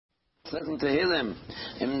says in Tehillim,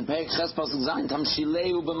 in Perek Ches Pasuk Zayin,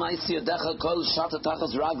 Tamshileu b'maisi yadecha kol shata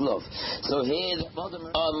tachas raglov. So here,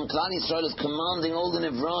 Klal Yisrael is commanding all the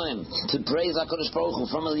Nevraim to praise HaKadosh Baruch Hu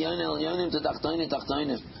from Elyonim to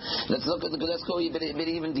Tachtonim. Let's go a bit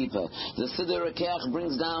even deeper. The Siddur Rekeach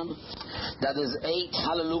brings down that there's 8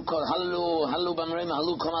 Hallelu Bamreim,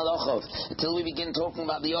 Hallelu Kamalachov. Until we begin talking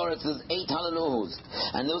about the Oretz, there's 8 Halleluhus.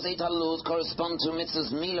 And those 8 Halleluhus correspond to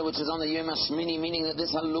Mitzvah's Mila, which is on the Yom HaShmini, meaning that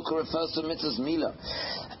this Hallelu refers to Mitzvah's Mila.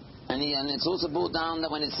 And it's also brought down that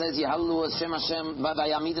when it says Yehallu Hashem Hashem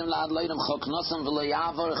v'yamidim la'ad loydem chok nosam v'lo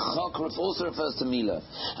yavar chok also refers to Mila,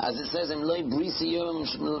 as it says in loy brisi yom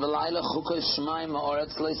v'layla chukoy shmayim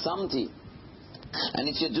ha'oretz loy samti. And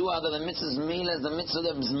if you do out of the mitzvah's Mila, the mitzvah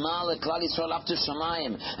of B'zmal Klal Yisrael up to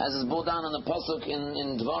Shamayim, as is brought down on the pasuk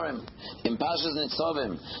in Dvarim, in Parshas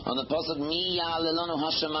Nitzavim, on the pasuk Mi Ya'alelonu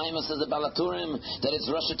Hashamayim, says the Balaturim, that it's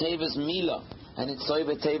Rosh Tevis Mila. And it's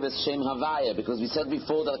Soive Tevis Shem Havaya, because we said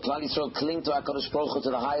before that Klal Yisrael cling to HaKadosh Baruch Hu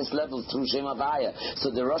to the highest level through Shem Havaya.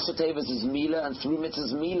 So the Rosh Tevis is Mila, and through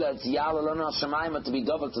mitzvah's Mila, it's Ya'alelonu Hashamayim to be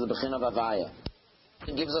double to the Bechin of Havaya.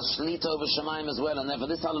 It gives us shlita over Shemaim as well, and therefore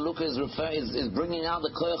this Hallelujah is bringing out the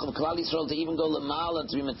koyach of Klal Yisrael to even go l'mal and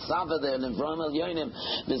to be mitzvah there, and Nevra'im Elyonim,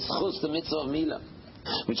 b'zchus the mitzvah of Mila.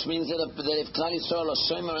 Which means that if Klal Yisrael are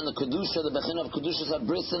Shomer and the Kedusha, the Bechin of Kedushas are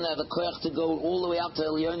bris, and they have the koyach to go all the way up to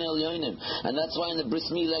Elyonim. And that's why in the bris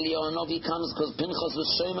Mil Eliyahu Novi comes, because Pinchas was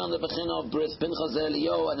Shomer on the Bechin of bris, Pinchas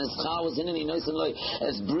Eliyahu, and his char was in and he knows him like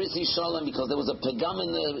as bris Yishalom, because there was a pagam in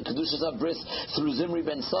the Kedushas of bris through Zimri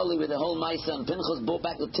ben Soli with the whole Maisa, and Pinchas brought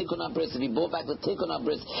back the Tikkun HaBris. If he brought back the Tikkun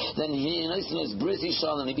HaBris, then he knows him as bris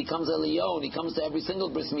Yishalom, he becomes Eliyahu, and he comes to every single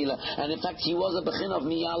bris Mila. And in fact he was a Bechin of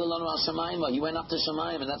Miyal Elonu Hashamayim, he went up to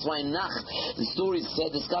Shamayim, and that's why in Nach, the stories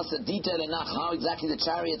discuss in detail in Nach how exactly the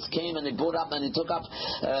chariots came and they brought up and they took up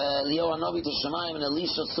Eliyahu Hanavi to Shamayim, and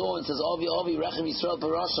Elisha saw and says, Ovi Rechem Yisrael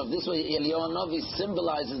Parashav. This way Eliyahu Hanavi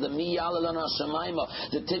symbolizes the Miyal Elonu Hashamayim,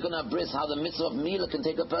 the Tikkun HaBris, how the mitzvah of Mila can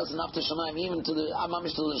take a person up to Shamayim, even to the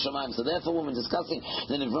Amamish to the Shamayim. So therefore when we're discussing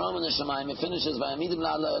the Nevra'im and the Shamayim, it finishes by Amidim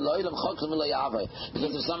La'olam Chokim L'Yavai.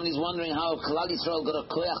 Because if somebody's wondering how Klal Yisrael got a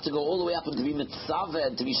koyach to go all the way up and to be mitzvah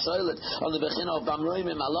and to be sholet on the Bechina of Bamroim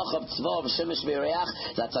and Malach of Tzva of Shemesh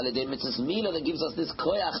V'Reach, that's Alidei Mitzvah's Mila that gives us this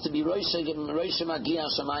koyach to be Rosh Magia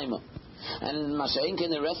Shamayim. And Masha'inka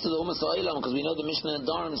and the rest of the Umas Ha'olam, because we know the Mishnah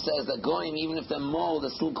Nedarim says that going, even if they're more,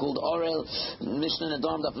 they're still called Orel. Mishnah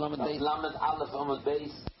Nedarim, Daf Lamed Beis, Lamed Aleph Amud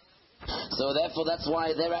Beis. So therefore that's why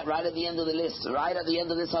they're right at the end of the list, right at the end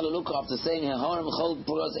of this Hallelujah, after saying Heharim V'chol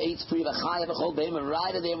Puros Eitz Pri V'chaya V'chol Be'imah,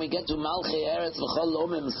 right at the end we get to Malchei Eretz V'chol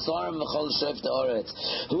Omim Sarim V'chol Shefte Oretz.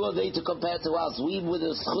 Who are they to compare to us? We with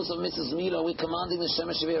the schus of Mrs. Mila, we're commanding the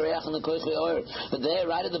Shemesh V'Reach and the Koich V'Oyer, but they're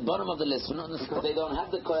right at the bottom of the list. They don't have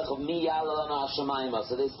the Koich of Mi Ya'alelonu Hashamayim,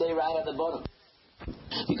 so they stay right at the bottom.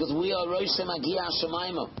 Because we are Rosh Magia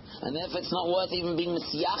Shamayim, and therefore it's not worth even being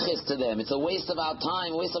Misyachis to them. It's a waste of our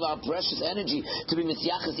time, waste of our precious energy to be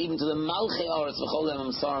Misyachis even to the Malchei Oretz V'chol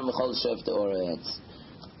Emim Sarim V'chol Shefte Oretz.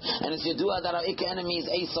 And if you do that our Ikka enemy is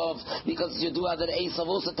Esav, because you do that Esav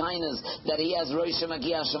also tainas that he has Rosh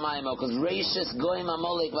Magia Shamayim, because Reishis Goyim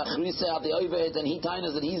Amalek V'Chrise at the overhead, and he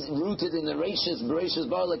tainas that he's rooted in the Reishis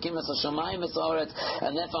Barakim as Shamayim as Oretz,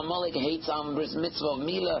 and therefore Amalek hates Bris Mitzvah of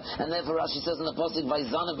Mila, and therefore Rashi says in the pasuk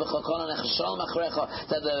Vayzanav B'Chakon and Echashal Machrecha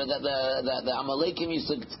that the Amalekim used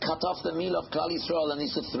to cut off the Mila of Klal Yisrael and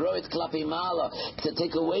used to throw it Klapi Mala to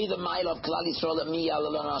take away the Mila of Klal Yisrael at Mi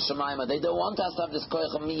Ya'alelonu Hashamayim. They don't want us to have this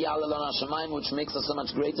koyach of which makes us so much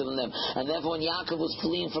greater than them. And therefore when Yaakov was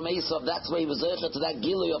fleeing from Esav, that's why he was to that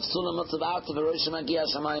gilui of Sulam Mutzav Artzav Rosh Magia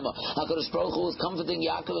Shamayim. HaKadosh Baruch Hu was comforting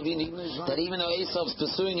Yaakov that even though Esav's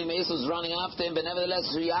pursuing him, Esav's running after him, but nevertheless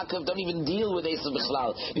Yaakov don't even deal with Esav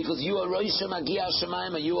Bichlal, because you are Rosh Magia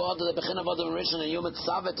Shamayim, you are the Bechin of Adam Rishon, and you're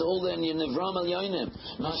Mitzaveh to all the Nevra'im Elyonim.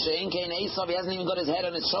 Masha'inke in Esav, he hasn't even got his head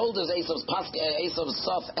on his shoulders. Esav's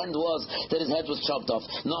soft end was that his head was chopped off.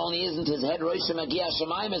 Not only isn't his head Rosh Magia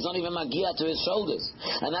Shamayim, it's not even Magia to his shoulders.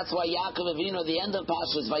 And that's why Yaakov Avinu, at the end of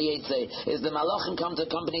Parshas Vayetze, is the Malachim come to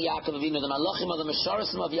accompany Yaakov Avinu. The Malachim are the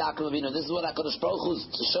Meshorasim of Yaakov Avinu. This is what HaKadosh Baruch Hu is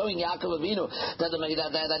showing Yaakov Avinu, that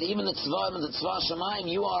even the Tzva and the Tzva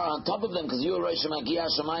Shamayim, you are on top of them, because you are Rosh Magia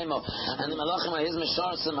Shamayim. And the Malachim are his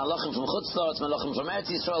Meshorasim, Malachim from Chutz La'aretz, Malachim from Eretz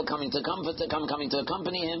Yisrael, coming to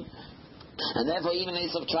accompany him. And therefore, even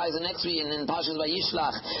Esav tries the next week in Parshas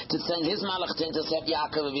Vayishlach to send his malach to intercept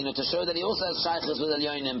Yaakov Avinu to show that he also has shaychus with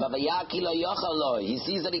Elyonim. But Vayaki lo yochal lo, he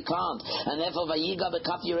sees that he can't, and therefore Vayiga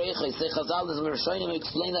bekaf yirecho. Say Chazal, there's a Rishonim who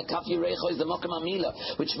explain that kaf yirecho is the mokem Mila,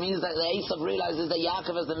 which means that the Esav realizes that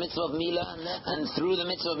Yaakov has the mitzvah of Mila, and through the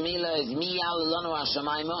mitzvah of Mila is miyal lanu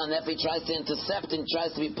hashamayim, and therefore he tries to intercept and tries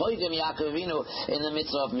to be poigem Yaakov Avinu in the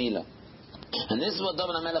mitzvah of Mila. And this is what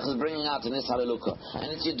David HaMelech is bringing out in this Hallelujah.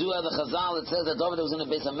 And it's Yedua the Chazal, it says that David was in a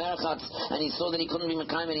base of Merchatz, and he saw that he couldn't be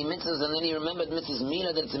Mekayim any mitzvahs, and then he remembered mitzvahs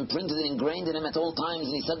Mila, that it's imprinted and ingrained in him at all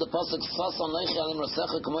times, and he said the pasuk Sas Anochi Alim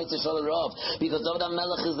Rosecha K'moitze Shal Rav, because David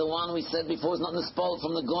HaMelech is the one we said before is not nispal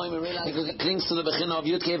from the Goyim, we realize because it clings to the Bechina of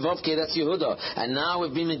Yudkei Vovkei, that's Yehuda. And now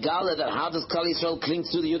we've been Megala that how does Klal Yisrael cling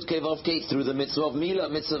to the Yudkei Vovkei? Through the mitzvah of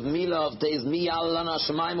Mila of days Miyal Lana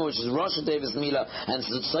Shemaima, which is Rosh Davis Mila, and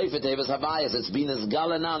Sefer Davis Havayas. It's been as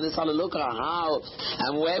now in this Hallelujah, how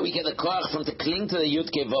and where we get the koach from to cling to the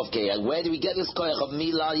Yudke Vovke, and where do we get this koach of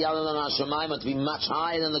Mila Yalan Hashemayim to be much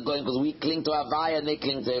higher than the Goyim, because we cling to Havaya and they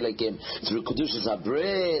cling to Elikim through Kedushas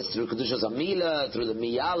Habris, through Kedushas Hamila, through the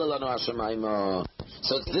Miyal Hashemayim.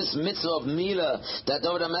 So it's this mitzvah of Mila that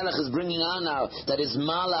David HaMelech is bringing on now, that is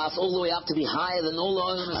malas all the way up to be higher than all the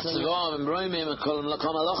Olim and Roimim and Kol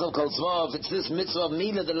Malachim Kol Tzvav. It's this mitzvah of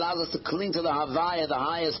Mila that allows us to cling to the Havaya, the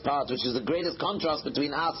highest part, which is the greatest contrast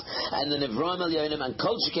between us and the Nevroim Elyonim, and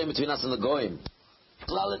Kol Shekem between us and the Goyim. It's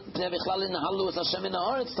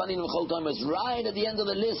right at the end of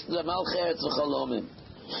the list, the Malchei Eretz V'chol Omim.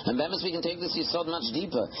 And perhaps we can take this yesod much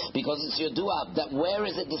deeper, because it's your dua that where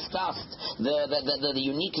is it discussed the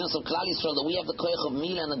uniqueness of Klal Yisrael, that we have the koyach of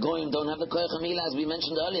Mila and the Goyim don't have the koyach of Mila, as we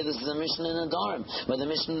mentioned earlier. This is a Mishnah in Adorim, where the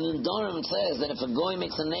Mishnah in Adorim says that if a Goy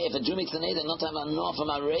makes a Jew makes a neder not to have enough from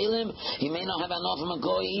a Reilim, he may not have enough from a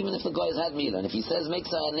Goy even if the Goy has had Mila. And if he says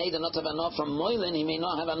makes a neder not to have enough from Moilin, he may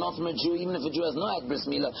not have enough from a Jew even if a Jew has not had bris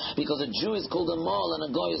Mila, because a Jew is called a Mol and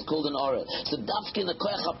a Goy is called an Orah. So dafkin the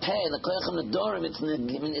koyach HaPeh and the koyach of Adorim,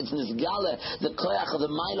 it's Nizgala, the koyach of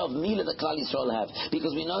the mile of Mila that Klal Yisrael have,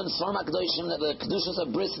 because we know in Sforim HaKadoshim that the Kedushas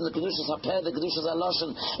HaBris and the Kedushas HaPeh, the Kedushas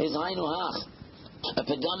HaLoshen is Hainu Hach. A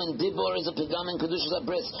pegam in dibur is a pegam in Kedushas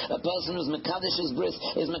HaBris. A person who's Mekadesh his bris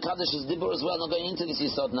is Mekadesh his dibur as well. Not going into this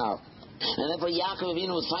yisod now. And therefore Yaakov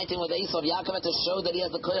Avinu was fighting with Esav. Yaakov had to show that he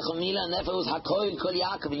has the koyach of Mila, and therefore it was Hakoil Kol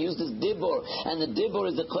Yaakov. He used his dibur, and the dibur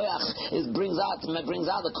is the koyach, brings out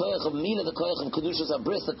the koyach of Mila, the koyach of Kedushas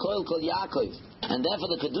HaBris, the koil Kol Yaakov. And therefore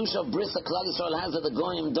the Kedusha of Bris that Klal Yisrael has that the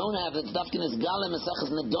Goyim don't have, it's Dafkin is Galim Mesachas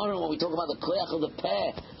Nedorim, when we talk about the koyach of the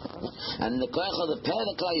Peh. And the koyach of the Peh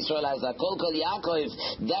that Klal Yisrael has, that Kol Kol Yaakov,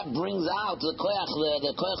 that brings out the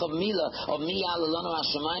koyach of Mila, of Miyal Lanu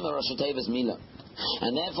Hashemayim or Rosh Tevis Mila.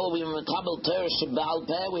 And therefore we were Makabel Torah Sheba'al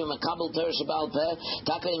Peh,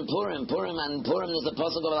 Taka in Purim, and Purim is the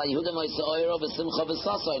pasuk of Yehuda Moise Oiro V'Simcha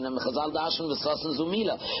V'Sasoin, and Chazal Dashan V'Sason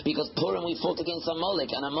Zumila, because Purim we fought against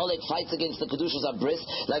Amalek, and Amalek fights against the Kedushas HaBris,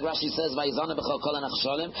 like Rashi says, Vayizana B'chol Kol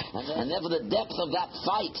HaNachsholim, and therefore the depth of that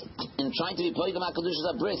fight in trying to be Poigam HaKedushas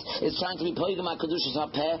HaBris is trying to be Poigam HaKedushas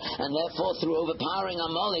HaPeh, and therefore through overpowering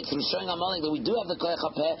Amalek, through showing Amalek that we do have the Koyach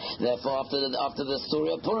HaPeh, therefore after the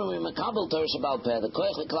story of Purim we Makabel Torah Sheba'al Peh, the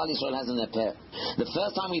koyach that Klal Yisrael has in their peh. The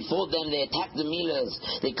first time we fought them, they attacked the Milas.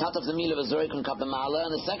 They cut off the Milah of Zorik and Kapamala.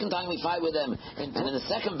 And the second time we fight with them, and in the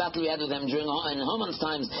second battle we had with them during in Haman's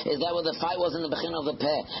times, is that where the fight was in the Bechin of the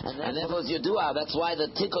peh. And that was Yedua. That's why the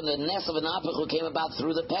tikkun, the ness of an apich who came about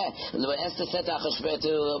through the peh. Esther said to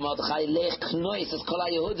Mordechai, Lech Knois, it's Kol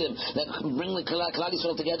HaYehudim, that bring the Klal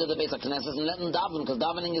Yisrael together to the base of Knesset and let them daven, because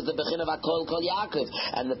davening is the Bechin of Akol Kol Yaakov.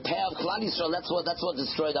 And the peh of Klal Yisrael, that's what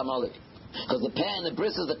destroyed Amalek. Because the peh and the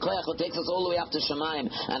bris is the koyach who takes us all the way up to Shemaim,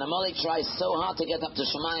 and Amalek tries so hard to get up to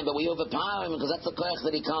Shemaim, but we overpower him because that's the koyach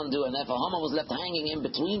that he can't do, and therefore Haman was left hanging in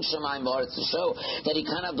between Shemaim bars to show that he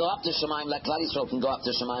cannot go up to Shemaim like Klal Yisrael can go up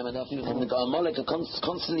to Shemaim, and the Amalek are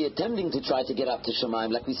constantly attempting to try to get up to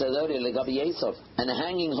Shemaim, like we said earlier, like Gabi Yesov. And the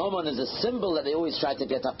hanging Haman is a symbol that they always try to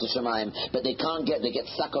get up to Shemaim, but they can't get, they get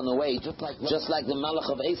stuck on the way, just like the Malach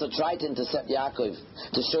of Esav tried to intercept Yaakov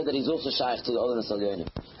to show that he's also shaykh to the Olam Salyonim.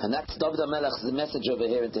 And that's David HaMelech's the message over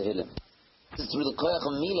here in Tehillim. It's through the koyach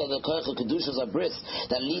of Mila, the koyach of Kedushas HaBris,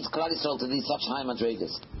 that leads Klal Yisrael to these such high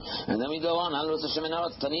madrigas. And then we go on, we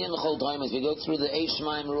go through the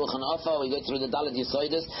Eishmaim, Ruach and Ofa, we go through the Dalet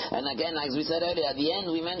Yisoidus, and again, as we said earlier, at the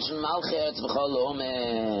end we mentioned Malchei Eretz V'chol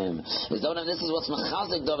Omim. This is what's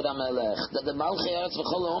Mechazik David HaMelech, that the Malchei Eretz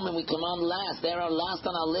V'chol Omim we command last. They're our last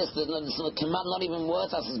on our list. It's not even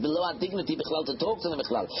worth us. It's below our dignity B'chlal to talk to them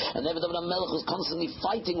B'chlal. And David HaMelech was constantly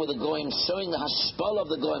fighting with the Goyim, showing the hashpal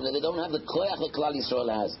of the Goyim, that they don't have the koyach that Klal Yisrael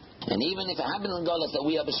has. And even if it happens in Golas that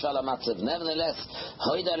we are B'Shvala Matzav, nevertheless,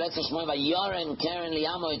 Hoida Letz Shmoy Vayaren Karen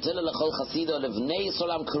Liyamo Yitila L'Chol Chasido Levnei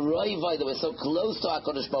Solam Kuroivai, that we're so close to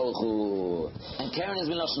HaKadosh Baruch Hu. And Karen has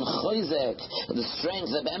been Lashon Choizek, the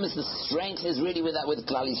strength, the strength is really with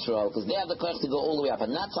Klal Yisrael, because they have the courage to go all the way up,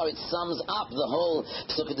 and that's how it sums up the whole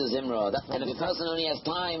Psukkah de Zimra. And if a person only has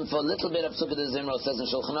time for a little bit of Psukkah de Zimra, it says in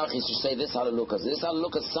Shulchan Aruch, he should say this Hallelujah. This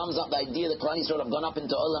Hallelujah sums up the idea that Klal Yisrael have gone up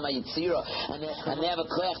into Olam HaYitzira, and they have a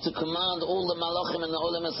courage to command all the malachim and the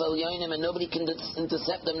olam esalyonim, and nobody can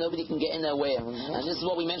intercept them, nobody can get in their way. And this is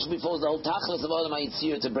what we mentioned before, is the whole tachlis of olam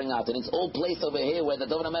hayitzir to bring out, and it's all placed over here where the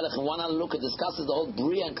David HaMelech in one Hallelujah discusses the whole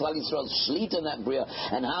bria and Klal Yisrael's shlit in that bria,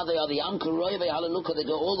 and how they are the Am Kuroivei Hallelujah, they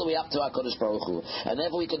go all the way up to HaKadosh Baruch Hu. And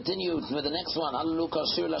therefore we continue with the next one, Hallelujah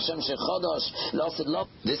Shir L'Hashem Shechodosh L'Asid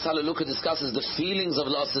Lov. This Hallelujah discusses the feelings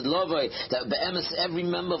of L'Asid Lovai, that be'emes every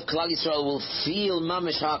member of Klal Yisrael will feel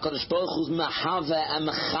mamish HaKadosh Baruch Hu's mahave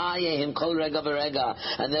and mechaye him kol rega v'rega,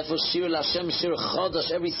 and therefore Shir L'Hashem Shir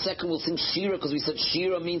Chodosh, every second we'll sing Shira, because we said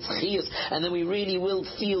Shira means Chiyas, and then we really will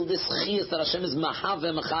feel this Chiyas that Hashem is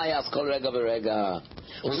mahave mechayas kol rega v'rega.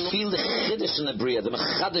 We'll feel the Chiddush in the Bria, the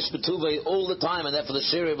Mechadish B'tuvei all the time, and therefore the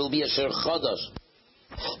Shira will be a Shir Chodosh.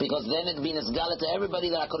 Because then it be nisgala to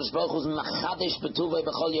everybody that HaKadosh Baruch Hu is machadish betuvei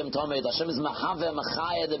b'chol yom tomei. Hashem is mahave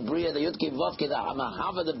machaya the bria, the yudke vovke, the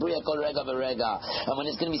mahave the bria kol rega v'rega. And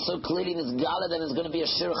when it's going to be so clearly nisgala, then it's going to be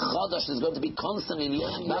a shir chodosh. There's going to be constantly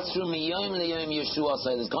that's through miyom leyom Yeshua.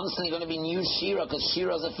 So there's constantly going to be new shira, because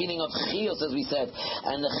shira is a feeling of chiyus, as we said,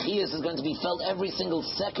 and the chiyus is going to be felt every single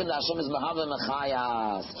second. Hashem is mahave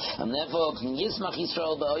machayas, and therefore yismach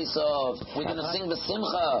Yisrael be'oisov. We're going to sing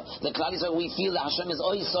b'simcha. The Klal Yisrael, we feel that Hashem is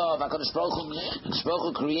Oisov, HaKadosh Baruch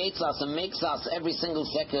Hu creates us and makes us every single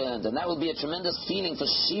second, and that will be a tremendous feeling for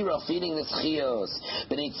Shira, feeling this Chiyos.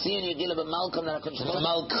 Malcolm,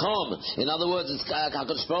 in other words, it's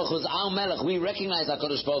HaKadosh Baruch Hu is our Melech. We recognize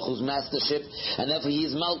HaKadosh Baruch Hu's mastership, and therefore he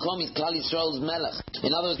is Malcolm, he's Klal Yisrael's Melech.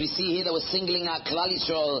 In other words, we see here that we're singling out Klal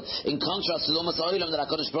Yisrael in contrast to Lomas Oilam, that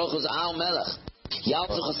HaKadosh Baruch Hu is our Melech.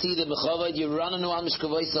 Yalzu Chasidim B'chovod Yirananu Al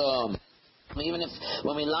Mishkavoisam. Even if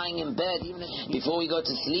when we're lying in bed, even if before we go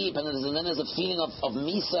to sleep, and then there's a feeling of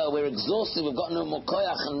misa, we're exhausted, we've got no more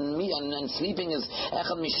koyach, and sleeping is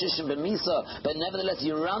echad mishishim b'misa, but nevertheless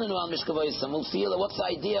you're running around mishkavoisam. We'll feel what's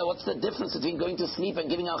the idea, what's the difference between going to sleep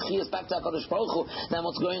and giving our chiyas back to HaKadosh Baruch Hu, than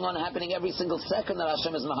what's going on happening every single second that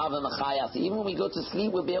Hashem is mahav and machayas. Even when we go to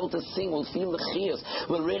sleep, we'll be able to sing, we'll feel the chiyas,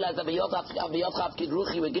 we'll realize that we're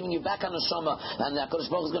giving you back on neshama, and the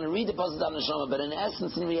HaKadosh Baruch Hu is going to redeposit on neshama, but in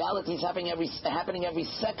essence, in reality, it's happening every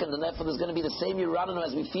second, and therefore there's going to be the same Yirananu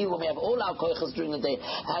as we feel when we have all our koyachas during the day,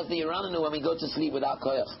 as the Yirananu when we go to sleep without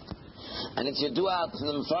koyach. And it's Yedua,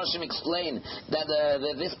 the Mefarshim explain that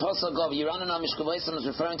this pasuk of Yirananu Mishkavoisam is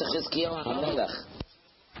referring to Chizkiyahu HaMelech.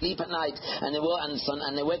 Sleep at night, and they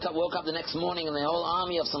woke up the next morning, and the whole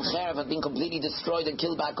army of Sancherev had been completely destroyed and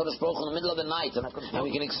killed by HaKadosh Baruch Hu in the middle of the night. And we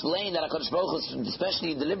can explain that HaKadosh Baruch Hu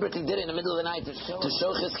especially deliberately did it in the middle of the night to show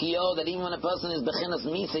Chizkiyahu that even when a person is Bechinas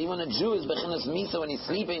Misa, even when a Jew is Bechinas Misa when he's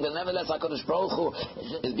sleeping, but nevertheless HaKadosh Baruch Hu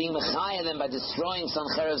is being Mechaya them by destroying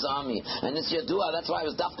Sancherev's army. And this Yedua, that's why it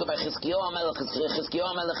was dafka by Chizkiyahu HaMelech. Chizkiyahu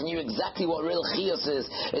HaMelech knew exactly what real Chiyus is.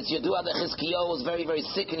 It's Yedua that Chizkiyahu was very, very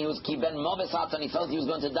sick, and he was Kiben Movesat, and he felt he was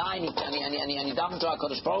going to die, and he davened to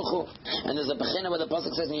HaKadosh Baruch Hu. And there's a bechina where the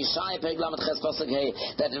pasuk says in Yeshaya Perek Lamed Ches pasuk Hey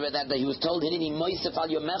that he was told Hineni Moisef Al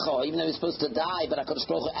Yomecha, even though he was supposed to die, but HaKadosh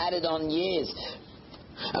Baruch Hu added on years.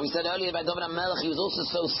 And we said earlier by David HaMelech, he was also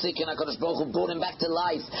so sick, and HaKadosh Baruch Hu brought him back to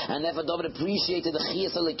life, and therefore David appreciated the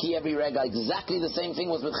Chiyas Aleki every rega. Exactly the same thing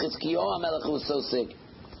was with Chizkiyahu HaMelech, who was so sick.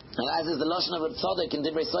 And as is the Lashon of Reb Tzadok in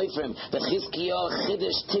Divrei Seifrim, the Chizkiyahu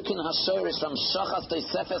Chiddush Tikkun HaShorish from Shachas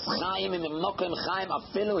Tosefes Chaim Im Mokim Chaim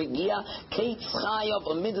Afilu Higia Keitz Chayav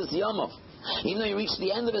Umidus Yomov. Even though he reached the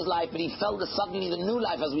end of his life, but he felt suddenly the new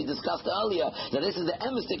life, as we discussed earlier, that this is the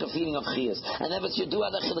emistic of feeling of Chiyas. And ever Yedua,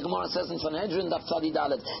 the Gemara says in Sanhedrin, Daf Tzadi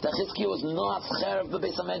Dalet, that Chizkiyahu was not Cherev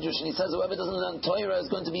b'Beis HaMedrash, and he says whoever doesn't learn Torah is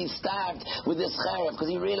going to be stabbed with this Cherev, because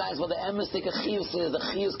he realized what the emistic of Chiyus is, the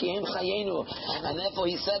Chiyus Kihim Chayenu. And therefore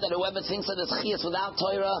he said that whoever thinks that there's Chiyus without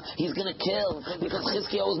Torah, he's going to kill, because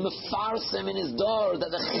Chizkiyahu was mefarsim in his door, that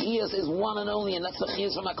the Chiyus is one and only, and that's the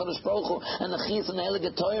Chiyus from HaKadosh Baruch Hu, and the Chiyus in the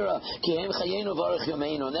Heilige Torah, Kihim Chayenu Varech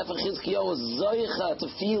Yomeinu. And therefore Chizkiyahu was zoicha to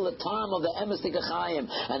feel the time of the emistic Chaim,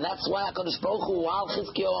 and that's why HaKadosh Baruch Hu, while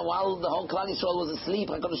Chizkiyahu and while the whole Klal Yisrael was asleep,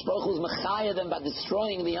 HaKadosh Baruch Hu was mechaya them by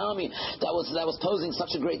destroying the army that was posing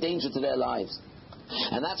such a great danger to their lives.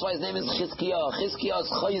 And that's why his name is Chizkiyahu. Chizkiyahu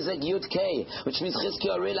is Choyzek Yud Kei, which means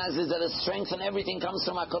Chizkiyahu realizes that the strength and everything comes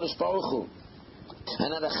from HaKadosh Baruch Hu.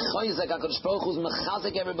 And at a choizek, HaKadosh Baruch Hu is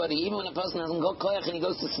mechazik everybody. Even when a person hasn't got koyach and he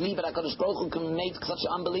goes to sleep, but HaKadosh Baruch Hu can make such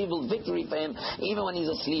an unbelievable victory for him, even when he's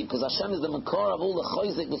asleep. Because Hashem is the makor of all the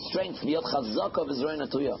choizek, the strength, v'yot chazak of Israel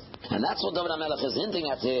Natuya. And that's what David HaMelech is hinting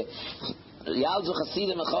at here. Yalzu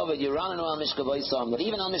Chasidim Mechaved, you're running on Mishkavoisam, but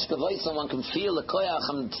even on Mishkavoisam one can feel the koyach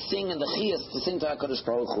and sing and the chiyas to sing to HaKadosh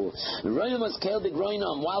Baruch Hu. Royam was kel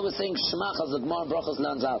begroinam, while we're saying Shema, as the Gemara Brachos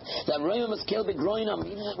learns out, that Royam was kel begroinam,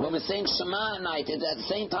 when we're saying Shema at night, at the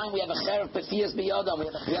same time we have a cherev befias biyadam,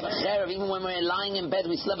 we have a cherev, even when we're lying in bed,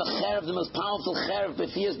 we still have a cherev, the most powerful cherev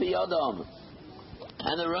befias biyadam.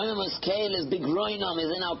 And the Royamos Kale is big Roinam, is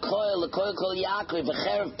in our coil, the coil called Yaakov, the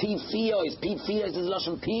Cher of Pi Fios is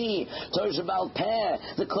Lashon Pi, Torah Shabal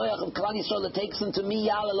Peh, the Koyach of Klal Yisrael that takes them to Mi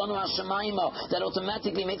Yala Lanu HaShemaymo, that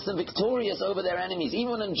automatically makes them victorious over their enemies.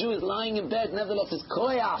 Even when a Jew is lying in bed, nevertheless his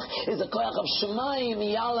Koyach is the Koyach of Shemayim,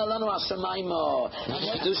 Mi Yala Lanu HaShemaymo.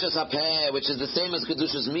 Kedushas HaPeh, which is the same as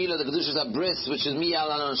Kedushas Mila, the Kedushas HaBris, which is Mi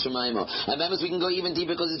Yala Lanu HaShemaymo. And then we can go even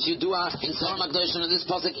deeper because it's Yudua, in Torah Makdosh, and this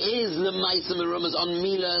pasuk is L'maisa Merumas on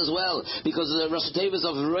Mila as well, because the Rosh Tevis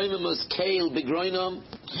of Roimamus Kale Begroinom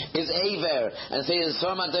is Aver, and say the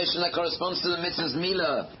Sorma Doshon that corresponds to the mitzvah's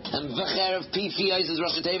Mila, and V'cher of Pifiyos is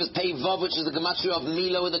Rosh Tevis Pei Vav, which is the gematria of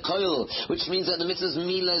Mila with the coil, which means that the mitzvah's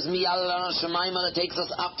Mila is Mi Yala Shemaima that takes us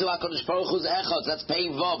up to HaKadosh Baruch Hu's Echad. That's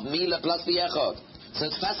Pei Vav, Mila plus the Echad. So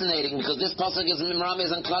it's fascinating because this pasuk is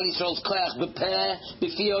Mimrames and Klal Yisrael's koyach b'peh,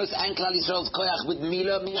 b'fios, and Klal Yisrael's koyach with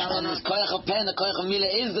Mila, and this koyach of peh and the koyach of Mila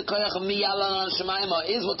is the koyach of Miyala and Shemaima,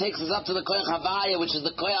 is what takes us up to the koyach Havaya, which is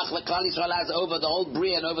the koyach that Klal Yisrael has over the whole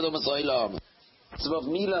Bria and over the Masoilam. Mitzvah of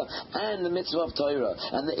Mila and the mitzvah of Torah,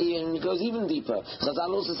 and it goes even deeper.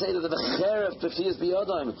 Chazal also say that the cherev b'fios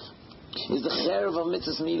b'yodam is the cherev of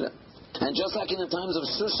mitzvah Mila. And just like in the times of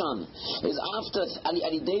Shushan, is after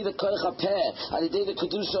Alidei the Koyach HaPeh, Alidei the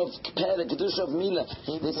Kedusha of Peh, the Kedusha of Mila,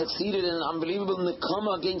 they succeeded in an unbelievable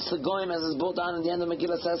Nekama against the Goyim, as is brought down in the end of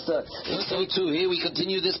Megillas Esther. So too, here we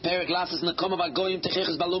continue this paragraph, is Nekama by Goyim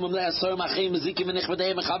Techeches Balumim Le'asor Machim Mezikim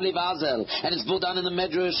V'Nechvadei Mechavli V'Azel, and it's brought down in the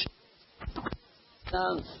Medrash.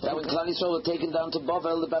 That when Klal Yisrael were taken down to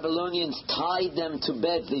Bavel, the Babylonians tied them to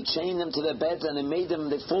bed, they chained them to their beds, and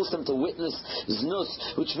they forced them to witness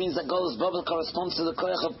Znus, which means that Golus Bavel corresponds to the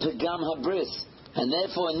Koyach of Pegam Habris. And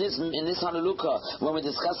therefore, in this Halakha, when we're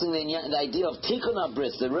discussing the idea of Tikkun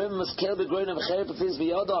HaBris, the Rim Maskel Begroin of Cherep Efis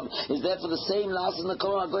B'Yodam is therefore the same last in the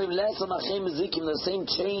Korah Goyim Lesson Achem Mezikim, the same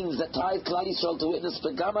chains that tied Klal Yisrael to witness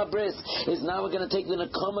Pegam HaBris, is now we're going to take the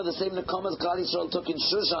Nekoma, the same Nekoma as Klal Yisrael took in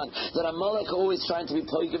Shushan, that Amalek always trying to be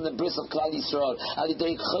poigim the bris of Klal Yisrael.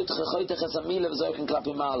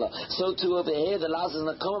 So too over here, the last is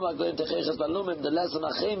Nekoma Goyim Techeches Balumim, the lesson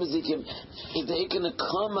Achem Mezikim, is taking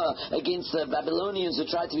Nekoma against the Babylonians who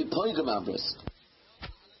try to be poigim abris.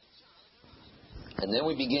 And then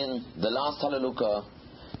we begin the last Halakha,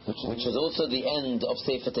 which is also the end of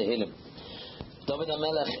Sefer Tehillim. David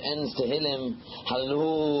HaMelech ends Tehillim,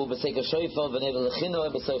 Hallelu, B'Seker Shofar, V'Nevel Lechino,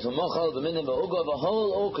 B'Sefer Mochel, B'Minim V'Ugo, the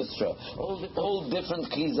whole orchestra, all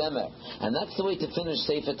different Kli Zemer. And that's the way to finish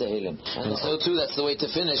Sefer Tehillim. And so too, that's the way to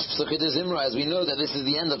finish Psukkah Zimra, as we know that this is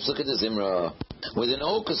the end of Psukkah Zimra. With an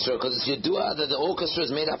orchestra, because it's Yedua that the orchestra is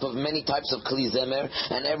made up of many types of Kli Zemer,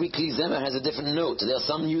 and every Kli Zemer has a different note. There are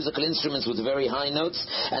some musical instruments with very high notes,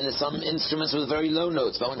 and there's some instruments with very low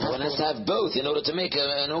notes. But one has to have both in order to make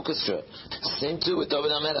an orchestra. Same too with David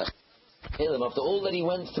HaMelech. After all that he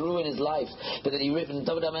went through in his life, but that he written,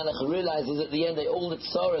 David HaMelech realizes at the end that all the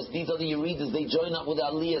tzaras, these are the Yeridus, they join up with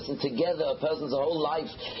Aliyas, and together a person's whole life,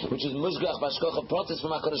 which is Mushgach Bashkocha Protest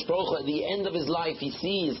from HaKadosh Baruch Hu, at the end of his life he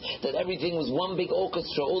sees that everything was one big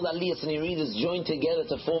orchestra, all the Aliyas and Yeridus joined together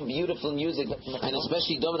to form beautiful music. And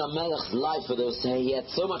especially David HaMelech's life, where they'll say he had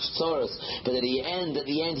so much tzaras, but at the end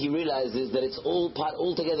he realizes that it's all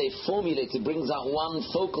together, it formulates, it brings out one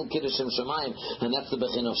focal Kiddush Shemayim, and that's the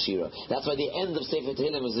Bechin of Shira. That's why the end of Sefer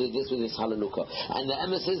Tehillim is with this Halakha. And the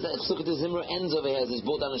emes is that Psukkah Zimra ends over here, as it's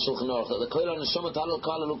brought down in Shulchan Aruch. The Koil HaNeshama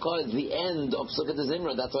Halakha is the end of Psukkah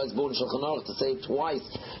Zimra. That's why it's brought in Shulchan Aruch, to say it twice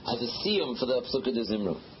as a siyum for the Psukkah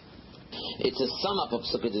Zimra. It's a sum up of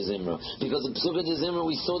Psukkah Zimra, because in Psukkah Zimra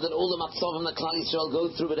we saw that all the matzavim that Klal Yisrael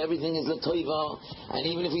go through, but everything is l'toiva. And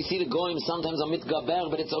even if we see the goyim sometimes are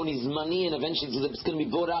mitgaber, but it's only zmani, and eventually it's going to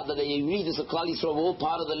be brought out that the Yeridus of Klal Yisrael were all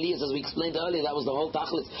part of the liyas, as we explained earlier. That was the whole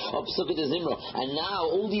tachlis of Psukkah Zimra. And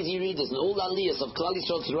now all these Yeridus and all the liyas of Klal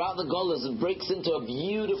Yisrael throughout the Golas, it breaks into a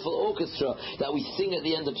beautiful orchestra that we sing at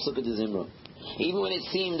the end of Psukkah Zimra. Even when it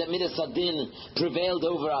seemed that Midas Adin prevailed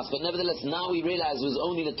over us, but nevertheless now we realize it was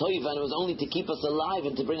only the Toiva, and it was only to keep us alive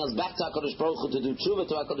and to bring us back to HaKadosh Baruch Hu, to do tshuva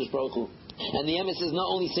to HaKadosh Baruch Hu. And the emes is not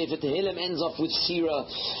only Sefer Tehillim ends off with Shira,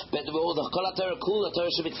 but the Kol HaTorah Kul, the Torah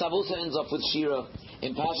Shebitzav also ends off with Shira.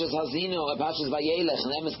 In Parshas Hazinu, Parshas Vayelech,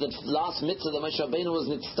 and emes the last mitzvah that Moshe Rabbeinu was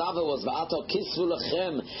nitztava was Va'ato Kisvu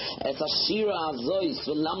Lachem Es Ashira Azois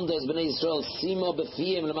V'lamda Es Bnei Yisrael Simo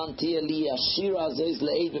B'fiyim L'man Tia Li Ashira Azois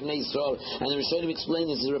Le'ed B'nei Yisrael. And the Rishonim explain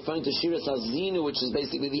this is referring to Shiras Hazinu, which is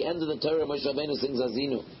basically the end of the Torah. Moshe Rabbeinu sings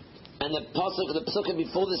Hazinu. And the pasuk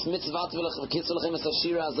before this mitzvah HaKadosh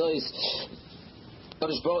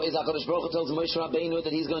Baruch Hu tells Moshe Rabbeinu that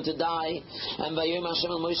he's going to die. And Vayom Hashem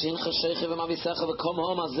al Moshe Hincha Sheicha v'Mavisecha v'Kom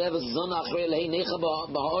Hom Azev Zona Achrei Lehei Necha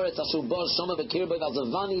Ba'aretz Asher Bo Shoma B'Kirbo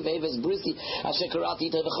V'Azavani V'Eves Brisi Asher Karati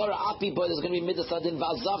Yitei V'Chora Api Boy. There's going to be Midas Adin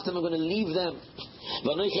V'Azavtem. I'm going to leave them.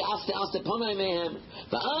 V'Anoichi Aste Aste Ponai Mehem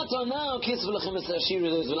V'Ato now Kisvu Lachem Es Ashir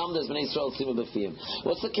V'Lamdas B'nei Yisrael Tzima B'Fiyim.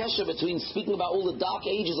 What's the kesher between speaking about all the dark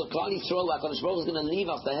ages of Klal Yisrael, where HaKadosh Baruch Hu is going to leave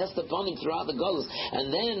us the Hester Ponim throughout the Golus, and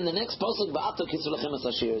then the next pasuk V'Ato Kisvu Lachem Es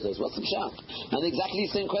Ashir? What's the pshat? And exactly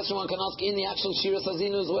the same question one can ask in the actual Shiras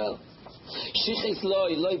Hazinu as well. Shichis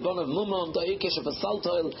loy bonav mumam da'ikesh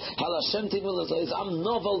v'saltoil hal Hashem tivul is am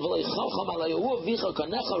novel v'loy chacham alay hu vicha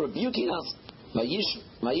kanecha rebuking us.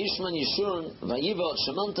 Vayishman Yishun Vayivot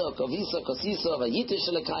Shemanta Kavisa Kasisa Vayitish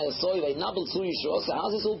Lekaya Soy Vaynabel Tzu Yishuosa.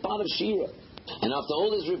 How's this all part of Shira? And after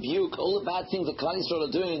all this rebuke, all the bad things that Klal Yisrael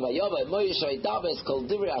are doing, Vayava Moish Vaydabes Kol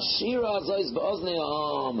Divrei Ashira Azois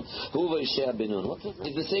Be'ozneim Hu Vaysheh Binun.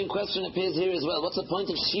 The same question appears here as well. What's the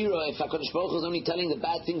point of Shira if HaKadosh Baruch Hu is only telling the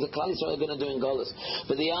bad things that Klal Yisrael are going to do in Golus?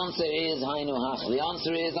 But the answer is Hainu Hach. The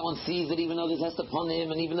answer is that one sees that even though there's Hester upon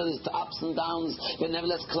him, and even though there's ups and downs, but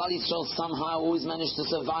nevertheless Klal Yisrael somehow always managed to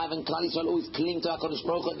survive, and Klal Yisrael always cling to HaKadosh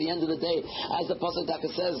Baruch Hu at the end of the day, as the pasuk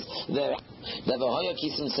Taka says there. The Vahoya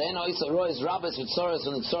Kisim Sein Oisa Rois Rabbis with Soros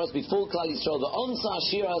and the Soros before Klal Yisrael. The Onsa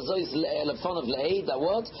Ashira Azois Lefon of Le'ed. That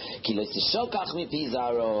what? Kilos Tishokach Mi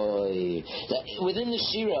Pizaroi. Within the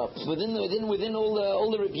Shira, within all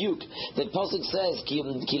the rebuke, the pasuk says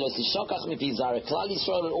Kilos Tishokach Mi Pizaroi. Klal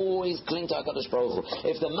Yisrael will always cling to HaKadosh Baruch Hu.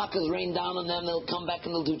 If the makkahs rain down on them, they'll come back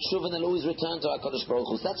and they'll do tshuva and they'll always return to HaKadosh Baruch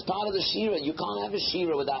Hu. So that's part of the Shira. You can't have a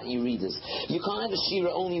Shira without readers. You can't have a Shira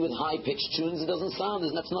only with high pitched tunes. It doesn't sound.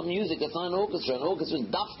 That's not music. That's not an orchestra. An orchestra is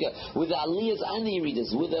dafka with the aliyahs and the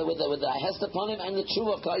readers, with the hester upon him and the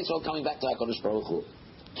tshuva of Klal Yisrael coming back to HaKadosh Baruch Hu.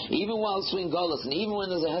 Even while swing Golus, and even when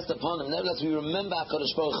there's a hester upon him, nevertheless we remember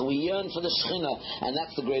HaKadosh Baruch Hu. We yearn for the Shechina, and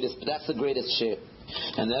that's the greatest shir.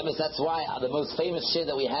 And that's why the most famous shir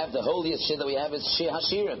that we have, the holiest shir that we have, is Shir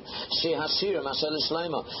Hashirim, Asher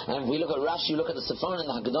L'Shlomo. And if we look at Rashi, look at the Sephon and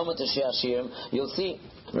the Hagdama to Shir Hashirim, you'll see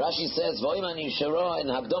Rashi says, "V'imani Shara in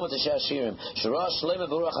Hagdama to Shir Hashirim, Shara Shlomo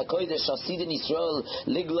Baruch HaKodesh Hasidin Yisrael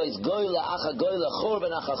Liglois Goyla Acha Goyla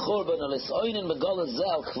Chorban Acha Chorban Olisoinen Begola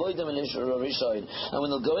Zel Chvoidem Elishur Rishoin." And when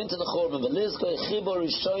they'll go into the Chorban, Velizkoi Chibor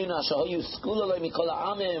Rishoin Ashahoyu Skula Loi Mikol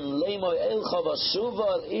Amim Leimo Elcha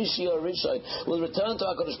Vashuva Ishio Rishoin will return to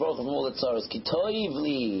HaKadosh Baruch Hu from all the tzaros.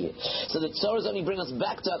 Kitoivli. So the tzaros only bring us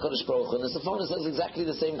back to HaKadosh Baruch Hu. And the Sephona says exactly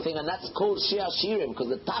the same thing, and that's called Shir Hashirim, because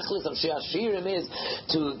the tachlis of Shir Hashirim is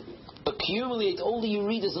to accumulate all the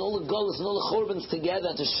Yeridus and all the Golus and all the Chorbans together,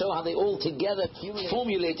 and to show how they all together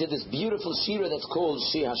formulated this beautiful Shira that's called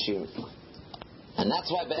Shir Hashirim. And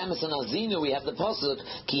that's why by Emes and Hazinu we have the pasuk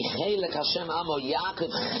Ki Chelek Hashem Amo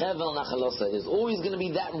Yaakov Chevel Nachalosa. There's always going to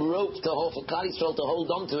be that rope to hold for Klal Yisrael to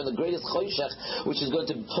hold on to in the greatest choshech, which is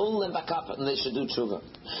going to pull them back up, and they should do tshuva.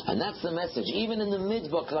 And that's the message. Even in the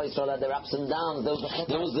midbar, Klal Yisrael had their ups and downs.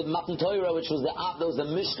 There was the Matan Torah, which was the up. There was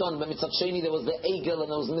the Mishkan. By Mitzvah Sheni, there was the Egel,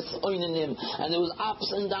 and there was Misoinanim, and there was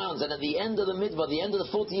ups and downs. And at the end of the midbar, the end of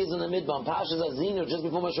the 40 years in the midbar, Parashas Hazinu, just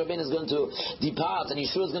before Moshe Rabbeinu is going to depart, and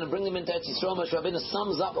Yeshua is going to bring them into Eretz Yisrael, Moshe Rabbeinu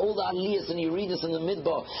sums up all the aliyahs and Yeridus in the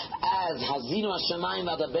midbar as Hazinu Hashemayim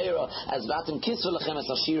V'Adabera, as Vatim Kisvu Lachem Es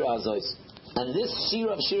Ashira Azois. And this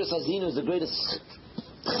Shira of Shiras Hazinu is the greatest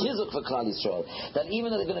chizuk for Klal Yisrael, that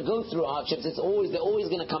even though they're going to go through hardships, they're always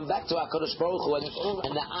going to come back to HaKadosh Baruch Hu,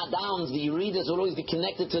 and the downs, the Yeridus will always be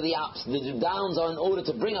connected to the ups. The downs are in order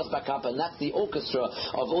to bring us back up, and that's the orchestra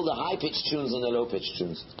of all the high-pitched tunes and the low-pitched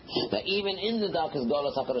tunes. That even in the darkest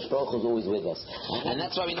Golos, HaKadosh Baruch Hu is always with us. And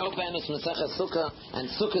that's why we know Be'emes Mesechah Sukkah, and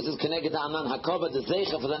Sukkah is connected to Anan HaKavod, the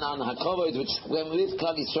Zeicha for the Anan HaKavod, which when with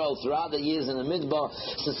Klal Yisrael throughout the years in the Midbar,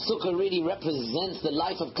 so Sukkah really represents the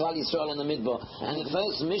life of Klal Yisrael in the Midbar. And the first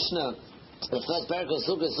Mishnah The first paragraph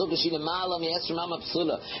of Sukkah Shina Malam Yesrim Amma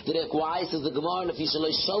Psula. The requires is the Gemara if you shall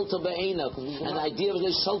shelter be'ena. And the idea of the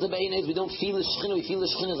shelter be'ena is we don't feel the Shechina. We feel the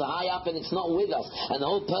Shechina is high up and it's not with us. And the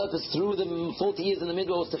whole purpose through the 40 years in the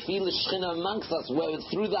Midbar was to feel the Shechina amongst us,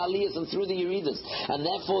 through the Aliyahs and through the Yeridas. And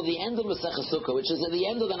therefore the end of Masechah Sukkah, which is at the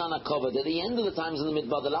end of the Nanakova, at the end of the times in the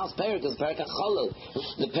Midbar, the last parak is Parak HaChalal,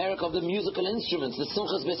 the parak of the musical instruments, the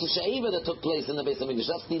Simchas Beis Sheva that took place in the Beis HaMikdash.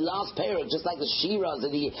 That's the last parak, just like the Shiras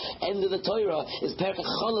at the end of the Torah is Parak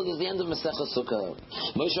HaChalal, is the end of Masechah Sukkah.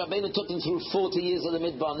 Moshe Rabbeinu took them through 40 years of the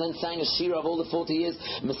Midbar and then sang a Shira of all the 40 years.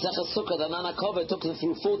 Masechah Sukkah, the Nanakova, took them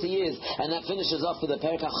through 40 years and that finishes off with the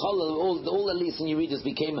Parak HaChalal. All the Lis and Yeridas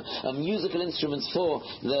became musical instruments for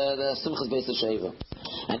the Simchas Beis Sheva.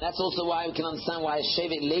 And that's also why we can understand why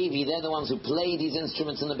Shevet Levi, they're the ones who play these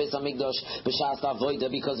instruments in the Beis HaMikdash, B'Shas Avoda,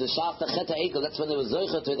 because the Shas the Chet HaEkel, that's when there was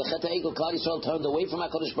Zoichet, the Chet HaEkel, Klal Yisrael turned away from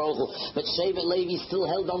HaKadosh Baruch Hu, but Shevet Levi still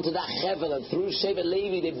held on to that Chevel, and through Shevet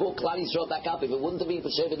Levi they brought Klal Yisrael back up. If it wouldn't have been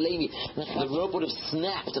for Shevet Levi, the rope would have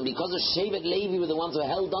snapped, and because of Shevet Levi were the ones who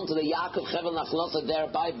held on to the Yaakov Chevel Nachlosa,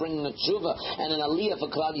 thereby bringing a tshuva and an aliyah for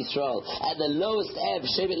Klal Yisrael. At the lowest ebb,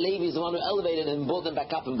 Shevet Levi is the one who elevated and brought them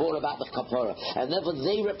back up and brought about the Kapara, and therefore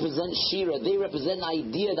they represent Shira, they represent an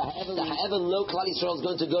idea that however low Klal Yisrael is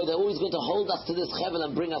going to go, they're always going to hold us to this Chevel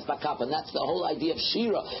and bring us back up, and that's the whole idea of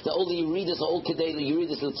Shira, that all the Yeridas are all Kedei, the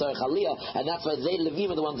Yeridas L'Tzarech Aliyah, and that's why they,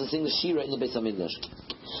 Levim, are the ones who sing the Shira in the Beis HaMikdash.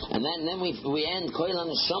 And then we end Koilan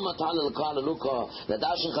Neshama Talil Kalaluka, the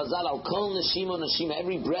Darshan Chazal Al Kol Neshima Neshima.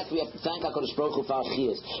 Every breath we have to thank HaKadosh Baruch Hu for our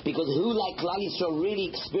chiyas, because who like Klal Yisrael really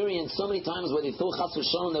experienced so many times where they thought Chas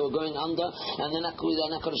v'Shalom they were going under, and then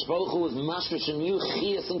HaKadosh Baruch Hu was mashrish and new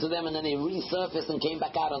chiyas into them, and then they resurfaced and came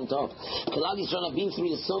back out on top. Klal Yisrael have been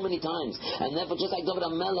through this so many times, and therefore just like David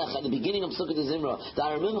HaMelech at the beginning of Sukkot Zimra,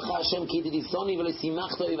 Da'arimimcha Hashem ki tidisoni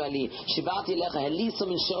v'lesimachto ivali shibati lecha helisa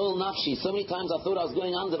min sheol nafshi. So many times I thought I was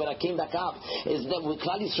going under, but I came back up. Is that with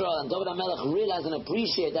Klal Yisrael and David HaMelech realize and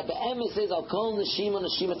appreciate that the emes is Al Kol Neshima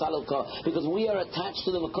Neshima Talilka, because we are attached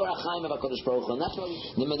to the Makor HaChaim of HaKadosh Baruch Hu, and that's why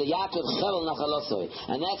the Yaakov Chevel Nachalosoi,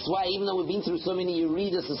 and that's why even though we've been through so many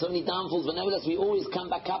Yeridas and so many downfalls, but nevertheless we always come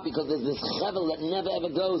back up, because there's this Chevel that never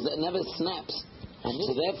ever goes, that never snaps. And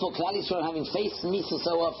so therefore, Klal Yisrael, having faced Misa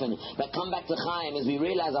so often, but come back to Chaim, as we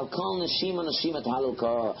realize, Al Kol Neshima Neshima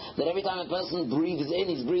Talilka, that every time a person breathes in,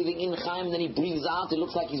 he's breathing in Chaim, and then he breathes out, it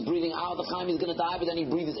looks like he's breathing out the Chaim, he's going to die, but then he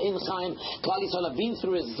breathes in Chaim. Klal Yisrael have been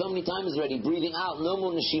through it so many times already, breathing out, no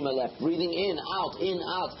more Neshima left, breathing in, out,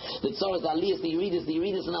 the Tzoros, the Aliyahs, the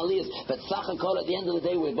Yeridas and Aliyahs, but Sachakol, at the end of the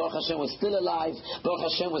day, Baruch Hashem, we're still alive,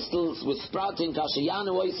 Baruch Hashem, we're sprouting,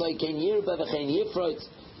 Kashayanu Oisai, Ken Yirba, V'chein Yifroit.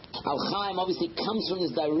 Al Chaim obviously comes from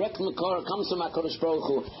this direct Makor, comes from HaKadosh Baruch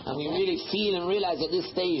Hu, and we really feel and realize at this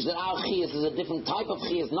stage that our Chiyas is a different type of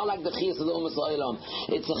Chiyas, not like the Chiyas of the Ummah Ha'olam.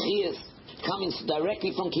 It's a Chiyas coming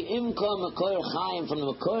directly from Ki'imka Makor Chaim, from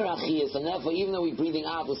the Makor HaChiyas, and therefore even though we're breathing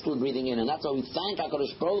out, we're still breathing in, and that's why we thank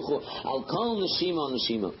HaKadosh Baruch Hu, Al Kol Neshima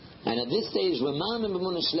Neshima. And at this stage, we're Ma'amim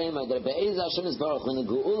B'Emunah Shlema, that Be'ez Hashem Yisbarach, when the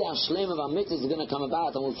Geula Shlema of our mitzvahs is going to come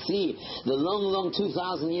about, and we'll see the long 2,000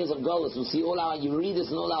 years of Golus, we'll see all our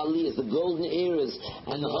Yeridas and all our Aliyahs, the golden eras,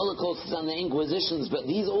 and the Holocausts and the Inquisitions, but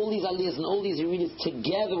all these Aliyahs and all these Yeridas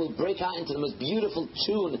together will break out into the most beautiful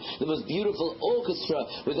tune, the most beautiful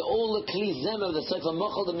orchestra, with all the Kli Zemer, the Sefer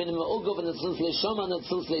Mochel, the Minim Ogov, and the Tzilzlei Shoma, and the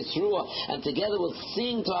Tzilzlei Sruah, and together we'll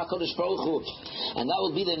sing to HaKadosh Baruch Hu, and that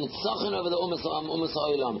will be the Nitzachon over the Ummah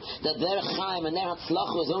Ha'olam. That their Chaim and their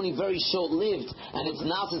Hatzlach was only very short-lived, and it's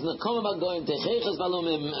Nasis Nakom going to Cheiches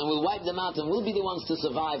Balumim, and we'll wipe them out, and we'll be the ones to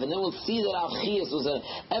survive, and then we'll see that our Chiyas was an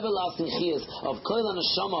everlasting Chiyas of Kol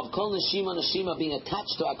HaNeshama, of Kol Neshima Neshima being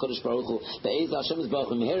attached to HaKadosh Baruch Hu. Be'ez Hashem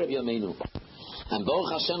Yisbarach Meher Yameinu. And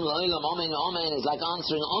Baruch Hashem L'Olam, Amen, Amen, is like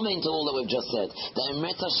answering Amen to all that we've just said. That in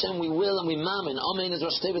Emet Hashem we will and we mamin. Amen is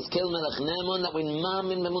Rosh Tevis Kel Melech Nemun, that we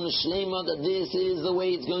mamin B'Emunah Shlema, that this is the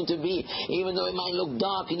way it's going to be. Even though it might look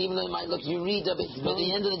dark, and even though it might look Yerida, but at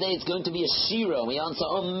the end of the day it's going to be a Shira. We answer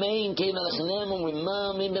Amen, Kel Melech Nemun, we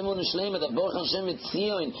mamin B'Emunah Shlema, that Baruch Hashem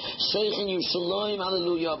Etzion, Sheikhin Yerushalayim,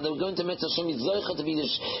 hallelujah, that we're going to Emet Hashem Yizoicha to be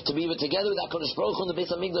together with HaKadosh Baruch Hu in the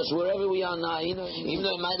Beis HaMikdash, wherever we are now, even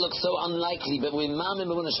though it might look so unlikely, but we Mamim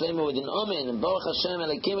B'Emunah Shlema with an Amen, and Baruch Hashem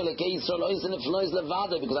Elokim Elokei Yisrael Ois and Eflois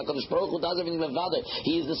Levada, because HaKadosh Baruch Hu does everything Levada.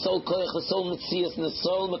 He is the sole Koich, the sole Metzias, and the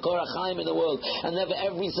sole Makor HaChaim in the world, and never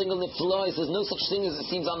every single Neflois. There's no such thing as it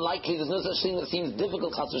seems unlikely. There's no such thing that seems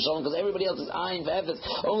difficult, Chas v'Shalom, because everybody else is Ayin Ve'efetz.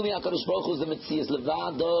 Only HaKadosh Baruch Hu is the Metzias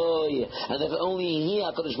Levadoi, and if only He,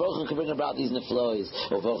 HaKadosh Baruch Hu, can bring about these Neflois.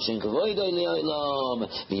 U'Baruch Shem Kavoidoi Le'olam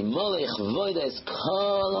V'Molech Voides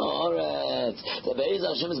Kol Ha'oretz. The Be'ez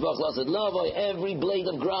Hashem Yisbarach L'Asad Lavoi every blade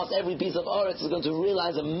of grass, every piece of earth is going to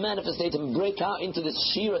realize and manifestate and break out into this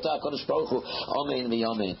shira to HaKadosh Baruch Hu. Amen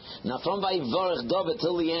v'yamen. Now from Vayivarech David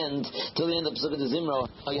till the end of Pesukah de Zimra,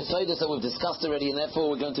 you say this that we've discussed already, and therefore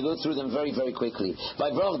we're going to go through them very, very quickly.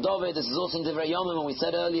 Vayivarech David, this is also in Divrei Yomim, and we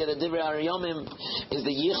said earlier that Divrei Yomim is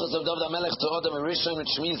the yichus of David HaMelech to Adam HaRishon,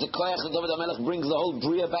 which means the koyach of David HaMelech brings the whole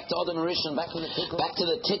bria back to Adam HaRishon, back to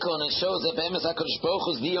the tikkun, and it shows that Be'emes HaKadosh Baruch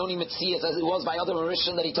Hu is the only Metzias, as it was by Adam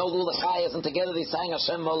HaRishon, that he told all the chayas, and together they sang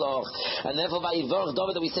Hashem Moloch. And therefore Vayivarech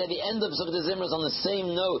David, that we said at the end of Pesukah de Zimra is on the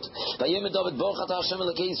same note. Vayomer David Bochata Hashem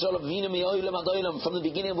Elokei Yisrael Avinu mi'olam ad olam, from the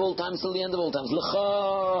beginning of all times till the end of all times.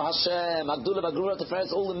 L'cha Hashem Agdula V'Grura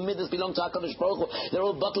Tiferes, all the midas belong to HaKadosh Baruch Hu. They're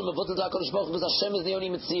all bottled and to HaKadosh Baruch Hu, because Hashem is the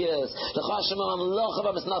only Metzias. L'cha Hashem Amamlocha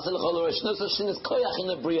V'Misnasel L'chol Orish. No such thing as koyach in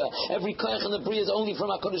the bria. Every koyach in the bria is only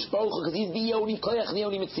from HaKadosh Baruch Hu, because He's the only koyach, the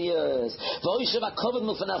only Metzias. V'oisha V'koved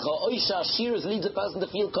Milfanecha. Oisha Shiras leads a person to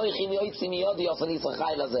feel koyach in the oitzi miyodi of an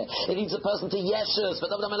Yisrachai Lazeh. It leads a person to yeshus. But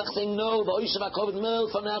David HaMelech saying no. V'oisha V'koved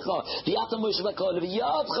Milfanecha. V'yatam Moshe V'kol.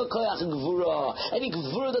 V'yavcha koyach gvura. Any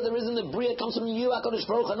gvura that there is in the bria comes from you, HaKadosh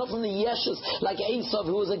Baruch Hu, not from the yeshus, like Esav,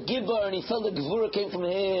 who was a giver and he felt the gvura came from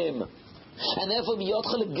him. And therefore, if you're the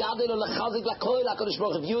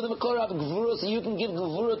Makor of Gvura, so you can give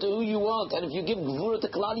Gvura to who you want. And if you give Gvura to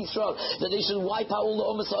Klal Yisrael, that they should wipe out all the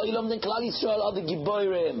Omes HaOlam, then Klal Yisrael are the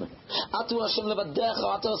Giborim. Atu Hashem Levadecha,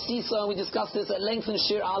 Atu Asisa, and we discussed this at length in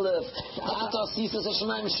Shir Aleph. Atu Asisa,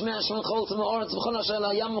 Shemaim, Shmei, Shemel Cholz, Ma'oretz, V'chon Hashem,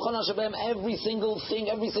 Hayam, V'chon Hashem, every single thing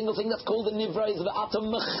that's called the Nivra is V'atu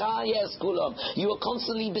Mechayes Kulam. You are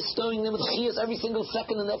constantly bestowing them with Chiyas every single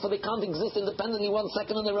second, and therefore they can't exist independently 1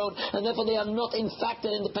 second on their own, and therefore they are not in fact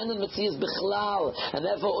an independent Metzias Bichlal, and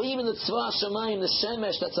therefore even the Tzva Shamayim, the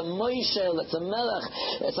Shemesh, that's a Moishel, that's a Melech,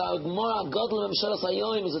 it's a Gmora Godel Memshelas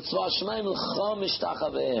Hayoim, is a Tzva Shamayim L'cha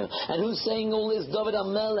Mishtachaveh. And who's saying all this? David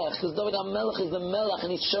HaMelech, because David HaMelech is the Melech,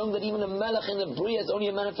 and he's showing that even the Melech in the Bria is only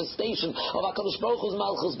a manifestation of HaKadosh Baruch Hu's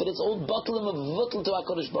Malchus, but it's all bottled and vuttel to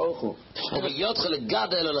HaKadosh Baruch Hu. That's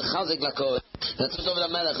what David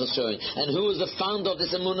HaMelech is showing. And who is the founder of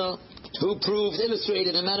this Emunah? Who proved,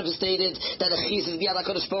 illustrated, and manifested that a chis is biyad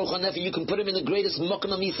HaKadosh Baruch Hu, and therefore you can put him in the greatest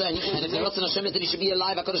Mokum HaMisa, and if the Ratzon Hashem is that he should be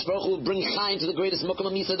alive, HaKadosh Baruch Hu will bring Chaim to the greatest Mokum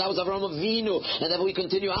HaMisa. That was Avraham Avinu, and therefore we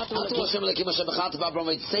continue. Atu Hashem Elokim Hashem B'chat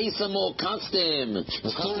Avraham. Say some more custom.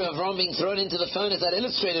 The story of Avraham being thrown into the furnace that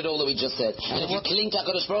illustrated all that we just said. And if you cling to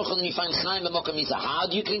HaKadosh Baruch Hu, then you find Chaim and Mokum HaMisa. How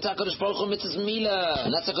do you cling to HaKadosh Baruch Hu? Mitzvah Mila,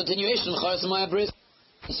 and that's a continuation. Charas Moya Bris.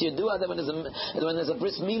 You do that when there's a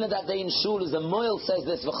bris milah that day in shul, as the Moel says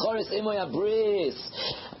this, v'choris imoy bris.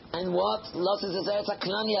 And what? Losses is Eretz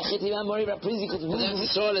HaKnani Achiti V'Amori Raprizi, because Eretz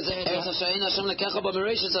Yisrael is Eretz Hashayin Hashem Lekecha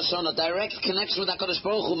B'Mereshus Hashanah, direct connection with HaKadosh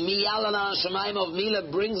Baruch Hu. Miyala La Hashemayim of Mila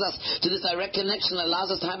brings us to this direct connection that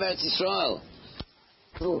allows us to have Eretz Yisrael.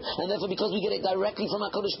 And therefore, because we get it directly from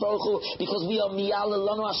HaKadosh Baruch Hu, because we are Miyal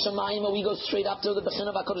Lanu Hashemayim, we go straight up to the Bechin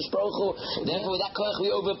of HaKadosh Baruch Hu. Therefore, with that koach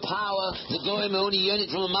we overpower the Goyim only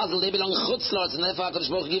unit from a muzzle. They belong chutzlars, and therefore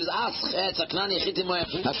HaKadosh Baruch Hu gives us Eretz HaKnani Chitim Moya.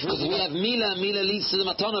 We have Mila leads to the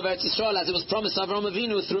Matan of Eretz Yisrael, as it was promised to Avraham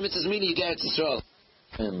Avinu through Mitzvah Mila you get Eretz Yisrael.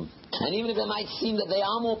 And even if it might seem that they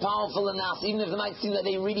are more powerful than us, even if it might seem that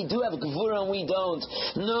they really do have Gvura and we don't,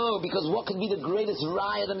 no, because what could be the greatest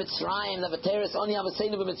raya of the Mitzrayim, the Vateris Oni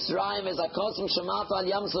Avaseinu of Mitzrayim, is Akosim Shemata Al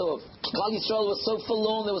Yamsov. Klal Yisrael was so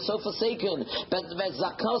forlorn, they were so forsaken. But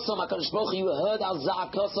Zakosom, HaKadosh Baruch Hu, you heard Al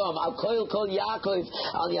Zakosom, Al Koil Kol Yaakov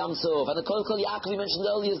Al Yamsov. And the Koil Kol Yaakov we mentioned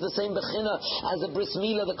earlier is the same Bechina as the Bris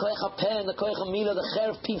Mila, the Koich HaPen, the Koich HaMila, the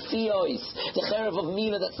Cherev Pifios, the Cherev of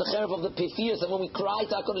Mila, that's the Cherev of the Pifios. And when we cry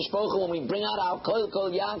to HaKadosh Baruch Hu, when we bring out our Koil Kol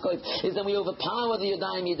Yaakov, is then we overpower the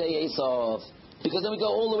Yadayim Yidei Esav. Because then we go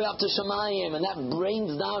all the way up to Shemayim, and that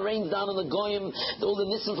rains down on the Goyim, all the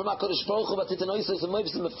Nisim from HaKadosh Baruch Hu, but Titanoisos and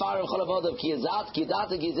Moibs and Mefarim Cholavodov, Kiyazat,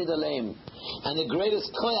 Kiyadata, Kiyazid Aleim. And the greatest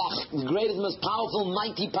koyach, the greatest, most powerful,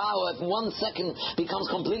 mighty power, if 1 second becomes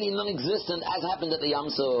completely non-existent, as happened at the Yam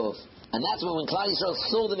Sov. And that's when Klal Yisrael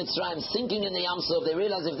saw the Mitzrayim sinking in the Yam Sov, they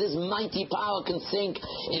realized if this mighty power can sink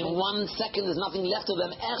in 1 second, there's nothing left of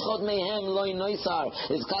them. Echod mehem loy noisar.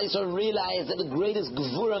 If Klal Yisrael realized that the greatest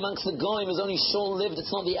gvura amongst the goyim is only short-lived,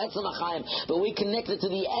 it's not the Etzem HaChaim, but we connected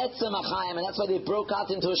to the Etzem HaChaim, and that's why they broke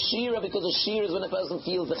out into a shira, because a shira is when a person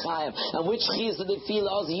feels the Chaim. And which chiyas did they feel?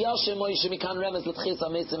 Oz Yashem Moshe Mikan Remes L'tchis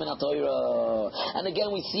HaMesim in HaTorah. And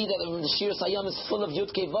again we see that the shira Sayam is full of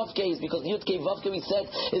Yud Kei Vav Keis, because Yud Kei Vav Kei we said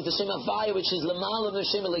is the Shem Havaya, which is Lamal of the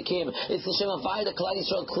Shem Elikim. It's the Shem Havaya that Klal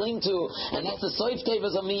Yisrael cling to, and that's the Soif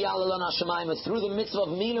Tevas of Miyal Elon Hashemayim. Through the mitzvah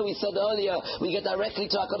of Mila, we said earlier, we get directly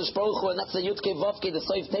to HaKadosh Baruch Hu, and that's the Yudke Vovke, the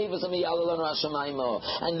Soif Tevas of Miyal Elon Hashemayim.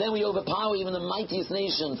 And then we overpower even the mightiest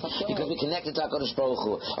nation because we connected to HaKadosh Baruch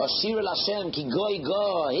Hu. Ashir Hashem Ki Goy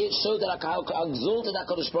Go. It showed that how exalted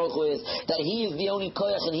HaKadosh Baruch Hu is, that He is the only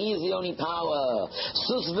koyach and He is the only power.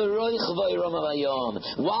 Sus v'roich v'yrom avayom.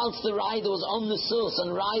 Whilst the rider was on the sus,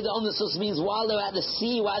 and rider on the sus means while they were at the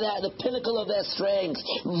sea, while they were at the pinnacle of their strength.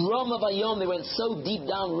 Rom avayom, they went so deep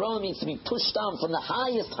down. Rom means to be pushed down from the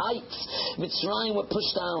highest heights. Mitzrayim were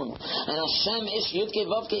pushed down. And Hashem ish Yudke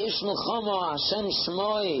Vavke ish Melchama, Hashem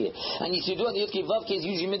Shmoi. And if you do it, the Yudke Vavke is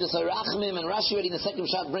usually Midas HaRachmim, and Rashi already in the second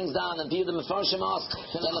shot brings down, and Piyud the Mefarshim ask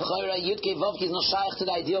that the Yudke Vavke is not shaykh to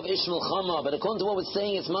the idea of ish Melchama, but according to what we're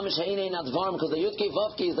saying, it's Mamish Ha'inei Advarm, because the Yudke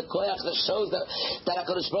Vavke is the koyach that shows that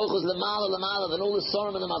HaKadosh Baruch Hu is Lamala, then all the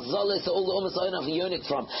Sorim and the Mazzolis, all the Umas Oyin of the unit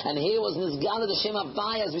from. And here was Nizgala, the Shem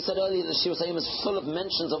Havaya, as we said earlier, the Shir Hasayim is full of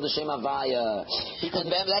mentions of the Shem Havaya. And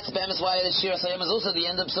that's why the Shir Hasayim is also the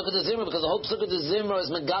end of Sukkot Zimra, because the whole Sukkot Zimra is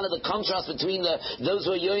Megala, the contrast between those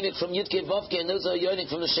who are Yonik from Yudke Vavke and those who are Yonik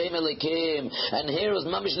from the Shem Elikim. And here was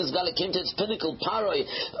Mamish Nizgala came to its pinnacle, Paroi.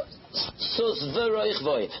 Sus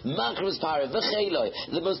v'roichvoi, Makros Paroi, v'cheiloi,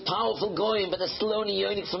 the most powerful goyim, but they're still only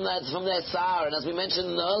Yonik from their Sar. And as we mentioned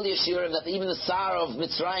in the earlier Shirim, that even the Sar of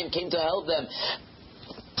Mitzrayim came to help them.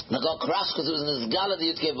 They got crushed because it was Nizgala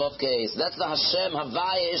the Yudke Vovke. So that's the Hashem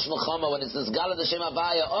Havaya Ish Melchama. When it's Nizgala the Shem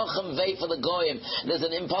Havaya, Ochem Vei for the Goyim. There's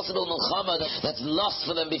an impossible Melchama that's lost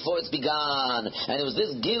for them before it's begun. And it was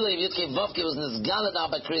this Gilui of Yudke Vovke was Nizgala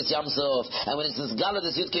now by Kriyas Yamsov. And when it's Nizgala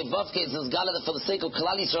this Yudke Vovke, it's Nizgala that for the sake of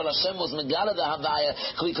Klal Yisrael, Hashem was Megala the Havaya,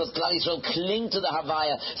 because Klal Yisrael cling to the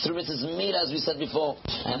Havaya through Mrs. Mila, as we said before.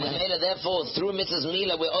 And we made it, therefore, through Mrs.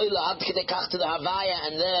 Mila, we're Oila Ad Kedekach to the Havaya,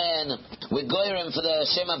 and then we're Goyim for the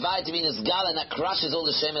Shem Havaya to be Nizgala, and that crushes all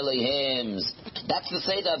the Shem Elohims. That's the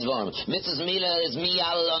Seder Dvorm. Mrs. Mila is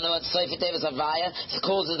Miyal on the Sefer Tevis Havaya. It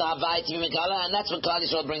causes the Havaya to be Megala, and that's when Klal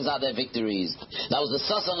Yisrael brings out their victories. That was the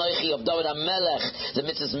Sasa Noichi of David HaMelech, the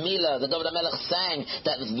Mrs. Mila, the David HaMelech sang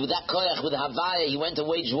that with that koyach, with the Havaya, he went to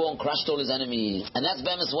wage war and crushed all his enemies. And that's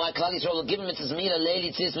Bemis why Klal Yisrael will give Mrs. Mila Leili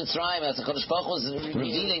Tzis Mitzrayim, as the Kodesh Baruch Hu was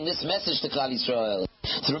revealing this message to Klal Yisrael.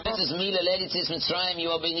 Through Mrs. Mila Leili Tzis Mitzrayim, you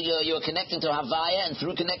are connecting to Havaya, and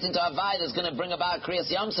through connecting to Havaya, that's going to bring about Kriyas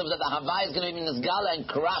Yamsov, that the Havaya is going to be Nizgala and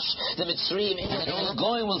crush the Mitzrayim. And all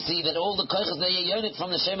going will see that all the koyches that you yearn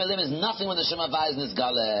from the Shem Elim is nothing when the Shem Havaya is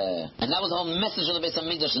Nizgala. And that was the whole message of the Beis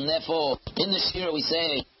HaMikdash, and therefore, in the Shira we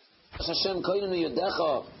say, Hashem koynu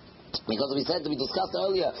yudecha. Because we discussed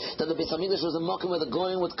earlier that the Beis HaMikdash was a mokum where the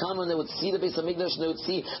Goyim would come and they would see the Beis HaMikdash and they would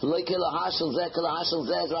see Loike Lahashel Zeh, Kalahashel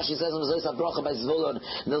Zeh, as Rashi says in Zois HaBrocha by Zvulun.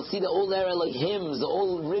 And they'll see that all there are like hymns, the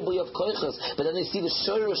all ribui of koiches, but then they see the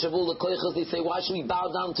shorish of all the koiches. They say, why should we bow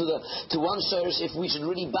down to one shorish if we should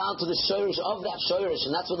really bow to the shorish of that shorish?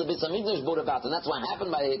 And that's what the Beis HaMikdash brought about, and that's what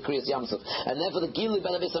happened by Kriyas Yamsov. And therefore the Gili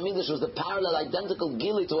by the Beis HaMikdash was the parallel, identical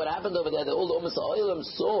Gili to what happened over there. That all the Umas HaOlam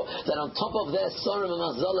saw that on top of their Sorim and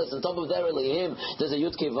Mazalis, on top of their Elohim, there's a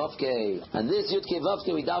Yudke Vavke. And this Yudke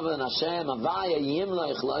Vavke we daven Hashem, Havaya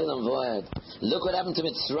Yimloich Lo'ilam Voed. Look what happened to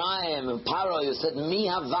Mitzrayim, Paro, who said, Mi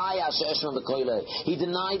Havaya She'eshma B'koyle. He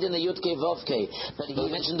denied in the Yudke Vavke. But he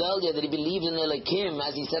mentioned earlier that he believed in Elokim,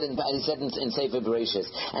 as he said in Sefer Bereshis.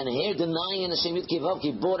 And here, denying in Hashem Yudke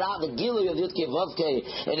Vavke, brought out the Gilui of Yudke Vavke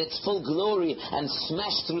in its full glory and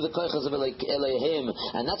smashed through the koiches of Elohim.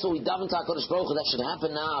 And that's what we daven to HaKadosh Baruch Hu, that should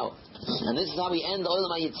happen now. And this is how we end Olam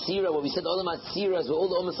HaYetzira, where we said Olam HaYetzira, where all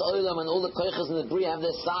the Umas Olam and all the koiches in the Bria have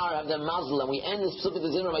their Sar, have their Mazel, and we end this Pesukah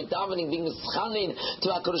Zimra by davening, being mischanin to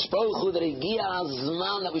HaKadosh Baruch Hu, that Egia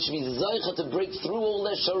HaZman, that we should be Zoicha to break through all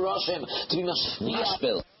their Shoroshim, to be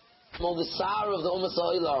Mashpil, all the Sar of the Umas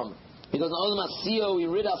Olam. Because in Olam HaSiyah we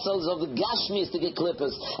rid ourselves of the Gashmis to get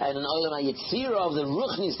clippers, and in Olam HaYetzira of the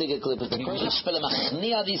Ruchnis to get clippers. To be Mashpil and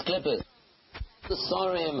Machnia these clippers. The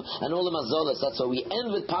Sorim and all the Mazolas. That's why we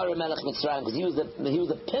end with Paro Melech Mitzrayim, because he was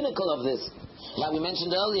the pinnacle of this. Like we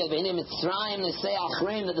mentioned earlier, V'hinei Mitzrayim, they say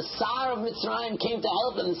Achreim, that the Sar of Mitzrayim came to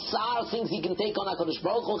help them. The Sar thinks he can take on HaKadosh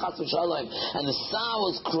Baruch Hu, Chas v'Shalom, and the Sar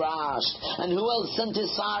was crushed. And who else sent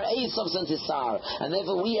his Sar? Esav sent his Sar. And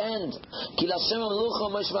therefore we end. Ki Lashem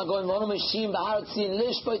Amelucha Moshe Magoim V'onu Meshim B'Har Tzin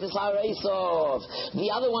Lishpoit Sar Esav.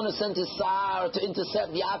 The other one who sent his Sar to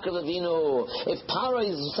intercept Yaakov Avinu. If Paro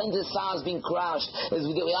sent his Sar as being crushed,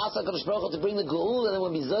 we ask HaKadosh Baruch Hu to bring the Geul, and then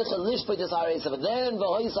we'll be Zocha Lishpoit Sar Esav. Then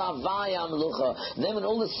V'hois Havaya Amelucha. Malcha. Then when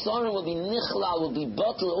all the sorrow will be Nichlal, will be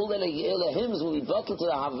bottled, all the hymns will be bottled to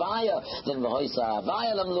the Havaya, then V'hoisa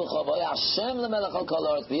Havaya Lamlucha, V'hoya Hashem L'melech al Kol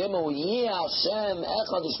Haaretz, V'yemo Yeh Hashem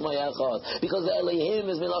Echad U'Shmo Echad. Because the Elohim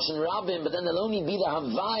is Miloshen Rabim, but then there'll only be the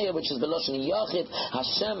Havaya, which is Miloshen Yachid,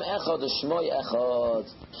 Hashem Echad U'Shmo Echad.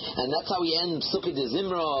 And that's how we end Psukei de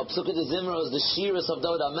Zimra. Psukei de Zimra is the Shiras of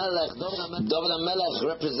David HaMelech. David HaMelech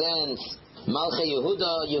represents Malchei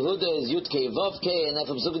Yehuda. Yehuda is Yudkei Vavkei, and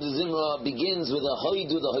therefore Psukei de Zimra begins with the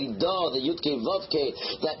Hoidu, the Hoidah, the Yudkei Vavkei,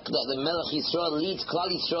 that the Melech Yisrael leads Klal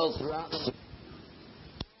Yisrael throughout.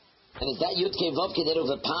 And it's that Yudkei Vavkei that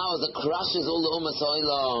overpowers, that crushes all the Umas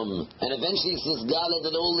Olam. And eventually it's this Gala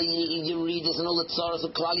that all the Yeridis and all the Tzaras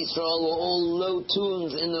of Klal Yisrael were all low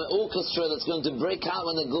tunes in the orchestra that's going to break out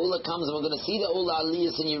when the Geula comes, and we're going to see that all the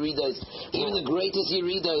Aliyahs and Yeridos, even the greatest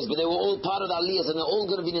Yeridos, but they were all part of the Aliyahs, and they're all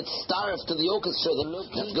going to be nitztaref to the orchestra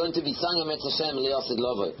that's going to be sung in Metz Hashem Liyasid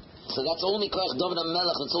Lavoi. So that's only Koach David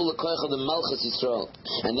HaMelech, it's all the Koach of the Malchus Yisrael.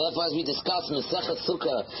 And therefore, as we discussed Mesechet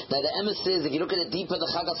Sukkah, that the emes is, if you look at it deeper, the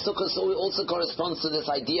Chag HaSukkah also corresponds to this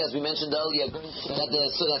idea, as we mentioned earlier, that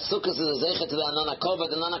Sukkah is a Zeichet to the Anan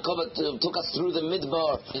HaKoved. The Anan HaKoved took us through the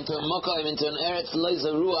Midbar, into a Mokaim, into an Eretz Lo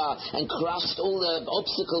Zerua, and crushed all the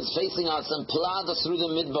obstacles facing us, and plowed us through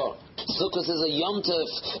the Midbar. Sukkot is a Yom Tov,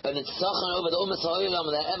 and it's Sachan over the Umas HaOlam,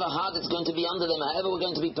 however hard it's going to be under them, however we're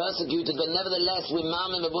going to be persecuted, but nevertheless, we're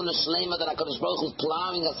Mamen B'Bunah Shlema, that HaKadosh Baruch Hu is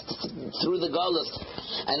plowing us through the Galus,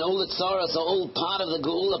 and all the Tzaras are all part of the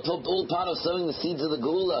Geula, all part of sowing the seeds of the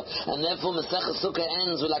Geula, and therefore Masechah Sukkah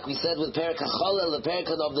ends with, like we said, with Perek HaCholel, the Perek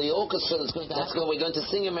of the orchestra that's going we're going to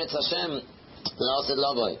sing in Metz Hashem.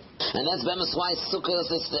 And that's Bemis why Sukkot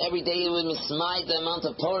is every day when we smite the amount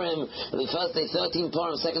of Purim. The first day 13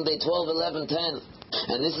 Purim, second day 12, 11, 10.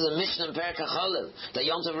 And this is a mission in Perek HaCholel. The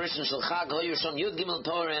Yom Tov Rishon Shel Chag Hoyer Shom Yud Gimel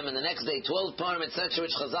Purim, and the next day 12 Purim, etc.,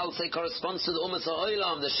 which Chazal say corresponds to the Umas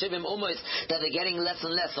HaOlam, the Shivim Umas, that they're getting less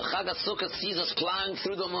and less. The Chag HaSukkah sees us plowing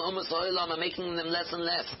through the Umas HaOlam and making them less and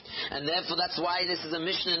less. And therefore that's why this is a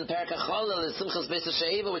mission in Perek HaCholel, the Simchas Beis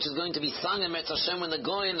HaShe'eva, which is going to be sung in Metz Hashem when the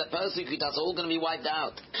Goyim that persecute us are all going to be wiped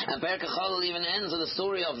out. And Perek HaCholel even ends with the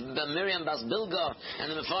story of Miriam Bas Bilga,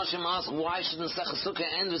 and the Mefarshim ask, why should Masechah Sukkah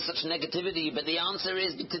end with such negativity? But the answer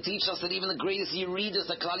is to teach us that even the greatest Yeridus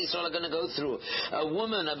that Klal Yisrael are going to go through. A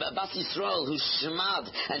woman, a Bas Yisrael, who's Shemad,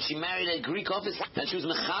 and she married a Greek officer, and she was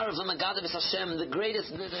Mecharav Magadav Hashem, the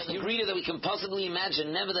greatest Yerida that we can possibly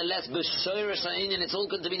imagine. Nevertheless, B'Shoyresh Ha'inyan, it's all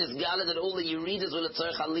going to be this gala that all the Yeridus will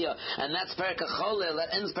Tzorech Aliyah, and that's Perek HaCholel,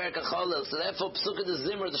 that ends Perek HaCholel. So therefore, Psukei de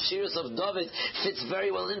Zimra, the Shiras of David, fits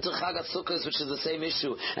very well into Chag HaSukkos, which is the same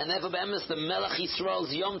issue. And therefore, Be'emes, the Melech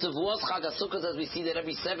Yisrael's Yom Tov was Chag HaSukkos, as we see that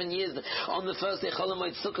every 7 years, on the first day Chol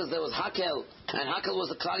Hamoed Sukkos, there was Hakel, and Hakel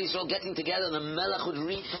was the Klal Yisrael getting together, and the Melech would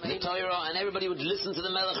read the Torah, and everybody would listen to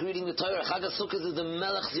the Melech reading the Torah. Chag HaSukkos is the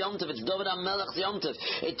Melech's Yom Tov, it's David HaMelech's Yom Tov.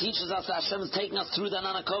 It teaches us that Hashem is taking us through the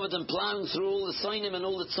Anan HaKoved and plowing through all the Soinim and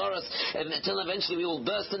all the Tzoros, until eventually we will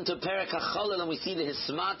burst into Perek HaCholel, and we see the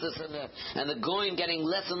Hismatus and the Goyim getting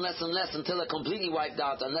less and less and less until they're completely wiped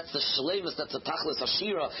out. And that's the Shleimus, that's the Tachlis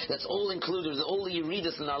Hashira, that's all included, all the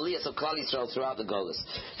Yeridus and Aliyahs of Klal Yisrael throughout the Golus.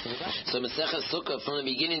 So Masechah Sukkah from the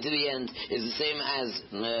beginning to the end is the same as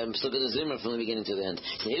Psukei de Zimra from the beginning to the end.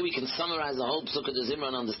 So here we can summarize the whole Psukei de Zimra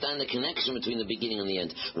and understand the connection between the beginning and the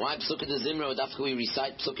end. Why Psukei de Zimra, after we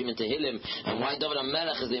recite Psukim and Tehillim, and why David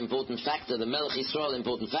HaMelech is the important factor, the Melech Yisrael, the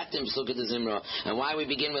important factor in Psukei de Zimra, and why we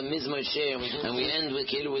begin with Mizmor Shir and we end with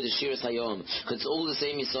the Shiras Hayom, because it's all the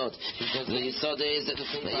same Yisod. The Yisod is that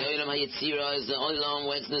the Yolam HaYetzira is the Olam,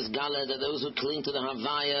 where it's this Gala, that those who cling to the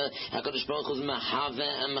Havaya, HaKadosh Baruch Hu's Mahave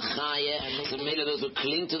and Machaya, so many of those who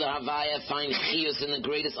cling to the Havaya find Chiyus in the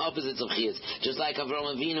greatest opposites of Chiyus, just like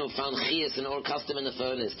Avraham Avinu found Chiyus in Or Custom in the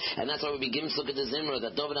furnace. And that's why we begin Psukei de Zimra,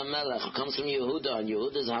 that David HaMelech, who comes from Yehuda, and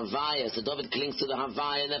Yehuda's Havaya, so David clings to the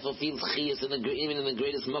Havaya and therefore feels Chiyus even in the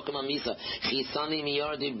greatest Mokum HaMisa, Chisani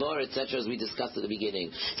Miyardi Bor, etc., as we discussed at the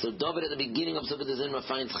beginning. So David at the beginning of Psukei de Zimra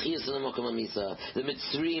finds Chiyus in the Mokum HaMisa. The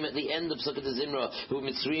Mitzrim at the end of Psukei de Zimra, who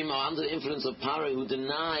Mitzrim are under the influence of Paro, who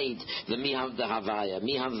denied the Havaya.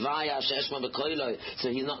 Havaya She'eshma B'Koiloi. So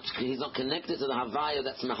he's not connected to the Havaya,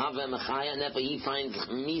 that's Mahava and Machaya, and therefore he finds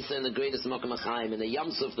Misa in the greatest Mokum HaChaim, in the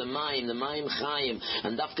Yamsuf, the Mayim Chaim,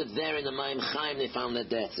 and Dafka there in the Mayim Chaim they found their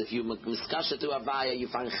deaths. If you miskasha to Havaya, you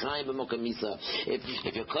find Chaim b'Mokum Misa.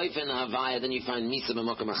 If you're koif in Havaya, then you find Misa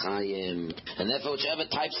b'Mokum HaChaim. And therefore whichever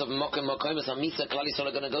types of Mokum Misa Klal Yisrael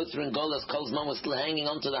are going to go through in Golas, Kol's mom was still hanging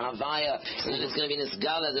on to the Havaya, so there's going to be this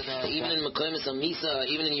Gala, that even in Mokum Misa,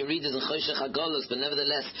 even in Yeridus and Choshech HaGolos, but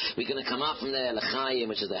nevertheless, we're going to come out from there, L'chaim,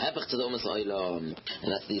 which is the Hepech to the Umas Olam.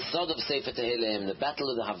 And that's the Yisod of Sefer Tehillim, the battle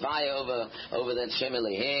of the Havaya over that Shem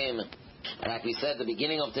Elohim. Like we said, the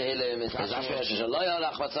beginning of Tehillim is that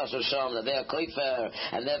they are koifer,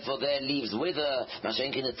 and therefore their leaves wither.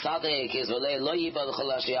 Mashenkin the tzaddik is and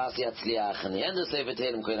the end of Sefer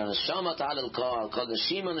Tehillim, kol neshama ta'alel kol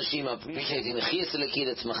neshima appreciating the chiyas elokit,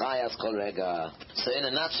 it's machayas kol rega. So in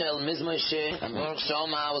a nutshell, Mizmoshe and Baruch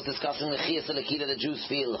Shoma was discussing the chiyas elokit that the Jews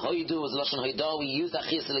feel. Hoidu was lashon hoidah. We use that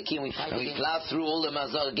chiyas elokit, we plow through all the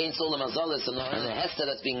mazal against all the mazalis and the hester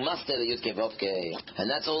that's being mustered, the yudke vovke, and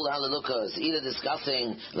that's all the halalukas. Either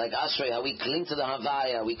discussing like Ashrei, how we cling to the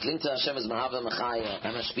Havaya, we cling to Hashem as Mahava Mechaya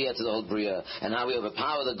and Mashpia to the whole Bria, and how we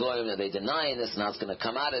overpower the Goyim that they deny this, and how it's going to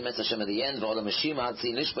come out of Metz Hashem at the end. V'olam Meshima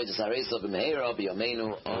Hatzi Nishpei T'Sareso B'Meheira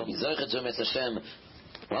B'Yomeinu B'Zoichet to Metz Hashem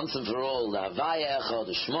once and for all. The Havaya Echad,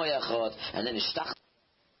 the Shmoy Echad, and then Ishtach.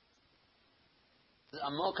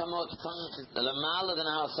 Amok Lamala than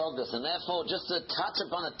our Sogas, and therefore just to touch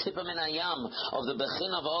upon a tip of minayam of the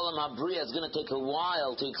Bechin of Olam Habriya is going to take a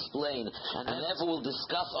while to explain, and therefore we'll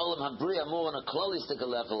discuss Olam Habriya more on a klolistic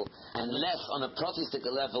level and less on a protistic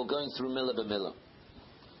level, going through Milah b'Milah.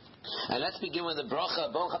 And let's begin with the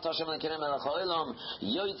bracha. Baruch Hashem Elokeinu melech haolam,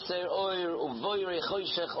 Yoitzer oir uvoyrei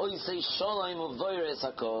choshech, oisei shalom uvoyrei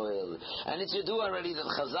sakol. And it's you do already that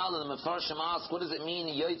Chazal and the Mefarshim ask, what does it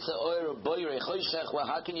mean, Yoitzer oir uvoyrei choshech? Well,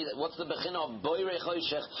 how can you? What's the bechina of boyrei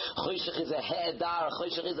choshech? Choshech is a he'edar.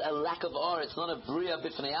 Choshech is a lack of or. It's not a bria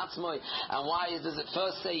b'fnei atzmoi. And why does it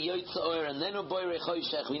first say Yoitzer oir and then uvoyrei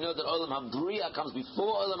choshech? We know that Olam Habriya comes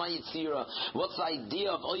before Olam Hayitzira. What's the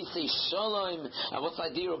idea of oisei shalom? And what's the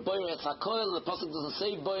idea of Boyer Hakoil? The pasuk doesn't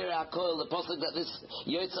say Boyer Hakoil. The pasuk that this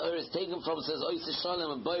Yotzei is taken from says Oisei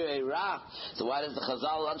Shalom and Boyer Ra. So why does the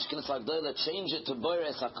Chazal Anshkin Sagdoila change it to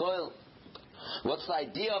Boyer Hakoil? What's the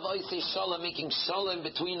idea of Oisei Shalom, making Shalom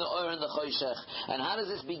between the Oyer and the Choshech? And how does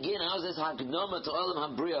this begin? How is this Hagdoma to Olam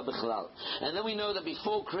Habriya Bichlal? And then we know that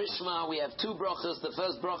before Krishma we have two brachas. The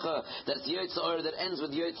first bracha that's Yotzei Oyer that ends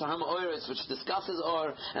with Yotzei Ham Oyeris, which discusses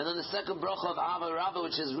Oyer, and then the second bracha of Ava Rabba,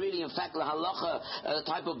 which is really in fact the halacha, a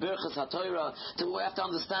type of Birchas HaTorah. So we have to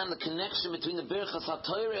understand the connection between the Birchas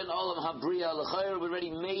HaTorah and Olam Habriya. L'chayr we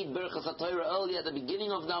already made Birchas HaTorah earlier at the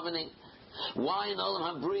beginning of davening. Why in Olam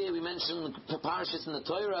Habriya we mentioned the parashas in the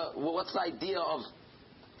Torah? Well, what's the idea of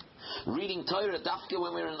reading Torah dafka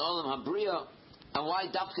when we're in Olam Habriya? And why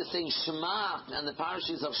dafka saying Shema and the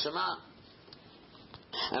parashas of Shema?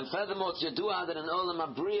 And furthermore, it's Yadua that in Olam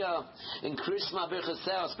Habriya, in Krishma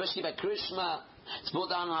Birchaseh, especially by Krishma, it's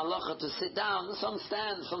brought down on halacha to sit down. Some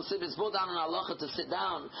stand, some sit. It's brought down on halacha to sit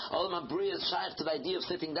down. Olam Habriya is shaykh to the idea of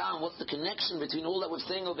sitting down. What's the connection between all that we're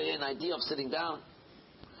saying over here and the idea of sitting down?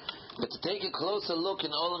 But to take a closer look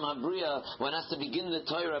in Olam Habriya, one has to begin the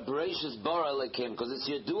Torah Bereshis Bara Elokim, because it's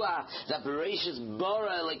Yedua that Bereshis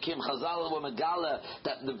Bara Elokim Chazal wa Megala,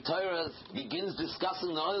 that the Torah begins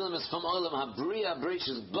discussing the Olam is from Olam Habriya.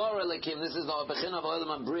 Bereshis Bara Elokim. This is the Bechin of Olam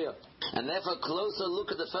Habriya, and therefore a closer look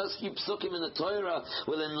at the first few psukim in the Torah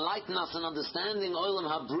will enlighten us in understanding Olam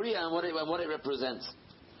Habriya and what it represents.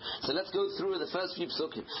 So let's go through the first few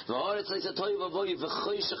psukim. V'haaretz leisa toiv avoy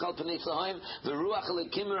v'choshech al pnei tzahayim v'ruach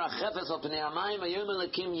lekim rachefes al pnei hamayim hayom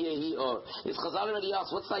lekim yehi or. If Chazal already asked,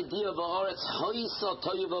 what's the idea of v'haaretz hoisa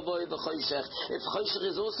toiv avoy v'choshech? If choshech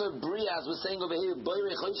is also bria, as we're saying over here,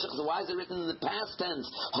 boyrei choshech, so why is it written in the past tense?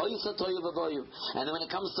 Hoisa toiv avoy. And then when it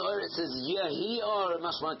comes to or, it says yehi or,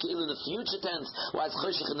 mashma k'il in the future tense. Why is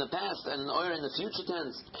choshech in the past and or in the future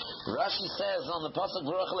tense? Rashi says on the pasuk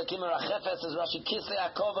v'ruach lekim rachefes, says Rashi kisei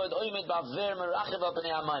akov. So we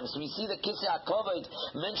see the Kisei HaKovod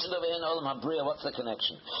mentioned over here in Olam Habriya. What's the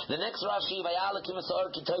connection? The next Rashi, Vayalakim Esor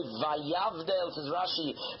Kitov Vayavdel, says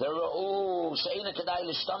Rashi, there were Sheina Kedai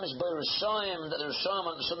Lishtamish Bei Rishoyim, that the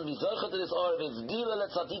Rishoyim shouldn't be Zocha to this or Vivdila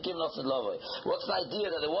Letzadikim Nosid Lovoi. What's the idea?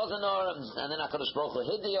 That there was an or, and then HaKadosh Baruch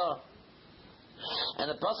Hu hid the or. And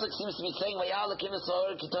the pasuk seems to be saying, "Vayalakim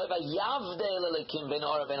esor kitov vayavdel elekim ben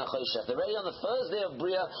or ben choshech." Already on the first day of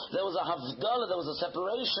Bria, there was a havdalah, there was a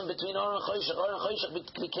separation between or and choshech. Or and choshech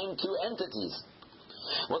became two entities.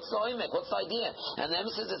 What's the oimek? What's the idea? And the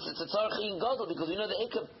emphasis is it's a tzarech in gadol, because we know the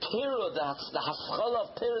ikar period, the hafchala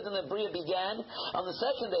of period in the Bria began on the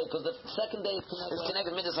second day, because the second day is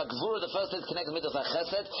connected with midas hagvura, the first day is connected with midas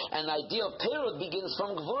hachesed, and the idea of period begins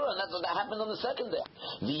from gvura, and that's what happened on the second day.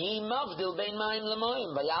 V'yi mavdil bein mayim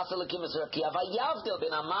lemoyim, v'yasel lekim es rakia, v'yavdil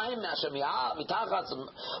bein hamayim asher mitachatz,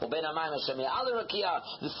 or bein hamayim asher mi'al rakia.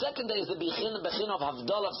 The second day is the bechin of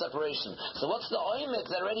havdalah, of separation. So what's the oimek?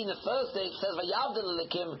 That already in the first day it says v'yavdil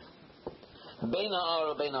lekim Beina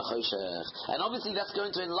Or Beina Choshech. And obviously that's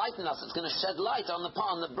going to enlighten us. It's going to shed light on the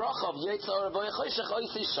bracha of Yetzer Or Boy Choshech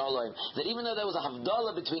Oisei Shalom. That even though there was a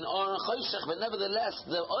Havdalah between Or and Choshech, but nevertheless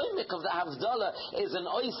the oimik of the Havdalah is an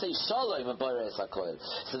Oisei Shalom of Boreis HaKoil.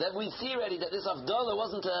 So that we see already that this Havdalah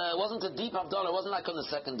wasn't a deep Havdalah. It wasn't like on the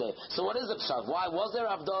second day. So what is the Pshat? Why was there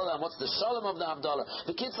Havdalah? And what's the Shalom of the Havdalah?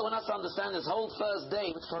 The kids want us to understand this whole first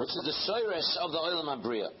day, which is the Shoresh of the Olam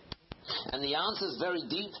HaBriya. And the answer is very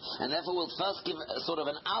deep, and therefore we'll first give sort of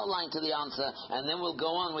an outline to the answer, and then we'll go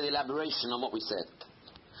on with elaboration on what we said.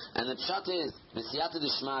 And the pshat is, B'siyata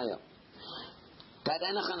D'Shmaya, that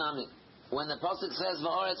enachanami, when the Pasuk says,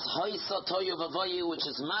 V'oretz hoysa toyu v'voyu, which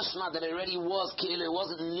is mashma, that it already was kilu, it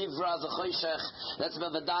wasn't nivra as a choshech, that's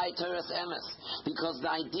b'vadai Torah's emes, because the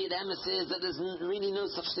idea of emes is that there's really no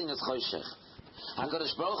such thing as choshech.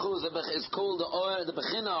 HaKadosh Baruch Hu is called the Or, the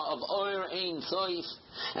Bechina of Or Ein Soif,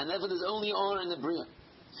 and therefore there's only Or in the Bria.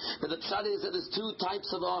 But the pshat is that there's two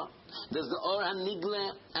types of Or. There's the Or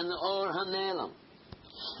HaNigle and the Or HaNelam.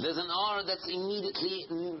 There's an Or that's immediately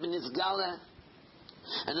Nizgale,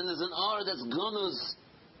 and then there's an Or that's Gonuz,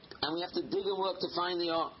 and we have to dig and work to find the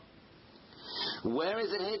Or. Where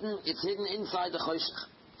is it hidden? It's hidden inside the Choshech.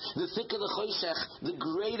 The thicker the choshech, the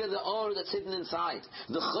greater the or that's hidden inside.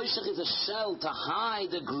 The choshech is a shell to hide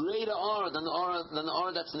the greater or than the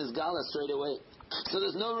or that's nizgala straight away. So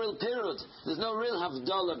there's no real period. There's no real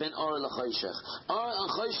havdalah ben or lechoshech. Or and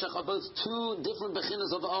choshech are both two different bechinas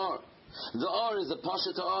of or. The or is the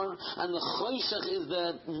pashat or, and the choshech is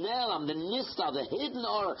the nelam, the nista, the hidden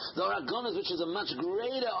or, the or agonas, which is a much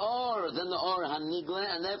greater or than the or hanigle,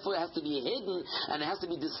 and therefore it has to be hidden, and it has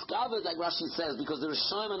to be discovered, like Rashi says, because the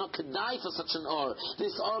Rishonim are not kedai for such an or.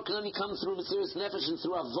 This or can only come through Mesiras Nefesh and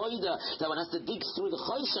through avoida, that one has to dig through the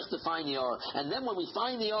choshech to find the or. And then when we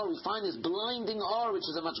find the or, we find this blinding or,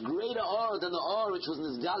 which is a much greater or than the or, which was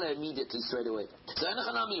nizgala immediately straight away. So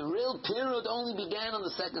enochanami, real period only began on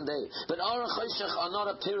the second day. But Or and Choshech are not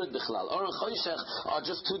a period bichlal. Or and Choshech are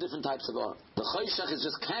just two different types of Or. The Choshech is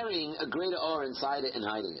just carrying a greater Or inside it and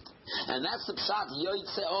hiding it. And that's the pshat,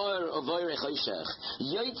 Yoitze Or of Voire Choshech.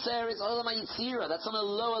 Yoitze is Olam HaYitzira, that's on a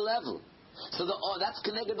lower level. So the Or, that's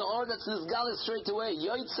connected to the Or that's Nizgalah straight away.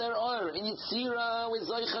 Yoitzer Or, in Yitzira with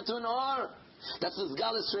Zoichatun Or. That's the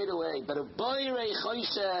Zgala straight away. But a Boirei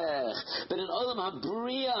Choshech, but in Olam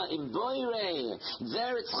HaBriya, in Boirei,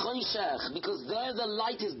 there it's Choshech, because there the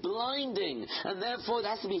light is blinding, and therefore it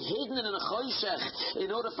has to be hidden in a Choshech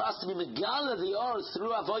in order for us to be Megala the Or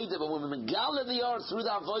through Avodah. But when we Megala the Or through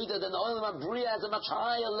the Avodah, then the Olam HaBriya has a much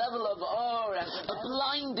higher level of Or, a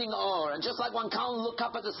blinding Or. And just like one can't look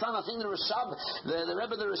up at the sun, I think the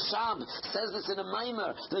Rebbe the Rashab says this in a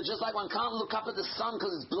Maimer, that just like one can't look up at the sun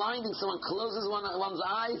because it's blinding, so one closes one's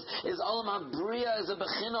eyes, is Olam HaBriya is a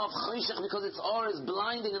bechina of choshech, because its or is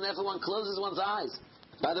blinding, and therefore one closes one's eyes.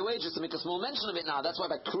 By the way, just to make a small mention of it now, that's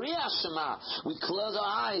why by Kriya Shema we close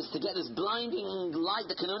our eyes to get this blinding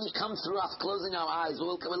light that can only come through us closing our eyes.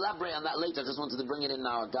 We'll elaborate on that later. I just wanted to bring it in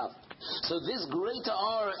now. So this greater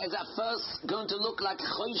or is at first going to look like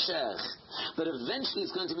choshech, but eventually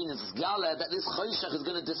it's going to be nizgala, that this choshech is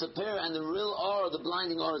going to disappear and the real or, the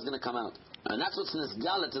blinding or, is going to come out. And that's what's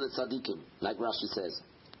nizgala to the tzaddikim, like Rashi says.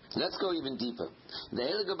 Let's go even deeper. The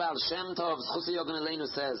Heilige Baal Shem Tov Chusay Yogan Aleinu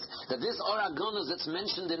says that this Or Agonos that's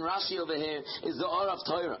mentioned in Rashi over here is the Or of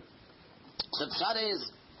Torah. So the pshat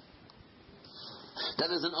is that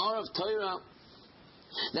there's an Or of Torah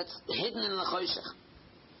that's hidden in the Choshech.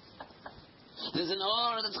 There's an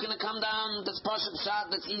Or that's going to come down, that's Pashat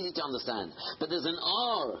Pshat, that's easy to understand. But there's an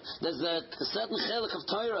Or, there's a certain chelik of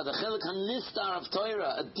Torah, the chelik hanistar of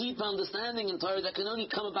Torah, a deep understanding in Torah that can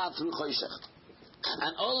only come about through Choshech.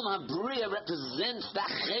 And Olam HaBriya represents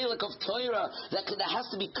that chelik of Torah that has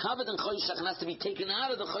to be covered in Choshech and has to be taken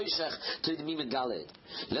out of the Choshech to be Megaleh.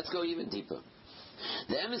 Let's go even deeper.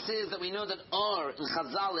 The emes is that we know that Or in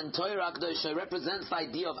Chazal and Torah Akdosha represents the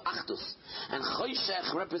idea of Achdus, and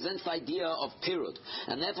Choshech represents the idea of Pirud.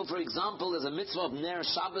 And therefore, for example, there's a mitzvah of Ner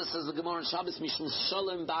Shabbos, says the Gemara in Shabbos, Mishum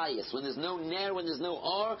Shalom Bayis. When there's no Ner, when there's no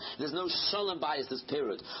Or, there's no Shalom Bayis, there's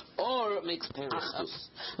Pirud. Or makes Achdus.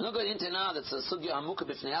 I'm not going into now, that's a Sugya Hamuka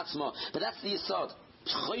B'fnei Atzmo, but that's the Yisod.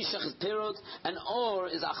 Choshech is Pirud, and Or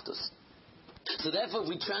is Achdus. So therefore, if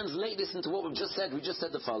we translate this into what we've just said, we just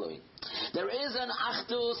said the following. There is an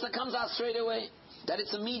Achdus that comes out straight away. that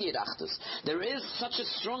it's immediate Achdus. There is such a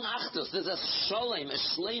strong Achdus. There's a Sholem, a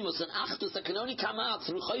Shleimus, an Achdus that can only come out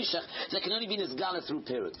through Choshech, that can only be Nizgala through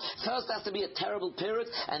period. First has to be a terrible period,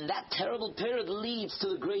 and that terrible period leads to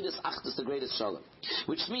the greatest Achdus, the greatest Sholem.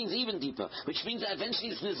 Which means even deeper, which means that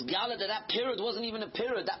eventually it's Nizgala that period wasn't even a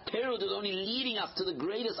period. That period was only leading us to the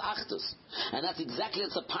greatest Achdus. And that's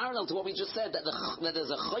a parallel to what we just said, that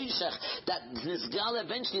there's a Choshech, that Nizgala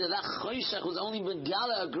eventually, that Choshech was only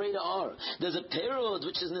Nizgala a greater R. There's a period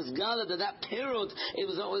which is Nizgala, that period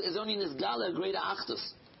is only Nizgala a greater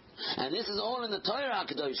Achdus. And this is all in the Torah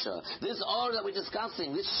Kedosha. This Or that we're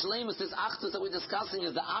discussing, this Shleimus, this Achdus that we're discussing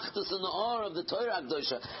is the Achdus and the Or of the Torah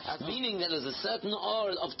Kedosha. Meaning that there's a certain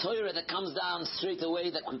Or of Torah that comes down straight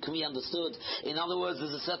away that can be understood. In other words,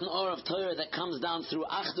 there's a certain Or of Torah that comes down through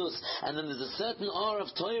Achdus, and then there's a certain Or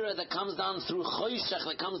of Torah that comes down through Choshech,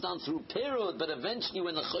 that comes down through Period. But eventually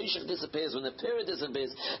when the Choshech disappears, when the Period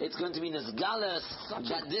disappears, it's going to be Nizgala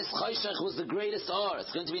that this Choshech was the greatest Or.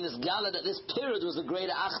 It's going to be Nizgala that this Period was the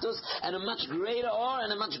greater Achdus, and a much greater Or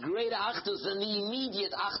and a much greater Achdus than the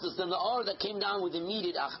immediate Achdus, than the Or that came down with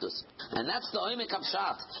immediate Achdus. And that's the Oimek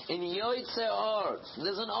Pshat. In Yoitze Or,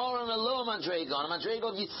 there's an Or and a low Madrega, on a Madrega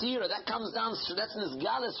of Yitzira, that comes down, that's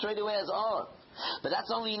Nizgala straight away as Or. But that's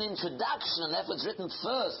only an introduction, and therefore it's written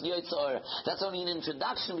first, Yoitze Or. That's only an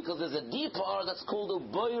introduction because there's a deeper Or that's called the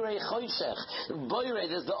Boirei Choshech. Boirei,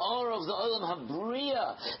 there's the Or of the Olam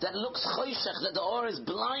Habriya that looks Choshech, that the Or is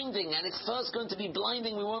blinding, and it's first going to be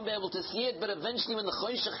blinding, we won't be able to see it, but eventually when the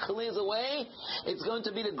Choshech clears away, it's going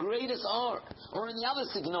to be the greatest Or. Or in the other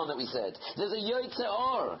Signon that we said, there's a Yoitze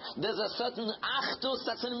Or. There's a certain Achdus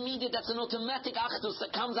that's an immediate, that's an automatic Achdus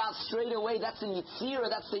that comes out straight away, that's in Yitzira,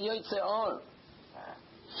 that's the Yoitze Or.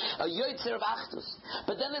 A Yoitzer of Achdus.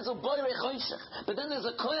 But then there's a Boirei Choshech. But then there's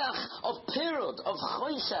a Koyach of Pirud, of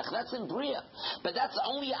Choshech. That's in Bria. But that's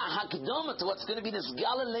only a Hakdama to what's going to be this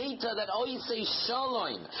Gala later, that Oisei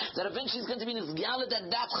Shalom. That eventually is going to be this Gala,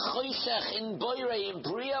 that Choshech in Boirei, in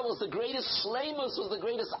Bria, was the greatest Shleimus, was the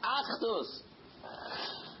greatest Achdus.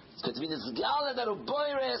 It's going to be this Gala that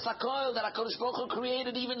Uboire Sakoil, that HaKadosh Baruch Hu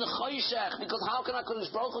created even the Choshech, because how can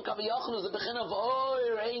HaKadosh Baruch Hu Kaviyachnu, the Bechin of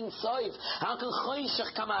Oir Ein Soif, how can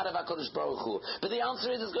Choshech come out of HaKadosh Baruch Hu? But the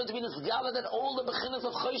answer is, it's going to be this Gala that all the Bechinas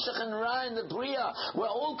of Choshech and Ra and the Bria were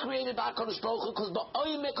all created by HaKadosh Baruch Hu, because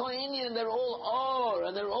Ba'oy Mekoinyan, they're all Or,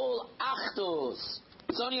 and they're all Achdus.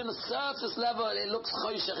 It's only on the surface level, it looks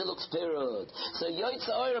Choshech, it looks Pirud. So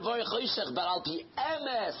Yoitze Or Boirei Choshech, but Al Pi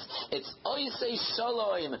Emes, it's Oisei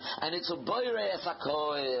Shalom, and it's Uboirei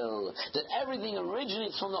Sakoil. That everything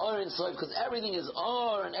originates from the Or in Soif, because everything is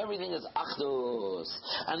Or and everything is Achdus.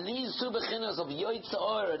 And these two beginners of Yoitze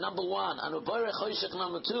Or, number one, and Uboirei Choshech,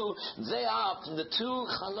 number two, they are the two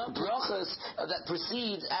brachas that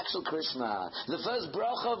precede actual Krishma. The first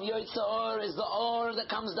bracha of Yoitze Or is the Or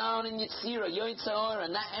that comes down in Yitzira, Yoitze Or,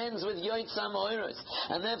 and that ends with Yoitze Moiros.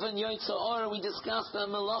 And then in Yoitze Or we discussed the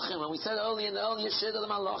Malachim, and we said earlier in the earlier shit of the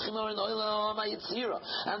Malachim are in Olam HaYitzira,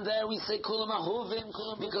 and there we say Kulam Ahuvim,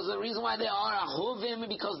 because the reason why they are Ahuvim,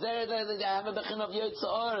 because they have a bechin of Yoitze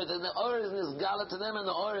Or, the Or is Nizgala to them, and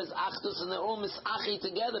the Or is Achdus, and they're all Misachi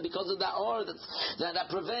together because of that Or that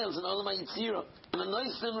prevails in Olam HaYitzira. And the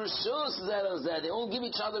Noisim Rishus they all give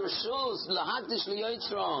each other Rishus Lahakdish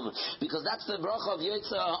LeYotzram, because that's the bracha of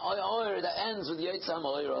Yoitze Or that ends with Yoitze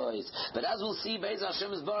Moiros. But as we'll see, Beis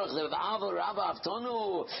Hashem is Baruch, the Ava Rabba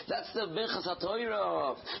Avtonu, that's the Birchas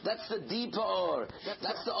HaTorah, that's the deeper Or,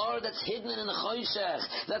 that's the Or that's hidden in the Choshech,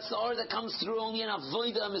 that's the Or that comes through only in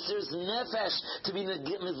Avodah Mesiras Nefesh to be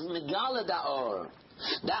Megala da Or.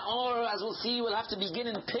 That Or, as we'll see, will have to begin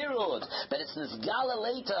in Pirud, but it's Nizgala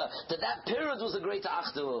later that Pirud was a greater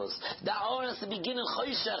Achdus. That Or has to begin in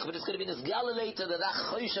Choshech, but it's going to be Nizgala later that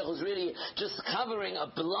Choshech was really just covering a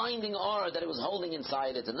blinding Or that it was holding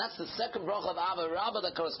inside it. And that's the second bracha of Ava Rabba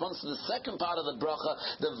that corresponds to the second part of the bracha,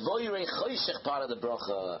 the Voirei Choshech part of the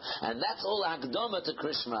bracha. And that's all Hakdama to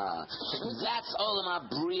Krishma. That's Olam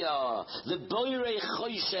HaBriya, the Voirei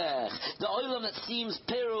Choshech, the Olam that seems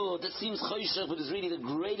Pirud, that seems Choshech, but is really the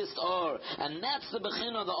greatest Or, and that's the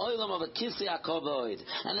bechin of the oilam of a kisei hakovoid.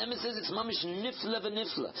 And then it says it's mamish nifla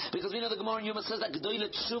v'nifla, because we know the Gemara in Yoma says that gedoyle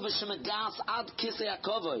tshuva shemagas ad kisei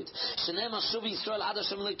hakovoid, shenem hashuv Yisrael ad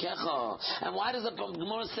Hashem lekecha. And why does the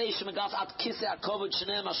Gemara say shemagas ad kisei hakovoid,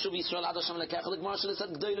 shenem hashuv Yisrael ad Hashem lekecha? The Gemara should have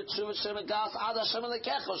said gedoyle tshuva shemagas ad Hashem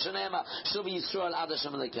lekecha, shenem hashuv Yisrael ad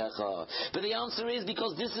Hashem lekecha. But the answer is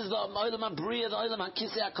because this is the oilam habriya, the oilam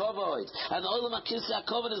hakisei hakovoid, and the oilam hakisei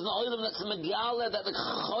hakovoid is the oilam that's megala, that that the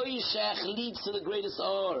choshech leads to the greatest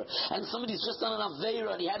or. And somebody's just done an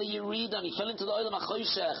aveira, and he had a yerida, and he fell into the oil of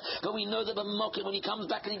choshech. But we know that b'mokim, when he comes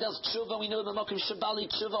back and he does tshuva, we know that b'mokim shabali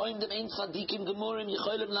tshuva oim dem ein tzadikim gemurim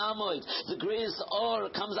yicholim lamoid. The greatest or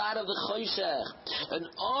comes out of the choshech. An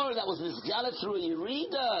or that was misgalet through a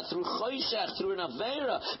yerida, through choshech, through an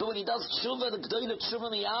aveira. But when he does tshuva, the gdoila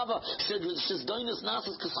tshuva miyava, shizdoinus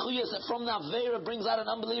nasas k'schuyas, that from the aveira brings out an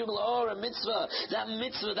unbelievable or, a mitzvah. That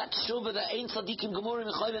mitzvah, that tshuva, that ein tzadikim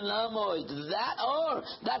gemurim yicholim lamoid. That or,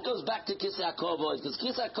 that goes back to Kisei HaKovod, because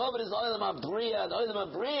Kisei HaKovod is the oil of Abriya, the oil of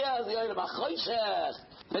Abriya is the oil of choshech.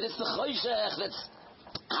 But it's the choshech that's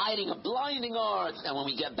hiding a blinding or, and when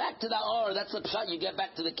we get back to that or, that's the pshat, you get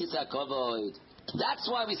back to the Kisei HaKovod. That's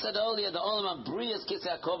why we said earlier the Olam HaBriya is Kisei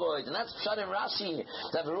HaKovod, and that's Pshat in Rashi.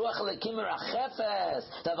 That Ruach Elokim Merachefes,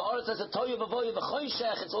 that the Oretz says a Toyu B'Voyu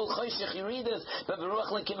B'Choshech, it's all Choshech Yeridas, but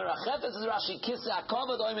Ruach Elokim Merachefes is Rashi Kisei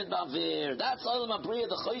HaKovod Oimid Ba'avir. That's Olam HaBriya,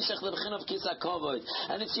 the Choshech, the Bechin of Kisei HaKovod,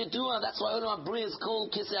 and it's Yedua. That's why Olam HaBriya is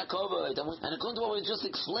called Kisei HaKovod. And according to what we just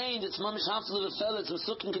explained, it's Mamish Haftel V'Fel, it's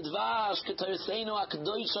Mesukin Kedvash, K'Toyseinu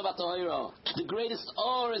HaKadosh V'Atoyro. The greatest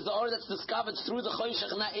or is the or that's discovered through the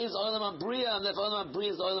Choshech, and that is Olam HaBriya, and Olam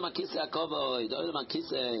HaBriya is the Olam HaKisei HaKovod, the Olam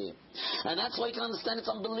HaKisei. And that's why you can understand it's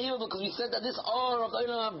unbelievable, because we said that this or of the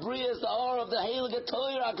Olam HaBriya is the or of the Heilige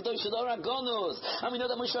Torah, HaKadosh Ador HaGonus. And we know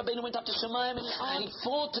that Moshe Rabbeinu went up to Shemayim and he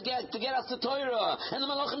fought to get us the Torah. And the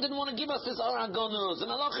Malachim didn't want to give us this or HaGonus. The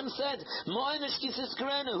Malachim said, Mo'enesh Kisis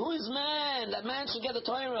Krenu, who is man? That man should get the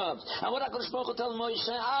Torah. And what HaKadosh Baruch Hu told Moshe,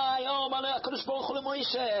 HaKadosh Baruch Hu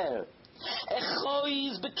Moshe,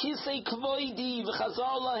 Echois bekisei kvoidi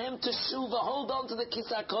v'chazal lahem teshuva. Hold on to the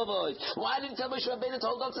Kisei HaKovod. Why didn't tell Moshe Rabbeinu to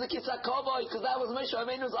hold on to the Kisei HaKovod? Because that was Moshe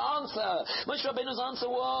Rabbeinu's answer. Moshe Rabbeinu's answer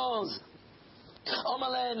was,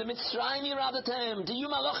 Omalen, the Mitzrayim Yiradatem. Do you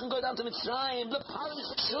malachim go down to Mitzrayim? The Parish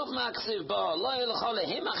Shuv Maksiv Ba. Lo yelchol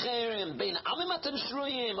lehim acherim. Bein amim atem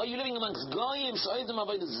shruyim. Are you living amongst goyim? Shoydim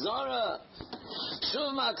avodah zara. Shuv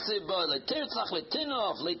Maksiv Ba. Letirtzach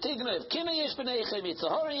letinov letignev. Kina yesh b'neichem.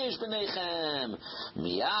 Yitzhahor yesh b'neichem.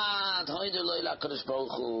 Miyad hoider lo yila Kadosh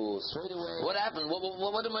Baruch Hu. What happened? What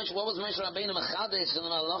was Moshe Rabbeinu Mechadesh and the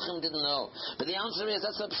malachim didn't know? But the answer is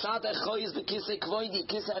that's a pshat echois b'kisei kvoidi.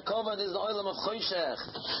 Kisei HaKovod is the oilam of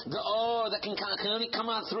the or that can only come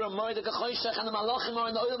out through a Mordechai Choshech, and the Malachim are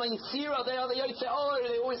in the oil of Yitzira. They are the Yotzei or.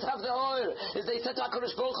 They always have the or. As they said to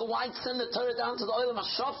HaKadosh Baruch Hu, why send the Torah down to the oil of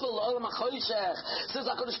Shafel, the oil of Choshech? Says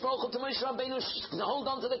HaKadosh Baruch Hu to Moshe Rabbeinu, hold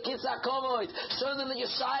on to the Kisei HaKovod. Show them that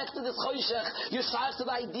you're shaykh to this Choshech. You're shaykh to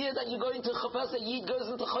the idea that you're going to Chapes, that Yid goes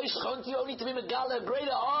into Choshech, you only to be Megala, a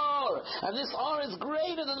greater or. And this or is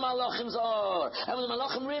greater than Malachim's or. And when the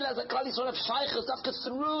Malachim realize that Klal Yisrael have shaykhs, that's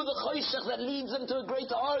through the Choshech that leads them to a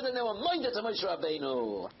greater or, then they were minded to Moshe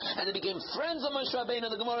Rabbeinu. And they became friends of Moshe Rabbeinu.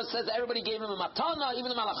 The Gemara says that everybody gave him a matana,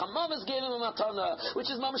 even the Malach HaMamas gave him a matana, which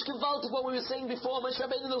is mamash gewaltig what we were saying before. Moshe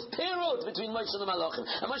Rabbeinu, there was perut between Moshe and the Malachim.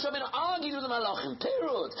 And Moshe Rabbeinu argued with the Malachim,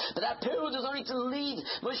 perut. But that perut is only to lead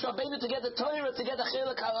Moshe Rabbeinu to get the Torah, to get the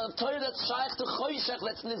Torah that's shaykh to Choshech,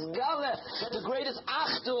 that's Nizgale, the greatest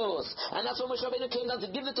Achdus. And that's when Moshe Rabbeinu came down to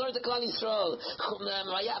give the Torah to Klal Yisrael.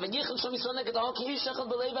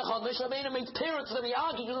 Moshe Rabbeinu made perut to them. He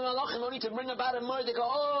argued with the Malachim only to bring about a Mordechai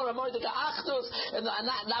or a Mordechai Achdus, and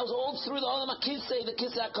that was all through the Olam HaKisei, the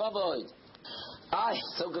Kisei HaKovod.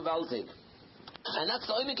 So gewaltig. And that's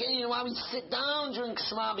the only reason why we sit down during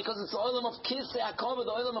Shema, because it's the Olam of Kisei HaKovod,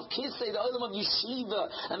 the Olam of Kisei, the Olam of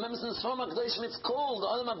Yeshiva. And remember, in the Sfar HaKadoshim, it's called the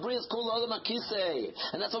Olam HaBriya is called the Olam HaKisei,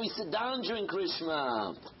 and that's why we sit down during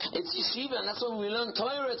Krishma. It's Yeshiva, and that's why when we learn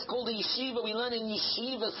Torah, it's called the Yeshiva. We learn in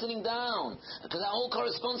Yeshiva, sitting down, because that all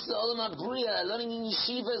corresponds to the Olam HaBriya. Learning in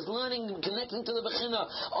Yeshiva is learning, connecting to the Bechina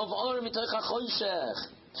of Or Mitoch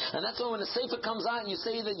HaChoshech. And that's why when the Sefer comes out and you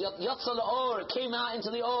say that Yotza L'Or came out into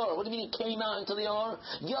the Or. What do you mean it came out into the Or?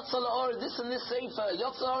 Yotza L'Or, this and this Sefer.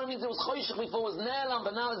 Yotza L'Or means it was Choshech before, it was Ne'elam,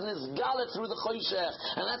 but now it's Nizgalet through the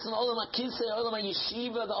Choshech. And that's an Olam HaKisei, Olam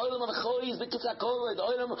HaYeshiva, the Olam of Choiz, the Kisei HaKovod, the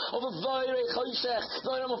Olam of a Voirei Choshech,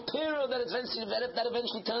 the Olam of Piro that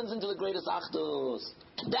eventually turns into the greatest Achdus.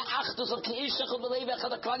 The Achdus of K'ishach of the Levech,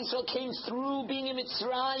 the Klal Yisrael came through being in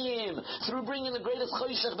Mitzrayim, through bringing the greatest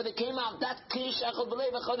Choshech, but they came out, that K'ishach of the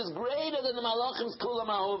Levech is greater than the Malachim's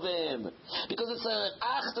Kulam Ahovim. Because it's an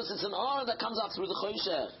Achdus, it's an Or that comes out through the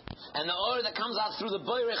Choshech. And the Or that comes out through the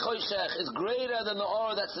Boirei Choshech is greater than the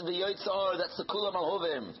Or that's the Yotze Or, that's the Kulam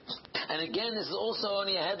Ahovim. And again, this is also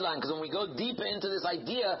only a headline, because when we go deeper into this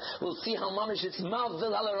idea, we'll see how mamish it's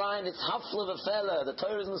Mavil Halarayin, it's Hafla V'Fela, the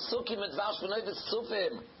Torah is Nesukim, it's Vash V'Novis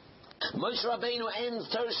Sufim. Moshe Rabbeinu ends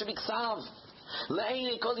Torah Shebiksav,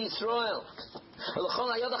 Le'eini Kol Yisrael.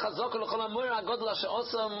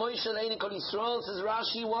 Says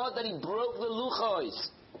Rashi, what? That he broke the luchos.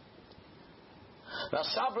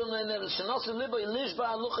 Vashabron shenosim libo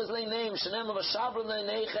ilishba luchos leineim shenema vashabron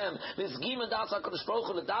leinechem v'zgima das HaKadosh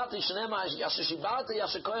Baruch Hu l'dati shenema yashishibata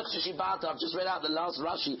yashikoyach shishibata. I've just read out the last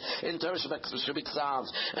Rashi in Torah Shebiksav,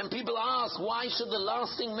 and people ask, why should the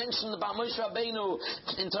last thing mentioned about Moshe Rabbeinu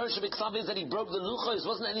in Torah Shebiksav is that he broke the luchos?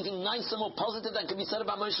 Wasn't anything nicer, more positive that could be said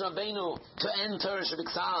about Moshe Rabbeinu to end Torah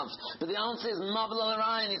Shebiksav? But the answer is Mavel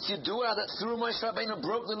al-Arayin. It's Yedua that through Moshe Rabbeinu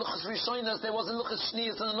broke the luchos rishonos. There wasn't luchos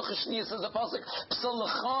shnius, and the luchos shnius is a pasuk. And to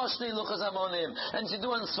do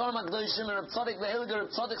on Sfarim HaKadoshim, Reb Tzadok V'Hilger, Reb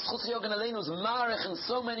Tzadok Schutz Yogan Aleinu is marech in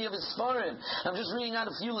so many of his Sfarim. I'm just reading out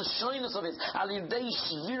a few Lashonos of it. Al Yidei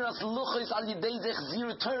Shviras Luchos, Al Yidei Zechzir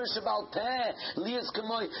Torah Shebal Peh, Lias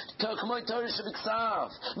K'moy Torah Shebiksav,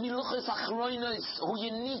 Mi Luchos Achroinos, Hu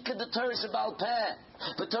Yenika the Torah Shebal Peh.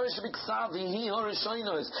 But Torah Shebiksav, Hi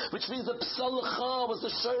Horishoinos, which means the Psal L'cha was the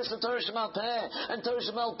Shorish of Torah Shebal Peh, and Torah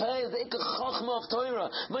Shebal Peh is the Ikar Chochma of Torah.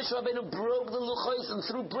 Moshe Rabbeinu broke the luchos, and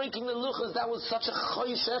through breaking the luchos, that was such a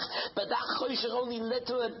choshech, but that choshech only led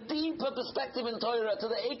to a deeper perspective in Torah, to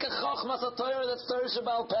the Eikach Chochmas of Torah, that's Torah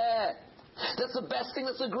Shebal Peh. That's the best thing,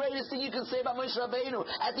 that's the greatest thing you can say about Moshe Rabbeinu.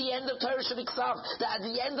 At the end of Torah Shebiksav, at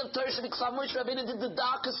the end of Torah Shebiksav, Moshe Rabbeinu did the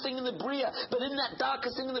darkest thing in the Bria, but in that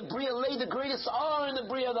darkest thing in the Bria lay the greatest R in the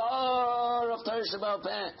Bria, the R of Torah Shebal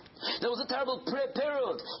Peh. There was a terrible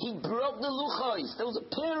period. He broke the luchos. There was a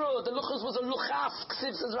period. The luchos was a luchas,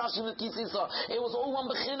 ksiv, says Rashi Mekisisa. It was all one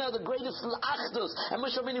bechina, the greatest achdus. And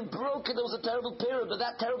Moshe Rabbeinu broke it. There was a terrible period, but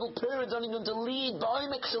that terrible period is only going to lead,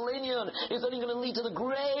 Ba'omek Shalenion, is only going to lead to the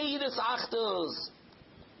greatest achdus.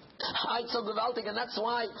 Heitzal Gewaltig, and that's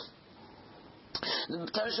why the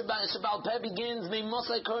Torah Shebal Peh begins with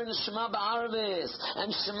Mosai Korin Shema Ba'arvis,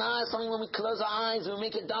 and Shema is something when we close our eyes we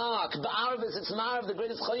make it dark. Ba'arvis, it's Marav, the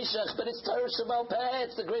greatest Choshech, but it's Torah Shebal Peh,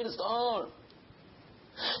 it's the greatest Or.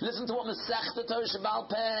 Listen to what Masechta Torah Shebal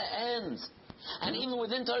Peh ends. And even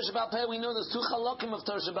within Torah Shebal Peh, we know there's two chalokim of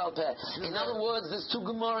Torah Shebal Peh. In other words, there's two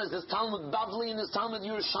Gemaras. There's Talmud Bavli and there's Talmud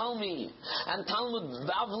Yerushalmi. And Talmud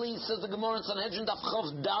Bavli, says the Gemara in Sanhedrin Daf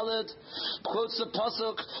Chav Dalet, quotes the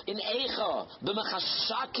pasuk in Eicha,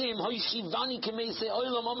 B'mechashakim hoyshivani k'meisei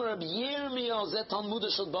oilam omer Reb Yirmiyah zeh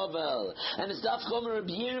Talmudah shel Bavel. And it's Daf Chomer Reb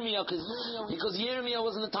Yirmiyah, because Yirmiyah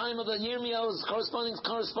was in the time of the Yirmiyah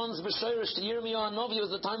corresponds b'shoirish to Yirmiyah and Novi. It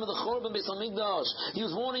was the time of the Chorban Beis Hamikdash. He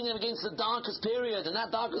was warning them against the darkest period, and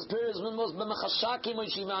that darkest period was b'machashakim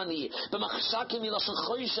oishivani, b'machashakim ilashon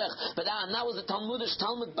choshech, but that was the Talmudish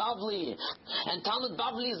Talmud Bavli, and Talmud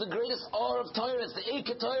Bavli is the greatest or of Torah. It's the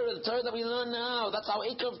Eikah Torah, the Torah that we learn now. That's our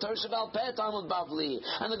Eikah of Torah Shebal Peh, Talmud Bavli.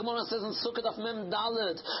 And the Gemara says in Sukkot of Mem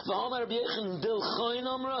Dalet, v'homer Rabbi Yechon dil choin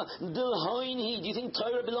amra dil hoin hi. Do you think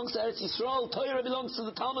Torah belongs to Eretz Yisrael? Torah belongs to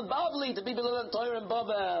the Talmud Bavli, to people who learn Torah in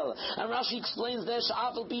Bavel. And Rashi explains there,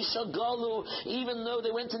 sha'afel pi shagalu, even though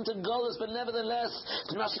they went into Golus, but nevertheless,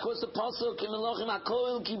 Rashi quotes the pasuk in Melachim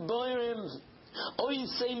HaKoil Ki Boirim Oy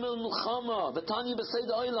Seimel Mulchama B'Tanya B'Seid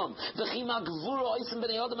Oilam V'Chim HaGvura Oysim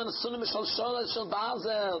B'nei Adam and Sunim B'Shal Shalai Shal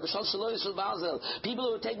Bazel B'Shal Shaloi Shal Bazel. People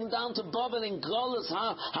who are taken down to Babel in Golus,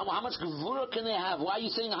 how much Gvura can they have? Why are you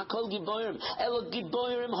saying HaKol Giboyrim? Elo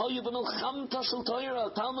Giboyrim Hoyu B'Milchamta Shal Torah.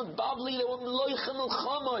 Talmud Bavli, they were Meloichem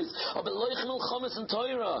Milchamois or Beloichem Milchamois in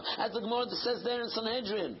Torah, as the Gemara says there in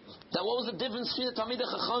Sanhedrin. That what was the difference between the Talmidei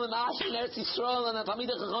Chachamim in Eretz Yisrael and the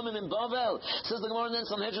Talmidei Chachamim in Bavel? Says the Gemara in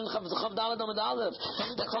Sanhedrin Chav Dalet Amud Aleph.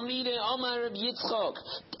 The Talmidei Omar Reb Yitzchok,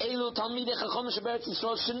 Elu Talmidei Chachamim sheberetz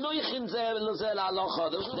Yisrael shenoichin zeh lozel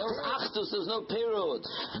halacha. There was achtus, there was no period.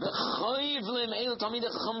 The Choivlim Elu Talmidei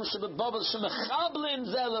Chachamim shebebavel shemechablim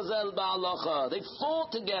zeh lozel ba'halacha. They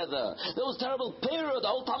fought together. There was terrible period. The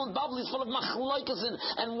whole Talmud Bavli is full of machlokes,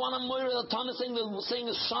 and one Amoira the Tana saying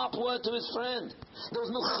a sharp word to his friend. There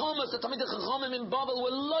was milchama. The Talmidei Chachamim in Babel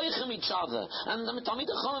were loichem each other, and the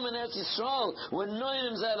Talmidei Chachamim in Eretz Yisrael were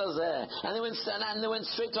noyim zeh lozeh, and they went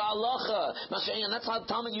straight to halacha. And that's how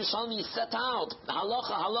Talmud Yerushalmi set out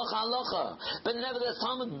halacha. But nevertheless,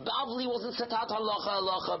 Talmud Bavli wasn't set out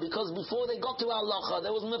halacha, because before they got to halacha,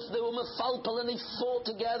 they were mefalpel and they fought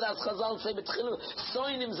together. As Chazal say, betchilu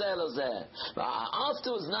soinim zeh lozeh.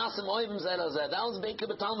 Afterwards, nasim oivim zeh lozeh. That was Beker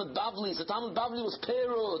Talmud Bavli. So Talmud Bavli was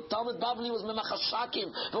perud. Talmud Bavli was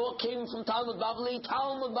memachashakim. What came from Talmud Bavli?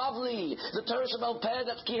 Talmud Bavli, the Torah Shebal Peh,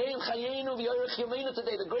 that's Kiheim Chayenu V'Yorech Yameinu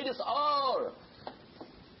today, the greatest R.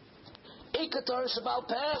 Eikah Torah Shebal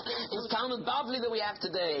Peh is Talmud Bavli that we have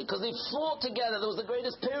today, because they fought together. There was the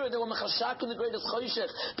greatest period. They were Mechashakim, the greatest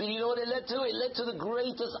Choshech. But you know what it led to? It led to the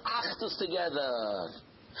greatest Achdus together.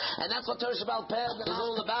 And that's what Torah Shabbal Peh is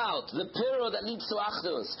all about. The Pirud that leads to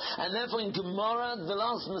Achdus. And therefore in Gemara, the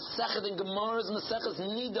last Masechet in Gemara is Masechet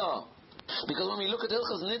Nida. Because when we look at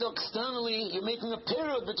Hilchos Nida externally, you're making a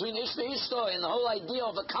period between Ish to Ishto, and the whole idea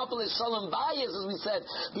of a couple is Shalom Bayis, as we said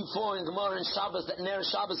before in Gemara and Shabbos, that Ner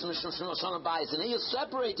Shabbos and Shalom Bayis. And here you're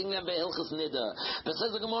separating them by Hilchos Nida. But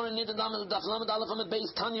says the Gemara Nida, Daf Lamed Aleph on the base,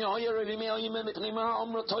 Tanya Hoyer Rivimei Oyimeh, Mipnei Mara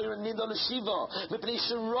Omra Toyer Nida L'Shiva, Mipnei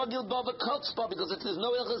Shirogil Bava Kotzpa, because if there's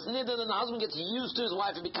no Hilchos Nida, then the husband gets used to his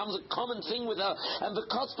wife, it becomes a common thing with her, and the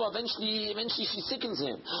Kotzpa, eventually she sickens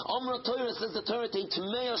him. Omra Toyer says the Torah, Tei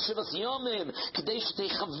Tumei Shivas Yom, if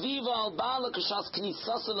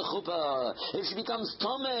she becomes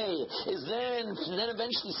Tomei, then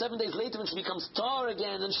eventually 7 days later when she becomes Tor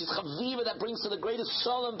again, then she's Chaviva, that brings to the greatest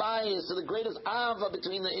Shalom Bayis, to the greatest Ava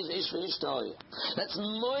between the Ish and Ishtoy. That's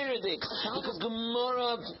Moiridik, because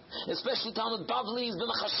Gemara, especially Talmud Bavli, is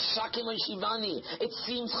B'machashakim Shivani. It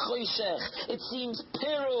seems Choshech, it seems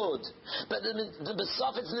Pirud, but the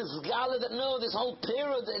Besaf it's Nizgala that no, this whole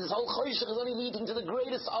Pirud, this whole Choshech is only leading to the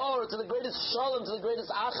greatest Or, to the greatest Shalom, to the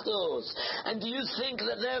greatest Achdus. And do you think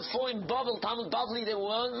that therefore in Bavel, Talmud Bavli, they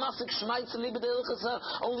weren't Masik Shmaitz and Libet Ilchasa,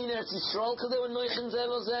 only in Eretz Yisrael, because they were Noichen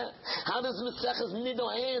Zelozeh? How does Mesechus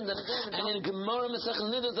Nido end? And in Gemara Mesechus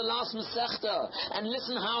Nido is the last Mesechta. And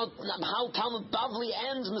listen how Talmud Bavli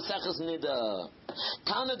ends Mesechus Nido.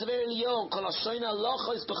 Tana Dver Eliyahu, Kol Hashoyna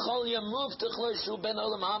Lochos B'chol Yamuf Techlo Shu Ben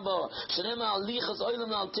Olam Haba, Shenema Alichas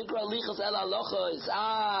Olam Al Tikra Alichas El Halochos.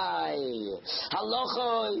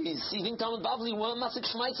 Halochos. You think Talmud Bavli weren't Masik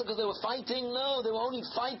Shmaitza because they were fighting? No, they were only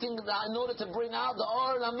fighting in order to bring out the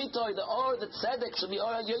Or Lamitoy, the Or, the Tzedek should be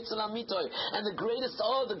Or Yotzel Lamitoy. And the greatest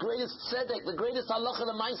Or, the greatest Tzedek, the greatest Halacha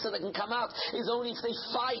Lamaisa that can come out is only if they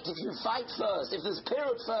fight, if you fight first, if there's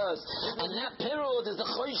Pirud first. And that Pirud is the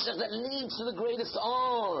Choshech that leads to the greatest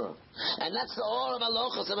Or. And that's the Or of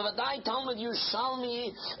Halacha. So Bavadai Talmud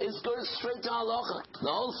Yerushalmi is goes straight to Halacha. The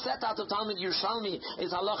whole set out of Talmud Yerushalmi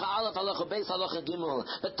is Halacha Aleph, Halacha Beis, Halacha Gimel.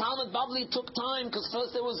 But Talmud Bavli took time because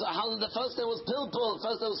first there was Pilpul,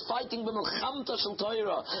 first there was fighting b'Melchamta Shel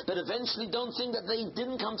Torah. But eventually don't think that they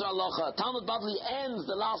didn't come to Halacha. Talmud Bavli ends,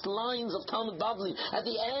 the last lines of Talmud Bavli, at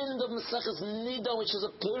the end of Maseches Nida, which is a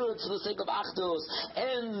period for the sake of Achdus,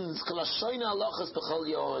 ends Kol Hashoyna Halachas B'chol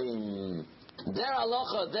Yoim. Their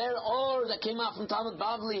halacha, their Or that came out from Talmud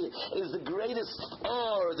Bavli is the greatest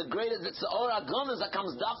Or, it's the Or Agonas that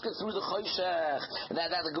comes dafka through the Choshech.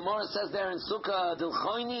 That the Gemara says there in Sukkah,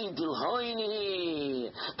 Dilchoini,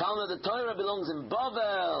 Talmud the Torah belongs in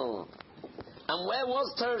Bavel. And where was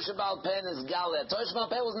Torah Shabbal Peh Nizgale? Torah Shabbal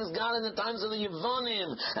Peh was Nizgale in the times of the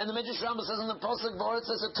Yevonim. And the Medrash Rabbah says in the Pasuk, it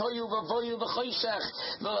says, Toyu v'voyu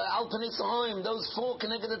v'choshech v'al panei tzohim. Those four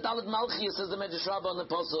connected the Dalet Malchiyah, says the Medrash Rabbah on the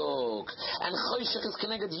Pasuk. And choshech is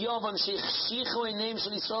connected Yovon, shechichu name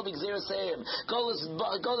shel Yisrael b'gzeiroseim.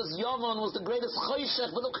 Golas Yovon was the greatest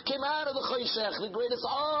choshech, but look, it came out of the choshech. The greatest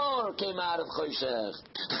Or came out of choshech.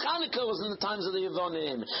 Chanukah was in the times of the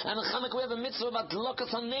Yevonim. And in Chanukah we have a mitzvah about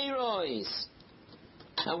Lokas HaNeiros.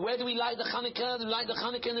 And where do we light the Chanukah? We light the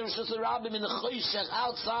Chanukah in the Rosh Hashanah in the Choshech,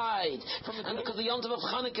 outside. Because the Yom Tov of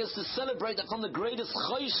Chanukah is to celebrate that from the greatest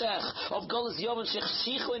Choshech of Golas Yom and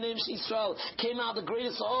Shechichu Name Yisrael came out the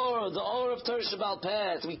greatest Or, the Or of Torah Shabbal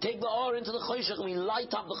Peh. We take the Or into the Choshech and we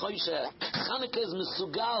light up the Choshech. Chanukah is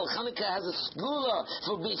Mesugal. Chanukah has a skula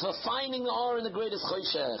for finding the Or in the greatest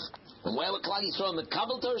Choshech. And where were Klal Yisrael?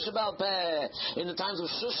 Mekabel Torah Shabbal Peh in the times of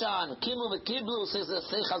Shushan, Kimu v'Kiblu, says the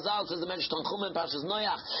Chazal, says the Medrash Tanchum and Parshas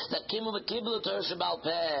Noach, that Kimu v'Kiblu Torah Shabbal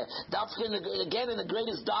Peh. Dafka again in the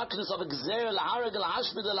greatest darkness of Gzer l'Harag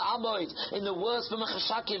l'Hashbid l'Aboid, in the worst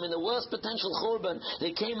b'Machashakim, in the worst potential Churban,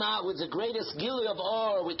 they came out with the greatest Gili of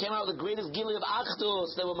Or. We came out with the greatest Gili of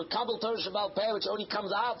Achdus. They were Mekabel Torah Shabbal Peh, which only comes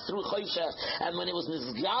out through Choshech. And when it was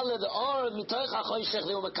Nizgala the Or mitoich HaChoshech,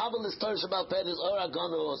 they were Mekabel this Torah Shabbal Peh, this Or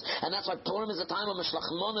Agonos. And that's why Purim is a time of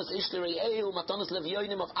Meshlachmonos, Ishterei Ehu, Matanos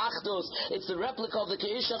Levyonim of Achdus. It's the replica of the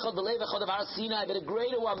Keishachod, the Levachod of Har Sinai, but a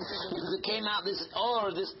greater one, because it came out, the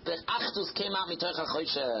Achdus came out mitoich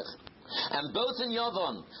HaChoshech. And both in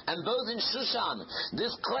Yavon and both in Shushan,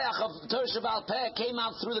 this koyach of Torah Shabbal Peh came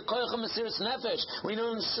out through the koyach of Mesiras Nefesh. We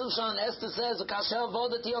know in Shushan, Esther says, "Kasher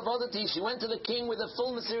avodati." She went to the king with a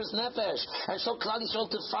full Mesiras Nefesh, and so Klal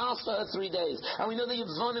Yisrael to fast for her 3 days. And we know the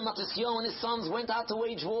Yevonim, Matisyahu and his sons went out to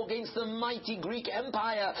wage war against the mighty Greek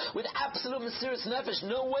Empire with absolute Mesiras Nefesh.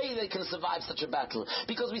 No way they can survive such a battle,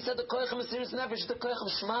 because we said the koyach of Mesiras Nefesh, the koyach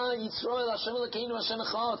of Shema Yisrael Hashem Elokeinu Hashem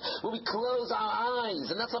Echad, where we close our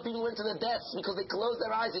eyes, and that's how people went to the death because they close their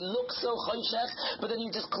eyes. It looks so choshech, but then you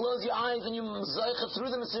just close your eyes and you zeicha through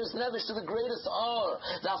the Mesiris Nefesh to the greatest or.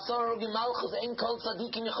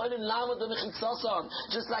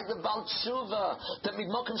 Just like the Baal Tshuva, that with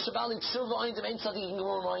Mokim Shabali Tshuva oindim ain't tzadikim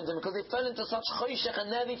gemur oindim, because they fell into such choshech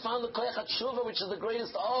and then they found the koyach Tshuva, which is the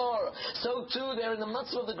greatest or. So too, they're in the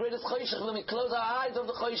mitzvah of the greatest choshech. When we close our eyes of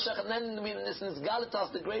the choshech, and then we this is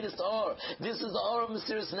Galatas, the greatest or. This is the or of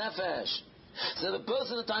Mesiris Nefesh. So the both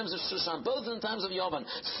in the times of Shushan, both in the times of Yovan,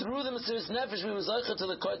 through the Mesiris Nefesh, we were zeicha to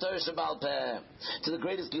the Torah Shabal Peh, to the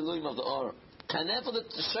greatest Giluim of the or. And therefore the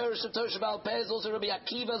Sherish of Torah Shabal Peh is also Rabbi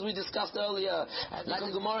Akiva, as we discussed earlier. Like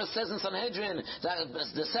the Gemara says in Sanhedrin, that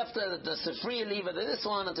the Sefta, the Sefriya leave it to this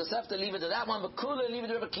one, and the Sefta leave it to that one, but Kula leave it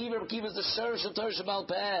to Rabbi Akiva. Rabbi Akiva is the Sherish of Torah Shabal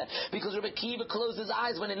Peh, because Rabbi Akiva closed his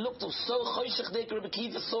eyes when it looked so choshech dek. Rabbi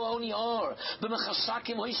Akiva saw only or.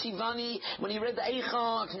 B'machashakim hoishivani, when he read the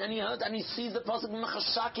Eichak, and he heard, and he sees the pasuk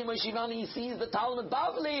b'machashakim hoishivani, he sees the Talmud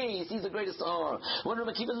Bavli, he sees the greatest or. When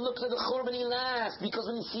Rabbi Akiva looked at the Churban, he laughed, because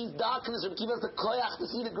when he sees darkness, Rabbi Akiva the koyach to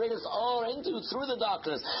see the greatest or into through the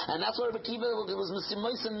darkness, and that's why Rabbi Akiva was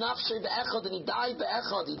Mesiris Nafshe be'echad, and he died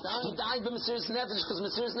be'echad. He died b'Mesiris Nefesh, because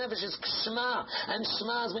Mesiris Nefesh is Shema, and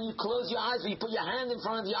Shema is when you close your eyes, when you put your hand in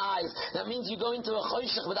front of your eyes. That means you go into a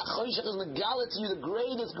choshech, but that choshech is megala to you the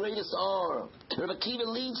greatest or. Rabbi Akiva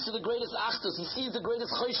leads to the greatest achdus. He sees the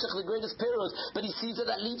greatest choshech, the greatest pirus, but he sees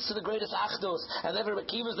that leads to the greatest achdus. And then Rabbi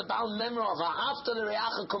Akiva is the Baal Memra of ha'afta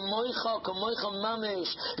l'reacha kamoicha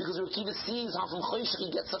mamish, because Rabbi Akiva sees how from choshech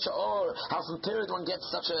he gets such a or, how from period one gets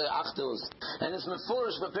such a achdus. And it's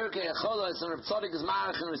meforish but Pirkei Cholos, and Reb Tzadik is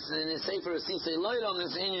marach in his sefer Sisei Loyal on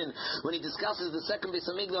this Inyan, when he discusses the second Beis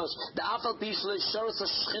Hamikdash, the afal pishle shoros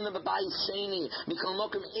hashchina b'bayis sheni mikol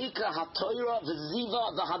mokem ikra hatoira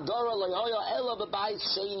v'ziva v'hadora loyoyo ela b'bayis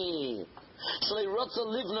sheni. Shalei rotza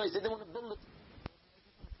livnois, they didn't want to build it.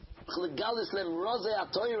 Legalis lem roze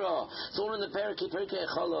atoira. So we're in the Pirkei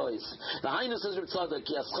Cholos. The Hainu says Reb Tzadik,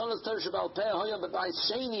 Ki ascholas Torah Shabal Peh hoya b'bayis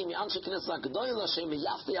sheni mi anshe kines l'gedoyla shem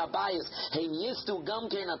yafti abayis heim yistu gam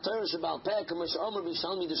kein Torah Shabal Peh k'mosh omer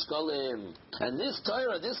b'shalmi d'shkolim. And this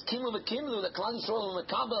Torah, this Kimu v'Kimlu, the Klal Yisrael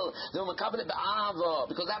v'Mekabel, they were Mekabel be'ava,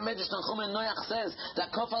 because that Medrash Tanchum and Noach says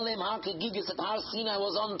that Kof Aleim Har Kegigis at Har Sinai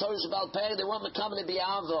was on Torah Shabal Peh, they weren't Mekabel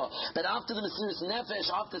be'ava. But after the Mesiris Nefesh,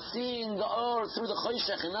 after seeing the or through the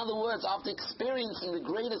choshech, in other words, after experiencing the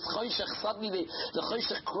greatest choshech, suddenly the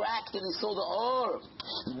choshech cracked and he saw the or.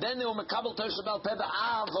 Then they were Mekabel Torah Shabal Peh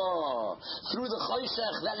be'ava. Through the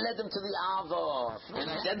choshech, that led them to the ava. In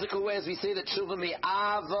identical way as we say that Tshuva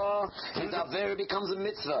me'ava, and Avera becomes a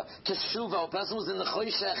mitzvah. Teshuva, a person who's in the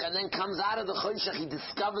choshech and then comes out of the choshech, he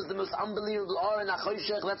discovers the most unbelievable or in the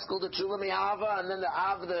choshech, let's call the Tshuva me'ava, and then the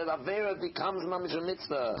Avera becomes mamish a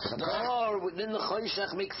mitzvah. The or within the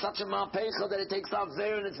choshech makes such a ma'pecha that it takes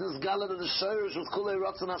Avera and it's nizgala to the shorish with kulei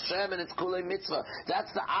ratzon Hashem and it's kulei mitzvah.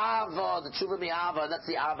 That's the Ava, the Tshuva me'ava, that's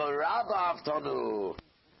the Ava Rabba Avtonu.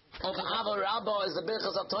 And the Ava Rabba is the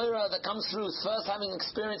Birchas HaTorah that comes through first having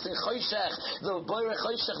experience in Choshech, the Boire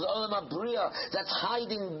Choshech, the Olam HaBriya, that's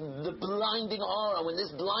hiding the blinding aura. When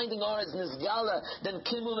this blinding aura is Nizgala, then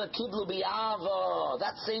Kimu Kiblu Bi'ava.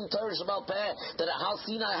 That same Torah Shabal Peh, that at Har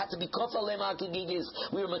Sinai had to be Kof Aleim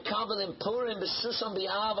HaKegigis. We were Mekabel in Purim, B'Shushan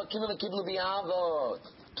Bi'ava, Kimu Kiblu Bi'ava.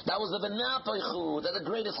 That was the Benapoichu, that the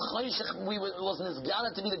greatest choshech was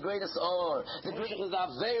Nizgala to be the greatest or. The greatest is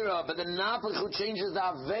Avera, but the Napoichu changes the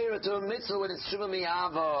Avera to a mitzvah when it's Shuvah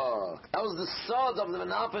Mi'ava. That was the sod of the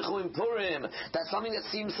Benapoichu in Purim, that something that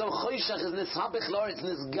seems so choshech is Nishapich Lor, it's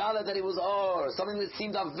Nizgala that it was or. Something that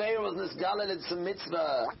seemed Avera was Nizgala that it's a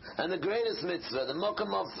mitzvah. And the greatest mitzvah, the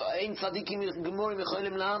Mokam of Ein Tzadikim Gemurim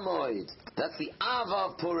Yecholim Lamoid. That's the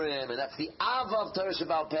Ava of Purim, and that's the Ava of Torah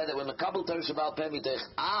Shabal Peh, that when Mekabel Torah Shabal Peh mitech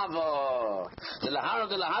Ava. The Lahar of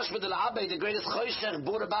the Lahashba, the Lahabe, the greatest choshech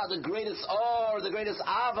brought about the greatest or, the greatest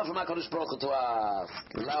Ava from HaKadosh Baruch Hu to us.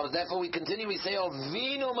 Now, therefore we continue, we say,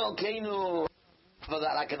 Ovinu Malkeinu. For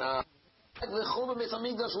that I can the Churban Beis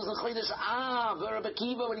Hamikdash was in Chodesh Av. Rabbi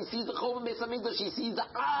Akiva, when he sees the Churban Beis Hamikdash, he sees the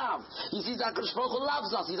Av. He sees that HaKadosh Baruch Hu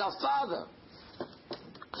loves us. He's our Father.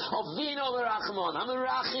 Ovino v'rachmon, I'm a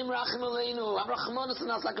rachim aleinu. I'm rachmanus on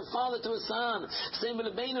us like a father to a son. Same with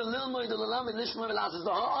Lebeinu lilmoid l'lamed lishma v'las is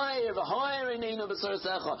v'hoyer ineinu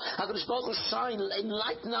b'sorsecha. HaKadosh Baruch Hu shine,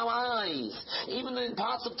 enlighten our eyes. Even in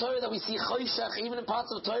parts of Torah that we see choshech, even in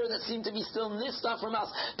parts of Torah that seem to be still nifta from us,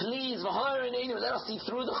 please v'hoyer ineinu, let us see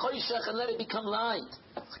through the choshech and let it become light.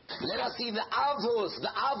 Let us see the avos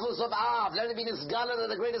of Av. Let it be this Gala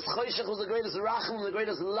that the greatest choshech was the greatest rachum, the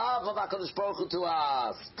greatest love of HaKadosh Baruch Hu to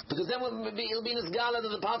us. Because then it'll be this Gala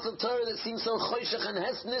that the parts of Torah that seem so choshech and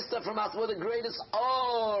hesnista from us were the greatest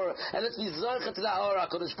or. And let's be zorchet to that or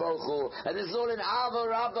HaKadosh Baruch Hu. And this is all in Ava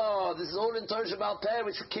Rabbah. This is all in Torah Shabbat Peh,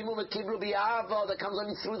 which Kimu Mekibru B'Ava, that comes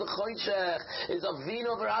only through the choshech. Is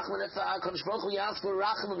Avinu of Rachman. If HaKadosh Baruch Hu asks for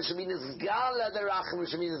Rachman, it should be this Gala the Rachman. It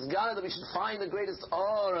should be this Gala that we should find the greatest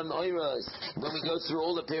or and oiras when we go through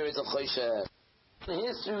all the periods of choshech. In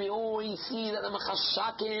history, we always see that the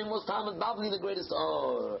Mechashakim was Talmud Bavli, the greatest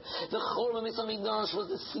or. The Churban Mitzvah Mikdash was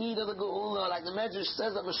the seed of the Geula, like the Medrash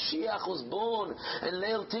says that Mashiach was born in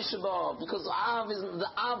Leil Tisha B'Av, because Av is the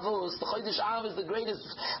Avos, the Chodesh Av is the greatest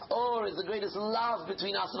or, is the greatest love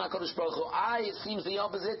between us and HaKadosh Baruch Hu. It seems the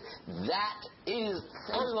opposite. That is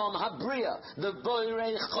Olam Habriya, the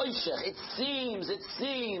Boirei Choshech. It seems,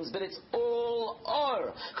 but it's all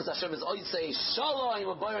or. Because Hashem is always say, Shalom,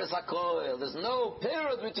 Boirei Sakol. There's no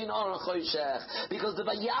period between Or and Choshech, because the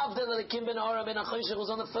Vayavdel that came ben Or and ben Choshech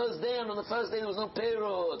was on the first day, and on the first day there was no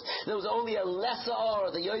period. There was only a lesser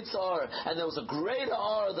Or, the Yotz Or, and there was a greater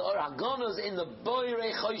Or, the Or Hagonos in the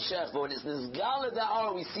Boirei Choshech. But when it's this Gala that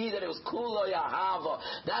Or, we see that it was Kulo Yahava.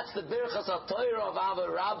 That's the Birchas HaTorah of Ava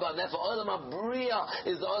Rabbah, and therefore Olam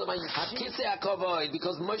HaBriya is the Olam HaKisei HaKavod,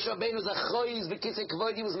 because Moshe Rabbeinu was a Choiz b'Kisei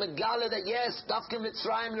Kavod. He was Megala that yes, Dafka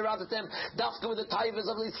Mitzrayim Neratatem, Dafka with the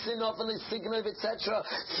Taivas of the Sinov and the Signov, etc.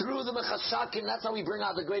 Through the Mechashakim, that's how we bring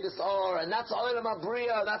out the greatest or, and that's Olam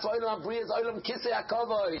HaBriya. That's Olam HaBriya is Olam Kisei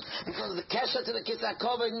HaKavod, because the Kesha to the Kisei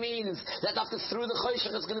HaKavod means that after through the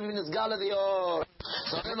Choshech it's going to be in this Gala the or.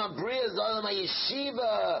 So Olam HaBriya is Olam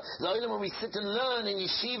HaYeshiva, the Olam where we sit and learn in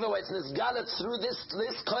Yeshiva, where it's in this Gala through this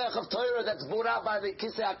Koyach of Torah that's brought out by the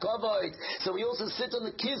Kisei HaKavod. So we also sit on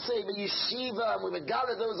the Kisei, the Yeshiva, and we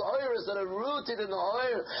Megala those oirs that are rooted in the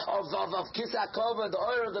oir of Kisei HaKavod, the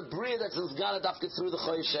oir of the Briya that's in this Gala through the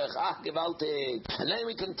Choshech. Gewaltig. And then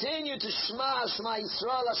we continue to Shema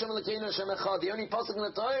Yisrael, Hashem Elokeinu, Hashem Echad. The only pasuk in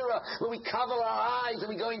the Torah where we cover our eyes and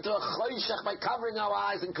we go into a Choshech by covering our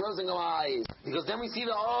eyes and closing our eyes. Because then we see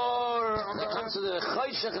the Or that comes to the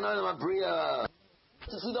Choshech and Olam HaBriya.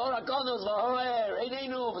 To see the Orakonos,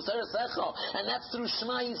 and that's through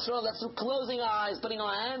Shema Yisrael, that's through closing our eyes, putting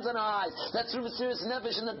our hands on our eyes, that's through Mesiras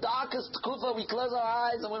Nefesh. In the darkest Kufa, we close our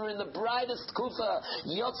eyes, and when we're in the brightest Kufa,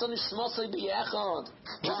 Yotza Nishmosei B'Yechad.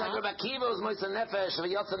 Just like Rebbe Akiva was Mesiras Nefesh,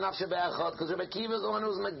 Yotza Nafshe B'Yechad, because Rebbe Akiva is the one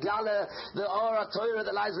who's Megala, the Ora Torah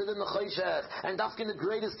that lies within the Choshech, and Dafkin the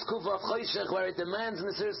greatest Kufa of Choshech, where it demands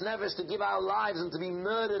Mesiras Nefesh to give our lives and to be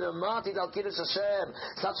murdered and martyred al Kiddush Hashem,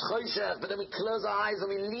 such Choshech. But then we close our eyes and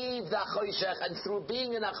we leave that Choshech, and through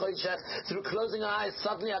being in that Choshech, through closing our eyes,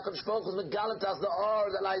 suddenly HaKadosh Baruch Hu Megalat us the Or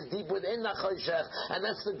that lies deep within that Choshech, and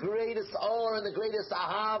that's the greatest Or and the greatest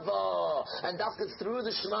Ahava, and that's through the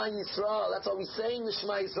Shema Yisrael. That's why we're saying the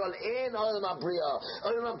Shema Yisrael in Olam HaBriya.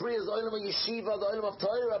 Olam HaBriya is Olam HaYeshiva, the Olam of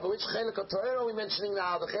Torah. But which Chelik of Torah are we mentioning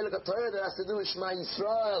now? The Chelik of Torah that has to do with Shema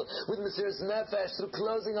Yisrael, with Mesiras Nefesh, through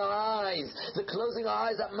closing our eyes. The closing our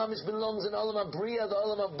eyes that mamish belongs in Olam HaBriya, the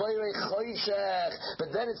Olam of Boirei Choshech.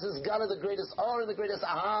 But then it's this Gala, the greatest Or and the greatest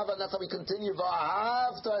Ahava, and that's how we continue.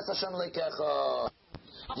 V'ahavta es Hashem lekecha.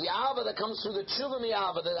 The Ava that comes through the Tshuva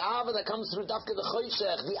Mi'ava, the Ava that comes through Dafka the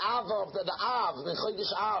Choshech, the Ava of the Av, the Chodesh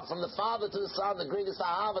Av, from the father to the son, the greatest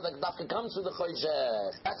Ava that Dafka comes through the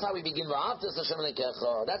Choshech. That's how we begin. V'ahavta es Hashem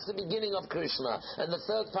lekecha. That's the beginning of Krishna. And the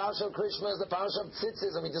third parasha of Krishna is the parasha of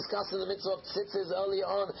Tzitzis, and we discussed in the mitzvah of Tzitzis earlier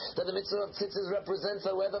on that the mitzvah of Tzitzis represents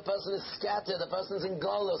that where the person is scattered, the person is in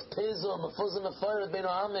Golos, Pizum, Mefuzim, Meforet, Ben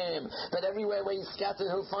Amim, that everywhere where he's scattered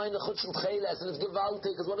he'll find the Chut Shel Tcheles, and it's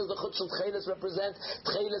Gewaltig, because what does the Chut Shel Tcheles represent?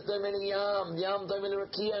 Tcheles Doimen Yam, Yam Doimen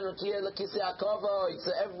Rakia, and Rakia Kisei HaKavod.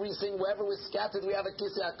 So everything, wherever we're scattered, we have a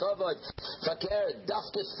Kisei HaKavod. Fakir,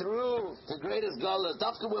 Dafka through the greatest Golos,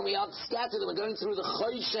 Dafka when we are scattered and we're going through the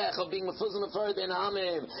Choshech of being Mefuzim, Meforet, Ben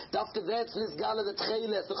Amim, Dafka that's this Gala, the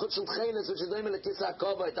Tcheles, the Chut Shel Tcheles, which is Doimen Kisei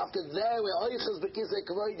HaKavod. Dafka there, we're Oiches B'Kisei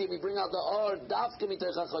Kavodim, we bring out the Or, Dafka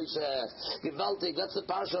Mitoch HaChoshech. Gewaltig, that's the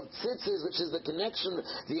parasha of Tzitzis, which is the connection,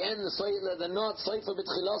 the end, the not Soifa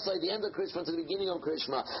B'Tchilosai, the end of Krishma to the beginning of Krishma.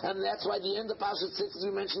 And that's why the end of Parashat Tzitzis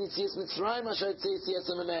we mentioned Yitzias Mitzrayim, Asher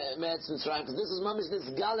Yitzias Me'etz Mitzrayim, because this is Mamish this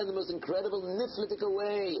Gal in the most incredible, niflitical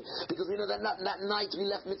way, because we know that night we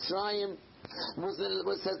left Mitzrayim.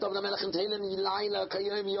 Says David HaMelech in Tehillim, Yilayla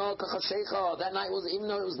Kayom Yor Kachashecha. That night was, even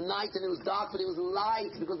though it was night and it was dark, but it was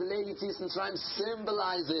light, because the Leil Yitzias Mitzrayim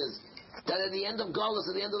symbolizes That at the end of Golus,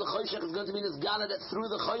 at the end of the Choshech, is going to be Nisgala, that through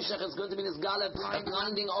the Choshech is going to be Nisgala,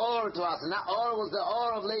 blinding Or to us. And that Or was the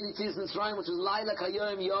Or of Lady Tzis Mitzrayim, which was Laila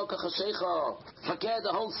Kayoim Yoka Chashecha. Fakir,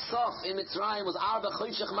 the whole Sof in Mitzrayim was Arba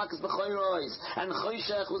Choshech Makas B'choyrois. And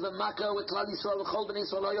Choshech was the Makkah with Klal Yisrael, Chol B'nei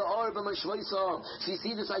Yisrael, Or B'mashvoiso. So you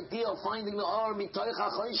see this idea of finding the Or,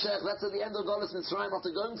 Mitoicha Choshech, that's at the end of Golus Mitzrayim,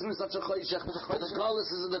 after going through such a Choshech. But the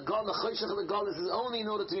Golus is the Choshech of the Golus is only in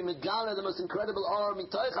order to be Megala, the most incredible Or,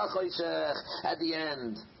 Mitoicha Choshech. At the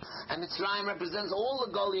end. And Mitzrayim represents all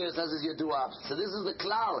the Goliaths as is Yeduah. So this is the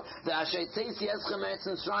klal. The Asher Tzesi Eschem Etz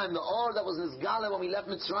Mitzrayim. The Or that was Nizgala when we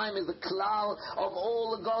left Mitzrayim is the klal of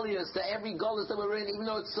all the Goliaths. To every Goliath that we're in, even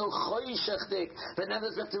though it's so choshechdik, but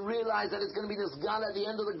nevertheless we have to realize that it's going to be Nizgala at the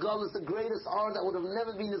end of the Goliath, the greatest Or that would have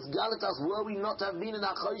never been Nizgala to us were we not to have been in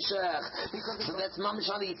that choshech. So that's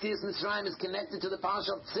Mamish Ali Yitzis Mitzrayim is connected to the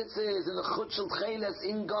Parsha of Tzitzis in the Chut Shel Cheles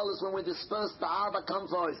in Goliath when we're dispersed by Arba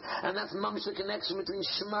Comforts. And that's Mamish the connection between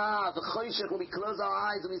Shema, the Choshech, when we close our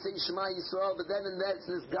eyes and we say Shema Yisrael, but then and there it's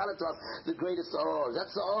Nizgala to us, the greatest Or.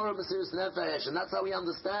 That's the Or of Mesiris Nefesh, and that's how we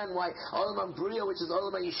understand why Olam HaBriya, which is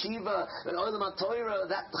Olam HaYeshiva, and Olam HaTorah,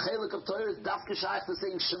 that Chelik of Torah is Dafka Shaykh to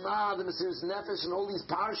saying Shema, the Mesiris Nefesh, and all these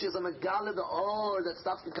parashas are Megala, the Or, that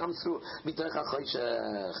stuff that comes through B'toich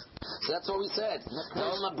HaChoshech. So that's what we said. The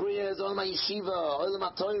Olam HaBriya is Olam HaYeshiva, Olam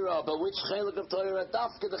HaTorah, but which Chelik of Torah?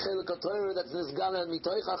 Dafka the Chelik of Torah that's Nizgala and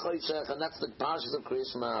B'toich HaChoshech, and that's the parshas of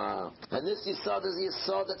Krishma. And this Yisod is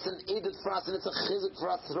Yisod that's an edit for us, and it's a chizuk for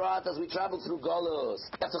us throughout as we travel through Golos.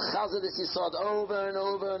 We have to chazah this Yisod over and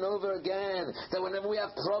over and over again. That whenever we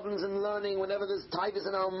have problems in learning, whenever there's tivus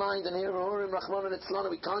in our mind, and here Hurim, Rachman, and Etzlana,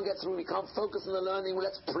 we can't get through, we can't focus on the learning, well,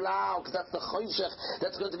 let's plow, because that's the choshech,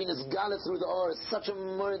 that's going to be Nizgala through the Or. It's such a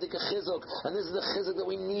murdik chizuk, and this is the chizuk that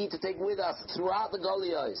we need to take with us throughout the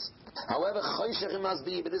Golios. However, choshech it must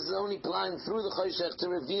be, but this is only applying through the choshech to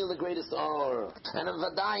reveal the greatest Or. And in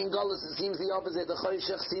Vadai, in Golus, it seems the opposite. The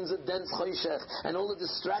choshech seems a dense choshech, and all the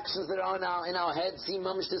distractions that are in our head seem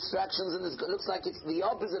mamish distractions, and it looks like it's the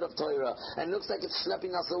opposite of Torah, and it looks like it's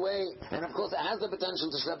schlepping us away. And of course, it has the potential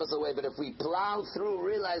to schlepp us away, but if we plow through,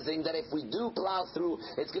 realizing that if we do plow through,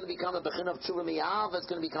 it's going to become a bechin of tshuva mi'av, it's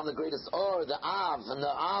going to become the greatest Or, the Av, and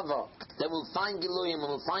the Ava. Then we'll find Giluyim, and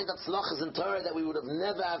we'll find atzlachas in Torah that we would have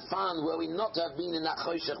never have found were we not to have been in that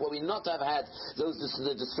choshech, where we not to have had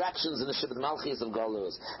the distractions in the Shabbat Malchus of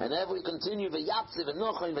Golus. And ever we continue v'yatziv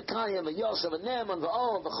v'nochim v'kayim v'yosha v'neman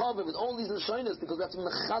v'or v'chover with all these lashonos, because that's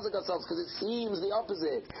mechazek ourselves, because it seems the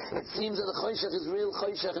opposite. It seems that the choshech is real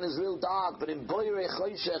choshech and is real dark, but in boirei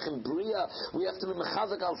choshech and bria we have to be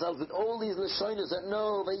mechazek ourselves with all these lashonos that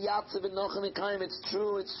no v'yatziv v'nochim v'kayim. It's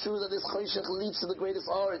true that this choshech leads to the greatest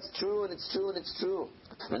Or. It's true and it's true and it's true.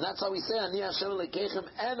 And that's how we say Ani Hashem Elokeichem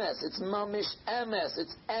Emes. It's mamish emes.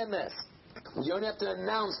 It's emes. You don't have to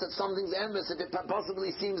announce that something's emes if it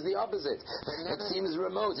possibly seems the opposite. It seems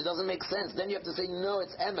remote. It doesn't make sense. Then you have to say, no,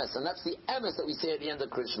 it's emes. And that's the emes that we say at the end of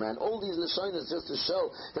Krishma. And all these lashonas just to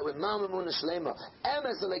show that we're ma'amun shlema.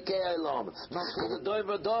 Emes Elokei Olam. It's the doir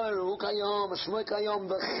v'doir, hu kayom, shmoi kayom,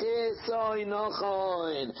 v'chisoy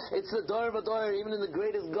nochoin. It's the doir v'doir, even in the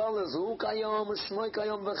greatest Golas, hu kayom, shmoi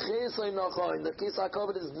kayom, v'chisoy nochoin. The Kis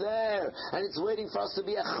HaKavod is there. And it's waiting for us to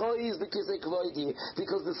be a choiz b'kis HaKvoidi.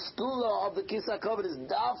 Because the skula of the Kis HaKavod is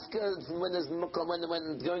dafka when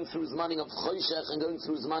going through Zmaning of Choshech and going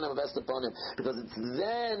through Zmaning of Estaponim, because it's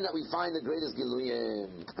then that we find the greatest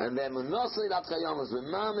Giluyim. And then Munosei Lat Kayomas,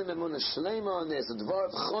 V'mamim Emunah Shlema on this,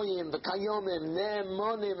 Dvar Choyim, V'kayomim,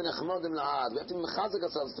 Ne'monim, V'nechmodim La'ad. We have to mechazek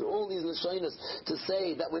ourselves through all these Lashonis to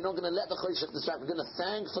say that we're not going to let the Choshech distract. We're going to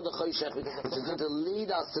thank for the Choshech, which is going to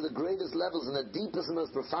lead us to the greatest levels and the deepest and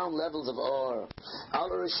most profound levels of Or. Al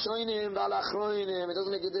Rishonim, Al Achroinim, it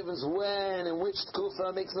doesn't make a difference when and which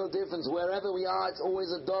tkufa, makes no difference. Wherever we are, it's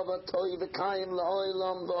always a dova toy v'kayim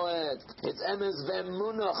la'olam voed. It's emes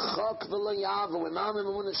v'emunah chok v'lo yavar. We're ma'amim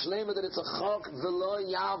emunah shlema that it's a chok v'lo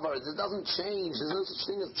yavar. It doesn't change. There's no such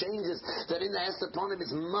thing as changes. That in the Estaponim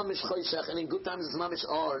it's mamish choshech and in good times it's mamish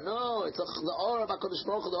Or. No, it's the Or of HaKadosh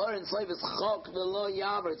Baruch Hu. The Or in Tzayv is chok v'lo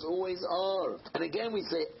yavar. It's always Or. And again we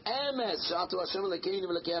say emes shatu Hashem l'keinu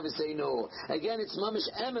v'l'keav v'seinu. Again it's mamish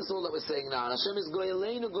emes all that we're saying now. Hashem is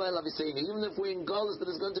goyeleinu goyel aviseinu. Even if we're in Golus, but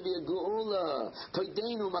it's going to be a Geula.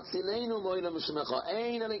 Toideinu, Matzilenu, Moila Mishmecha.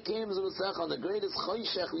 Ein Elikim Zunusecha. On the greatest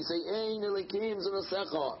Choshech, we say, Ein Elikim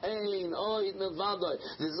Zunusecha. Ein Oid Mevadoi.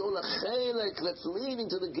 This is all a Chelek that's leading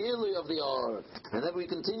to the Gilui of the Or. And then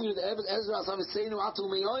we continue, the Ezra Saviseinu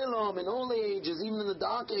Atu Me'oilom, in all the ages, even in the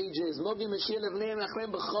dark ages. Mogi Mashiach Levneim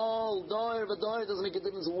Achrem B'chol. Dor V'dor, it doesn't make a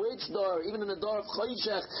difference which Dor. Even in the Dor of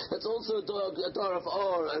Choshech, that's also a Dor of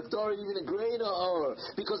Or. A Dor even a greater Or.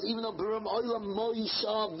 Because even though Brum Olam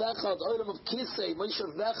Moisha Vecha, the Olam of Kisei,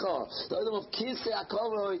 Moisha Vecha, the Olam of Kisei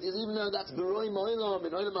Akoroid, is even though that's Beroim Olam,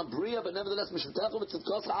 and Olam Abriya, but nevertheless, Mishmtechu, it's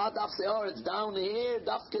down here,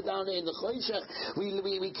 Dafka down here in the Choshech, we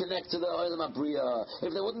connect to the Olam Abriya.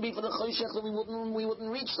 If there wouldn't be for the Choshech, then we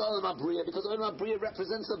wouldn't reach the Olam Abriya, because Olam Abriya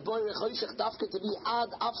represents the Boy Choshech Dafka to be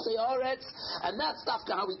Ad Afsei Aretz, and that's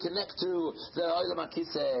Dafka how we connect to the Olam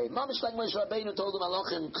HaKisei. Mamish like Moshe Rabbeinu told them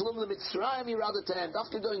Alochem, Klum L'Mitzrayim Yiradatem,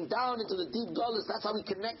 Dafka going down into the deep Golus, that's how we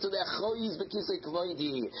connect to the Choyz B'Kisei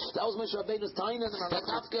Kvoidi. That was Moshe Rabbeinu's time, and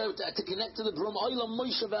Dafka to connect to the Brum Olam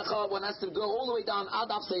Moshe Vecha, one has to go all the way down Ad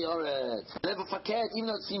Afsei Aretz. Never forget, even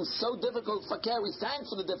though it seems so difficult, forget, we thank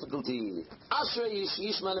for the difficulty. Ashrei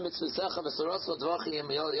Yishma L'Mitzvisecha V'Sorosot V'Achim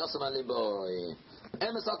Yosem Aliboy.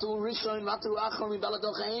 Emes atu rishon atu achron mi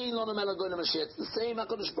baladoch ein lo nemel goyim mashet. The same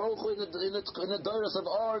HaKadosh Baruch Hu in the doros of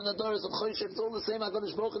Or, in the doros of Choshech. It's all the same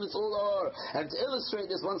HaKadosh Baruch Hu, and it's all Or. And to illustrate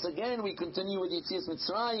this once again, we continue with Yitzias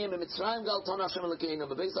Mitzrayim, and Mitzrayim gal ton Hashem Elokeinu,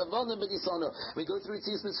 bebeis avodim b'disono. We go through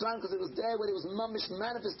Yitzias Mitzrayim because it was there where it was mamish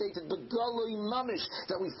manifested, begoloi mamish,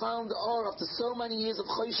 that we found the Or after so many years of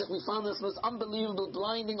Choshech. We found this most unbelievable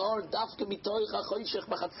blinding Or, dafke mitoich HaChoshech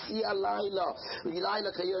b'chatzi alayla,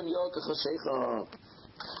 v'yilayla kayon yorka Choshecha.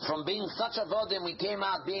 From being such a vodim, we came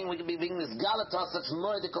out being this galatas, such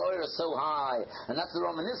murdik oira so high, and that's the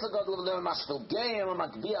Roman Nisagod of the Mashfil Geim or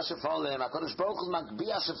Makbiyah Shefalim. HaKadosh Baruch Hu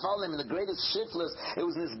Makbiyah Shefalim, the greatest shiftless. It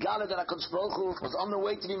was this gala that HaKadosh Baruch Hu was on the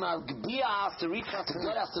way to be Makbiyah, to reach us, to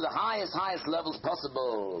get us to the highest levels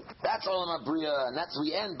possible. That's all in Abriya, and that's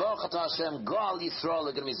we end Baruch Atah Hashem Gal Yisrael.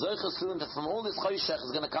 They're going to be Zoycha soon, that from all this Choshech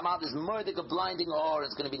is going to come out this murdik of blinding or.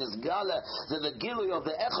 It's going to be this gala, the Gilui of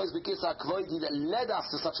the Echos B'Kisa Kvoidi that led us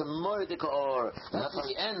to such a murdik or. And that's why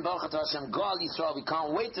we end Baruch Atah Hashem Gal Yisrael. We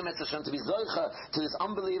can't wait to Mitzvah Hashem to be Zoycha to this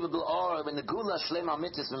unbelievable or when the Gula Shlema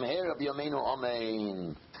Mitzvah from here of Yomeinu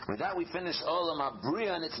Amen. With that we finish Olam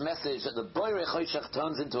Abriya and its message that the Boirei Choshech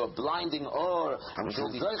turns into a blinding or, and we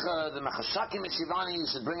should be Zoycha, the Machashakim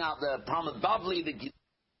Shivani should bring out the Talmud Bavli, the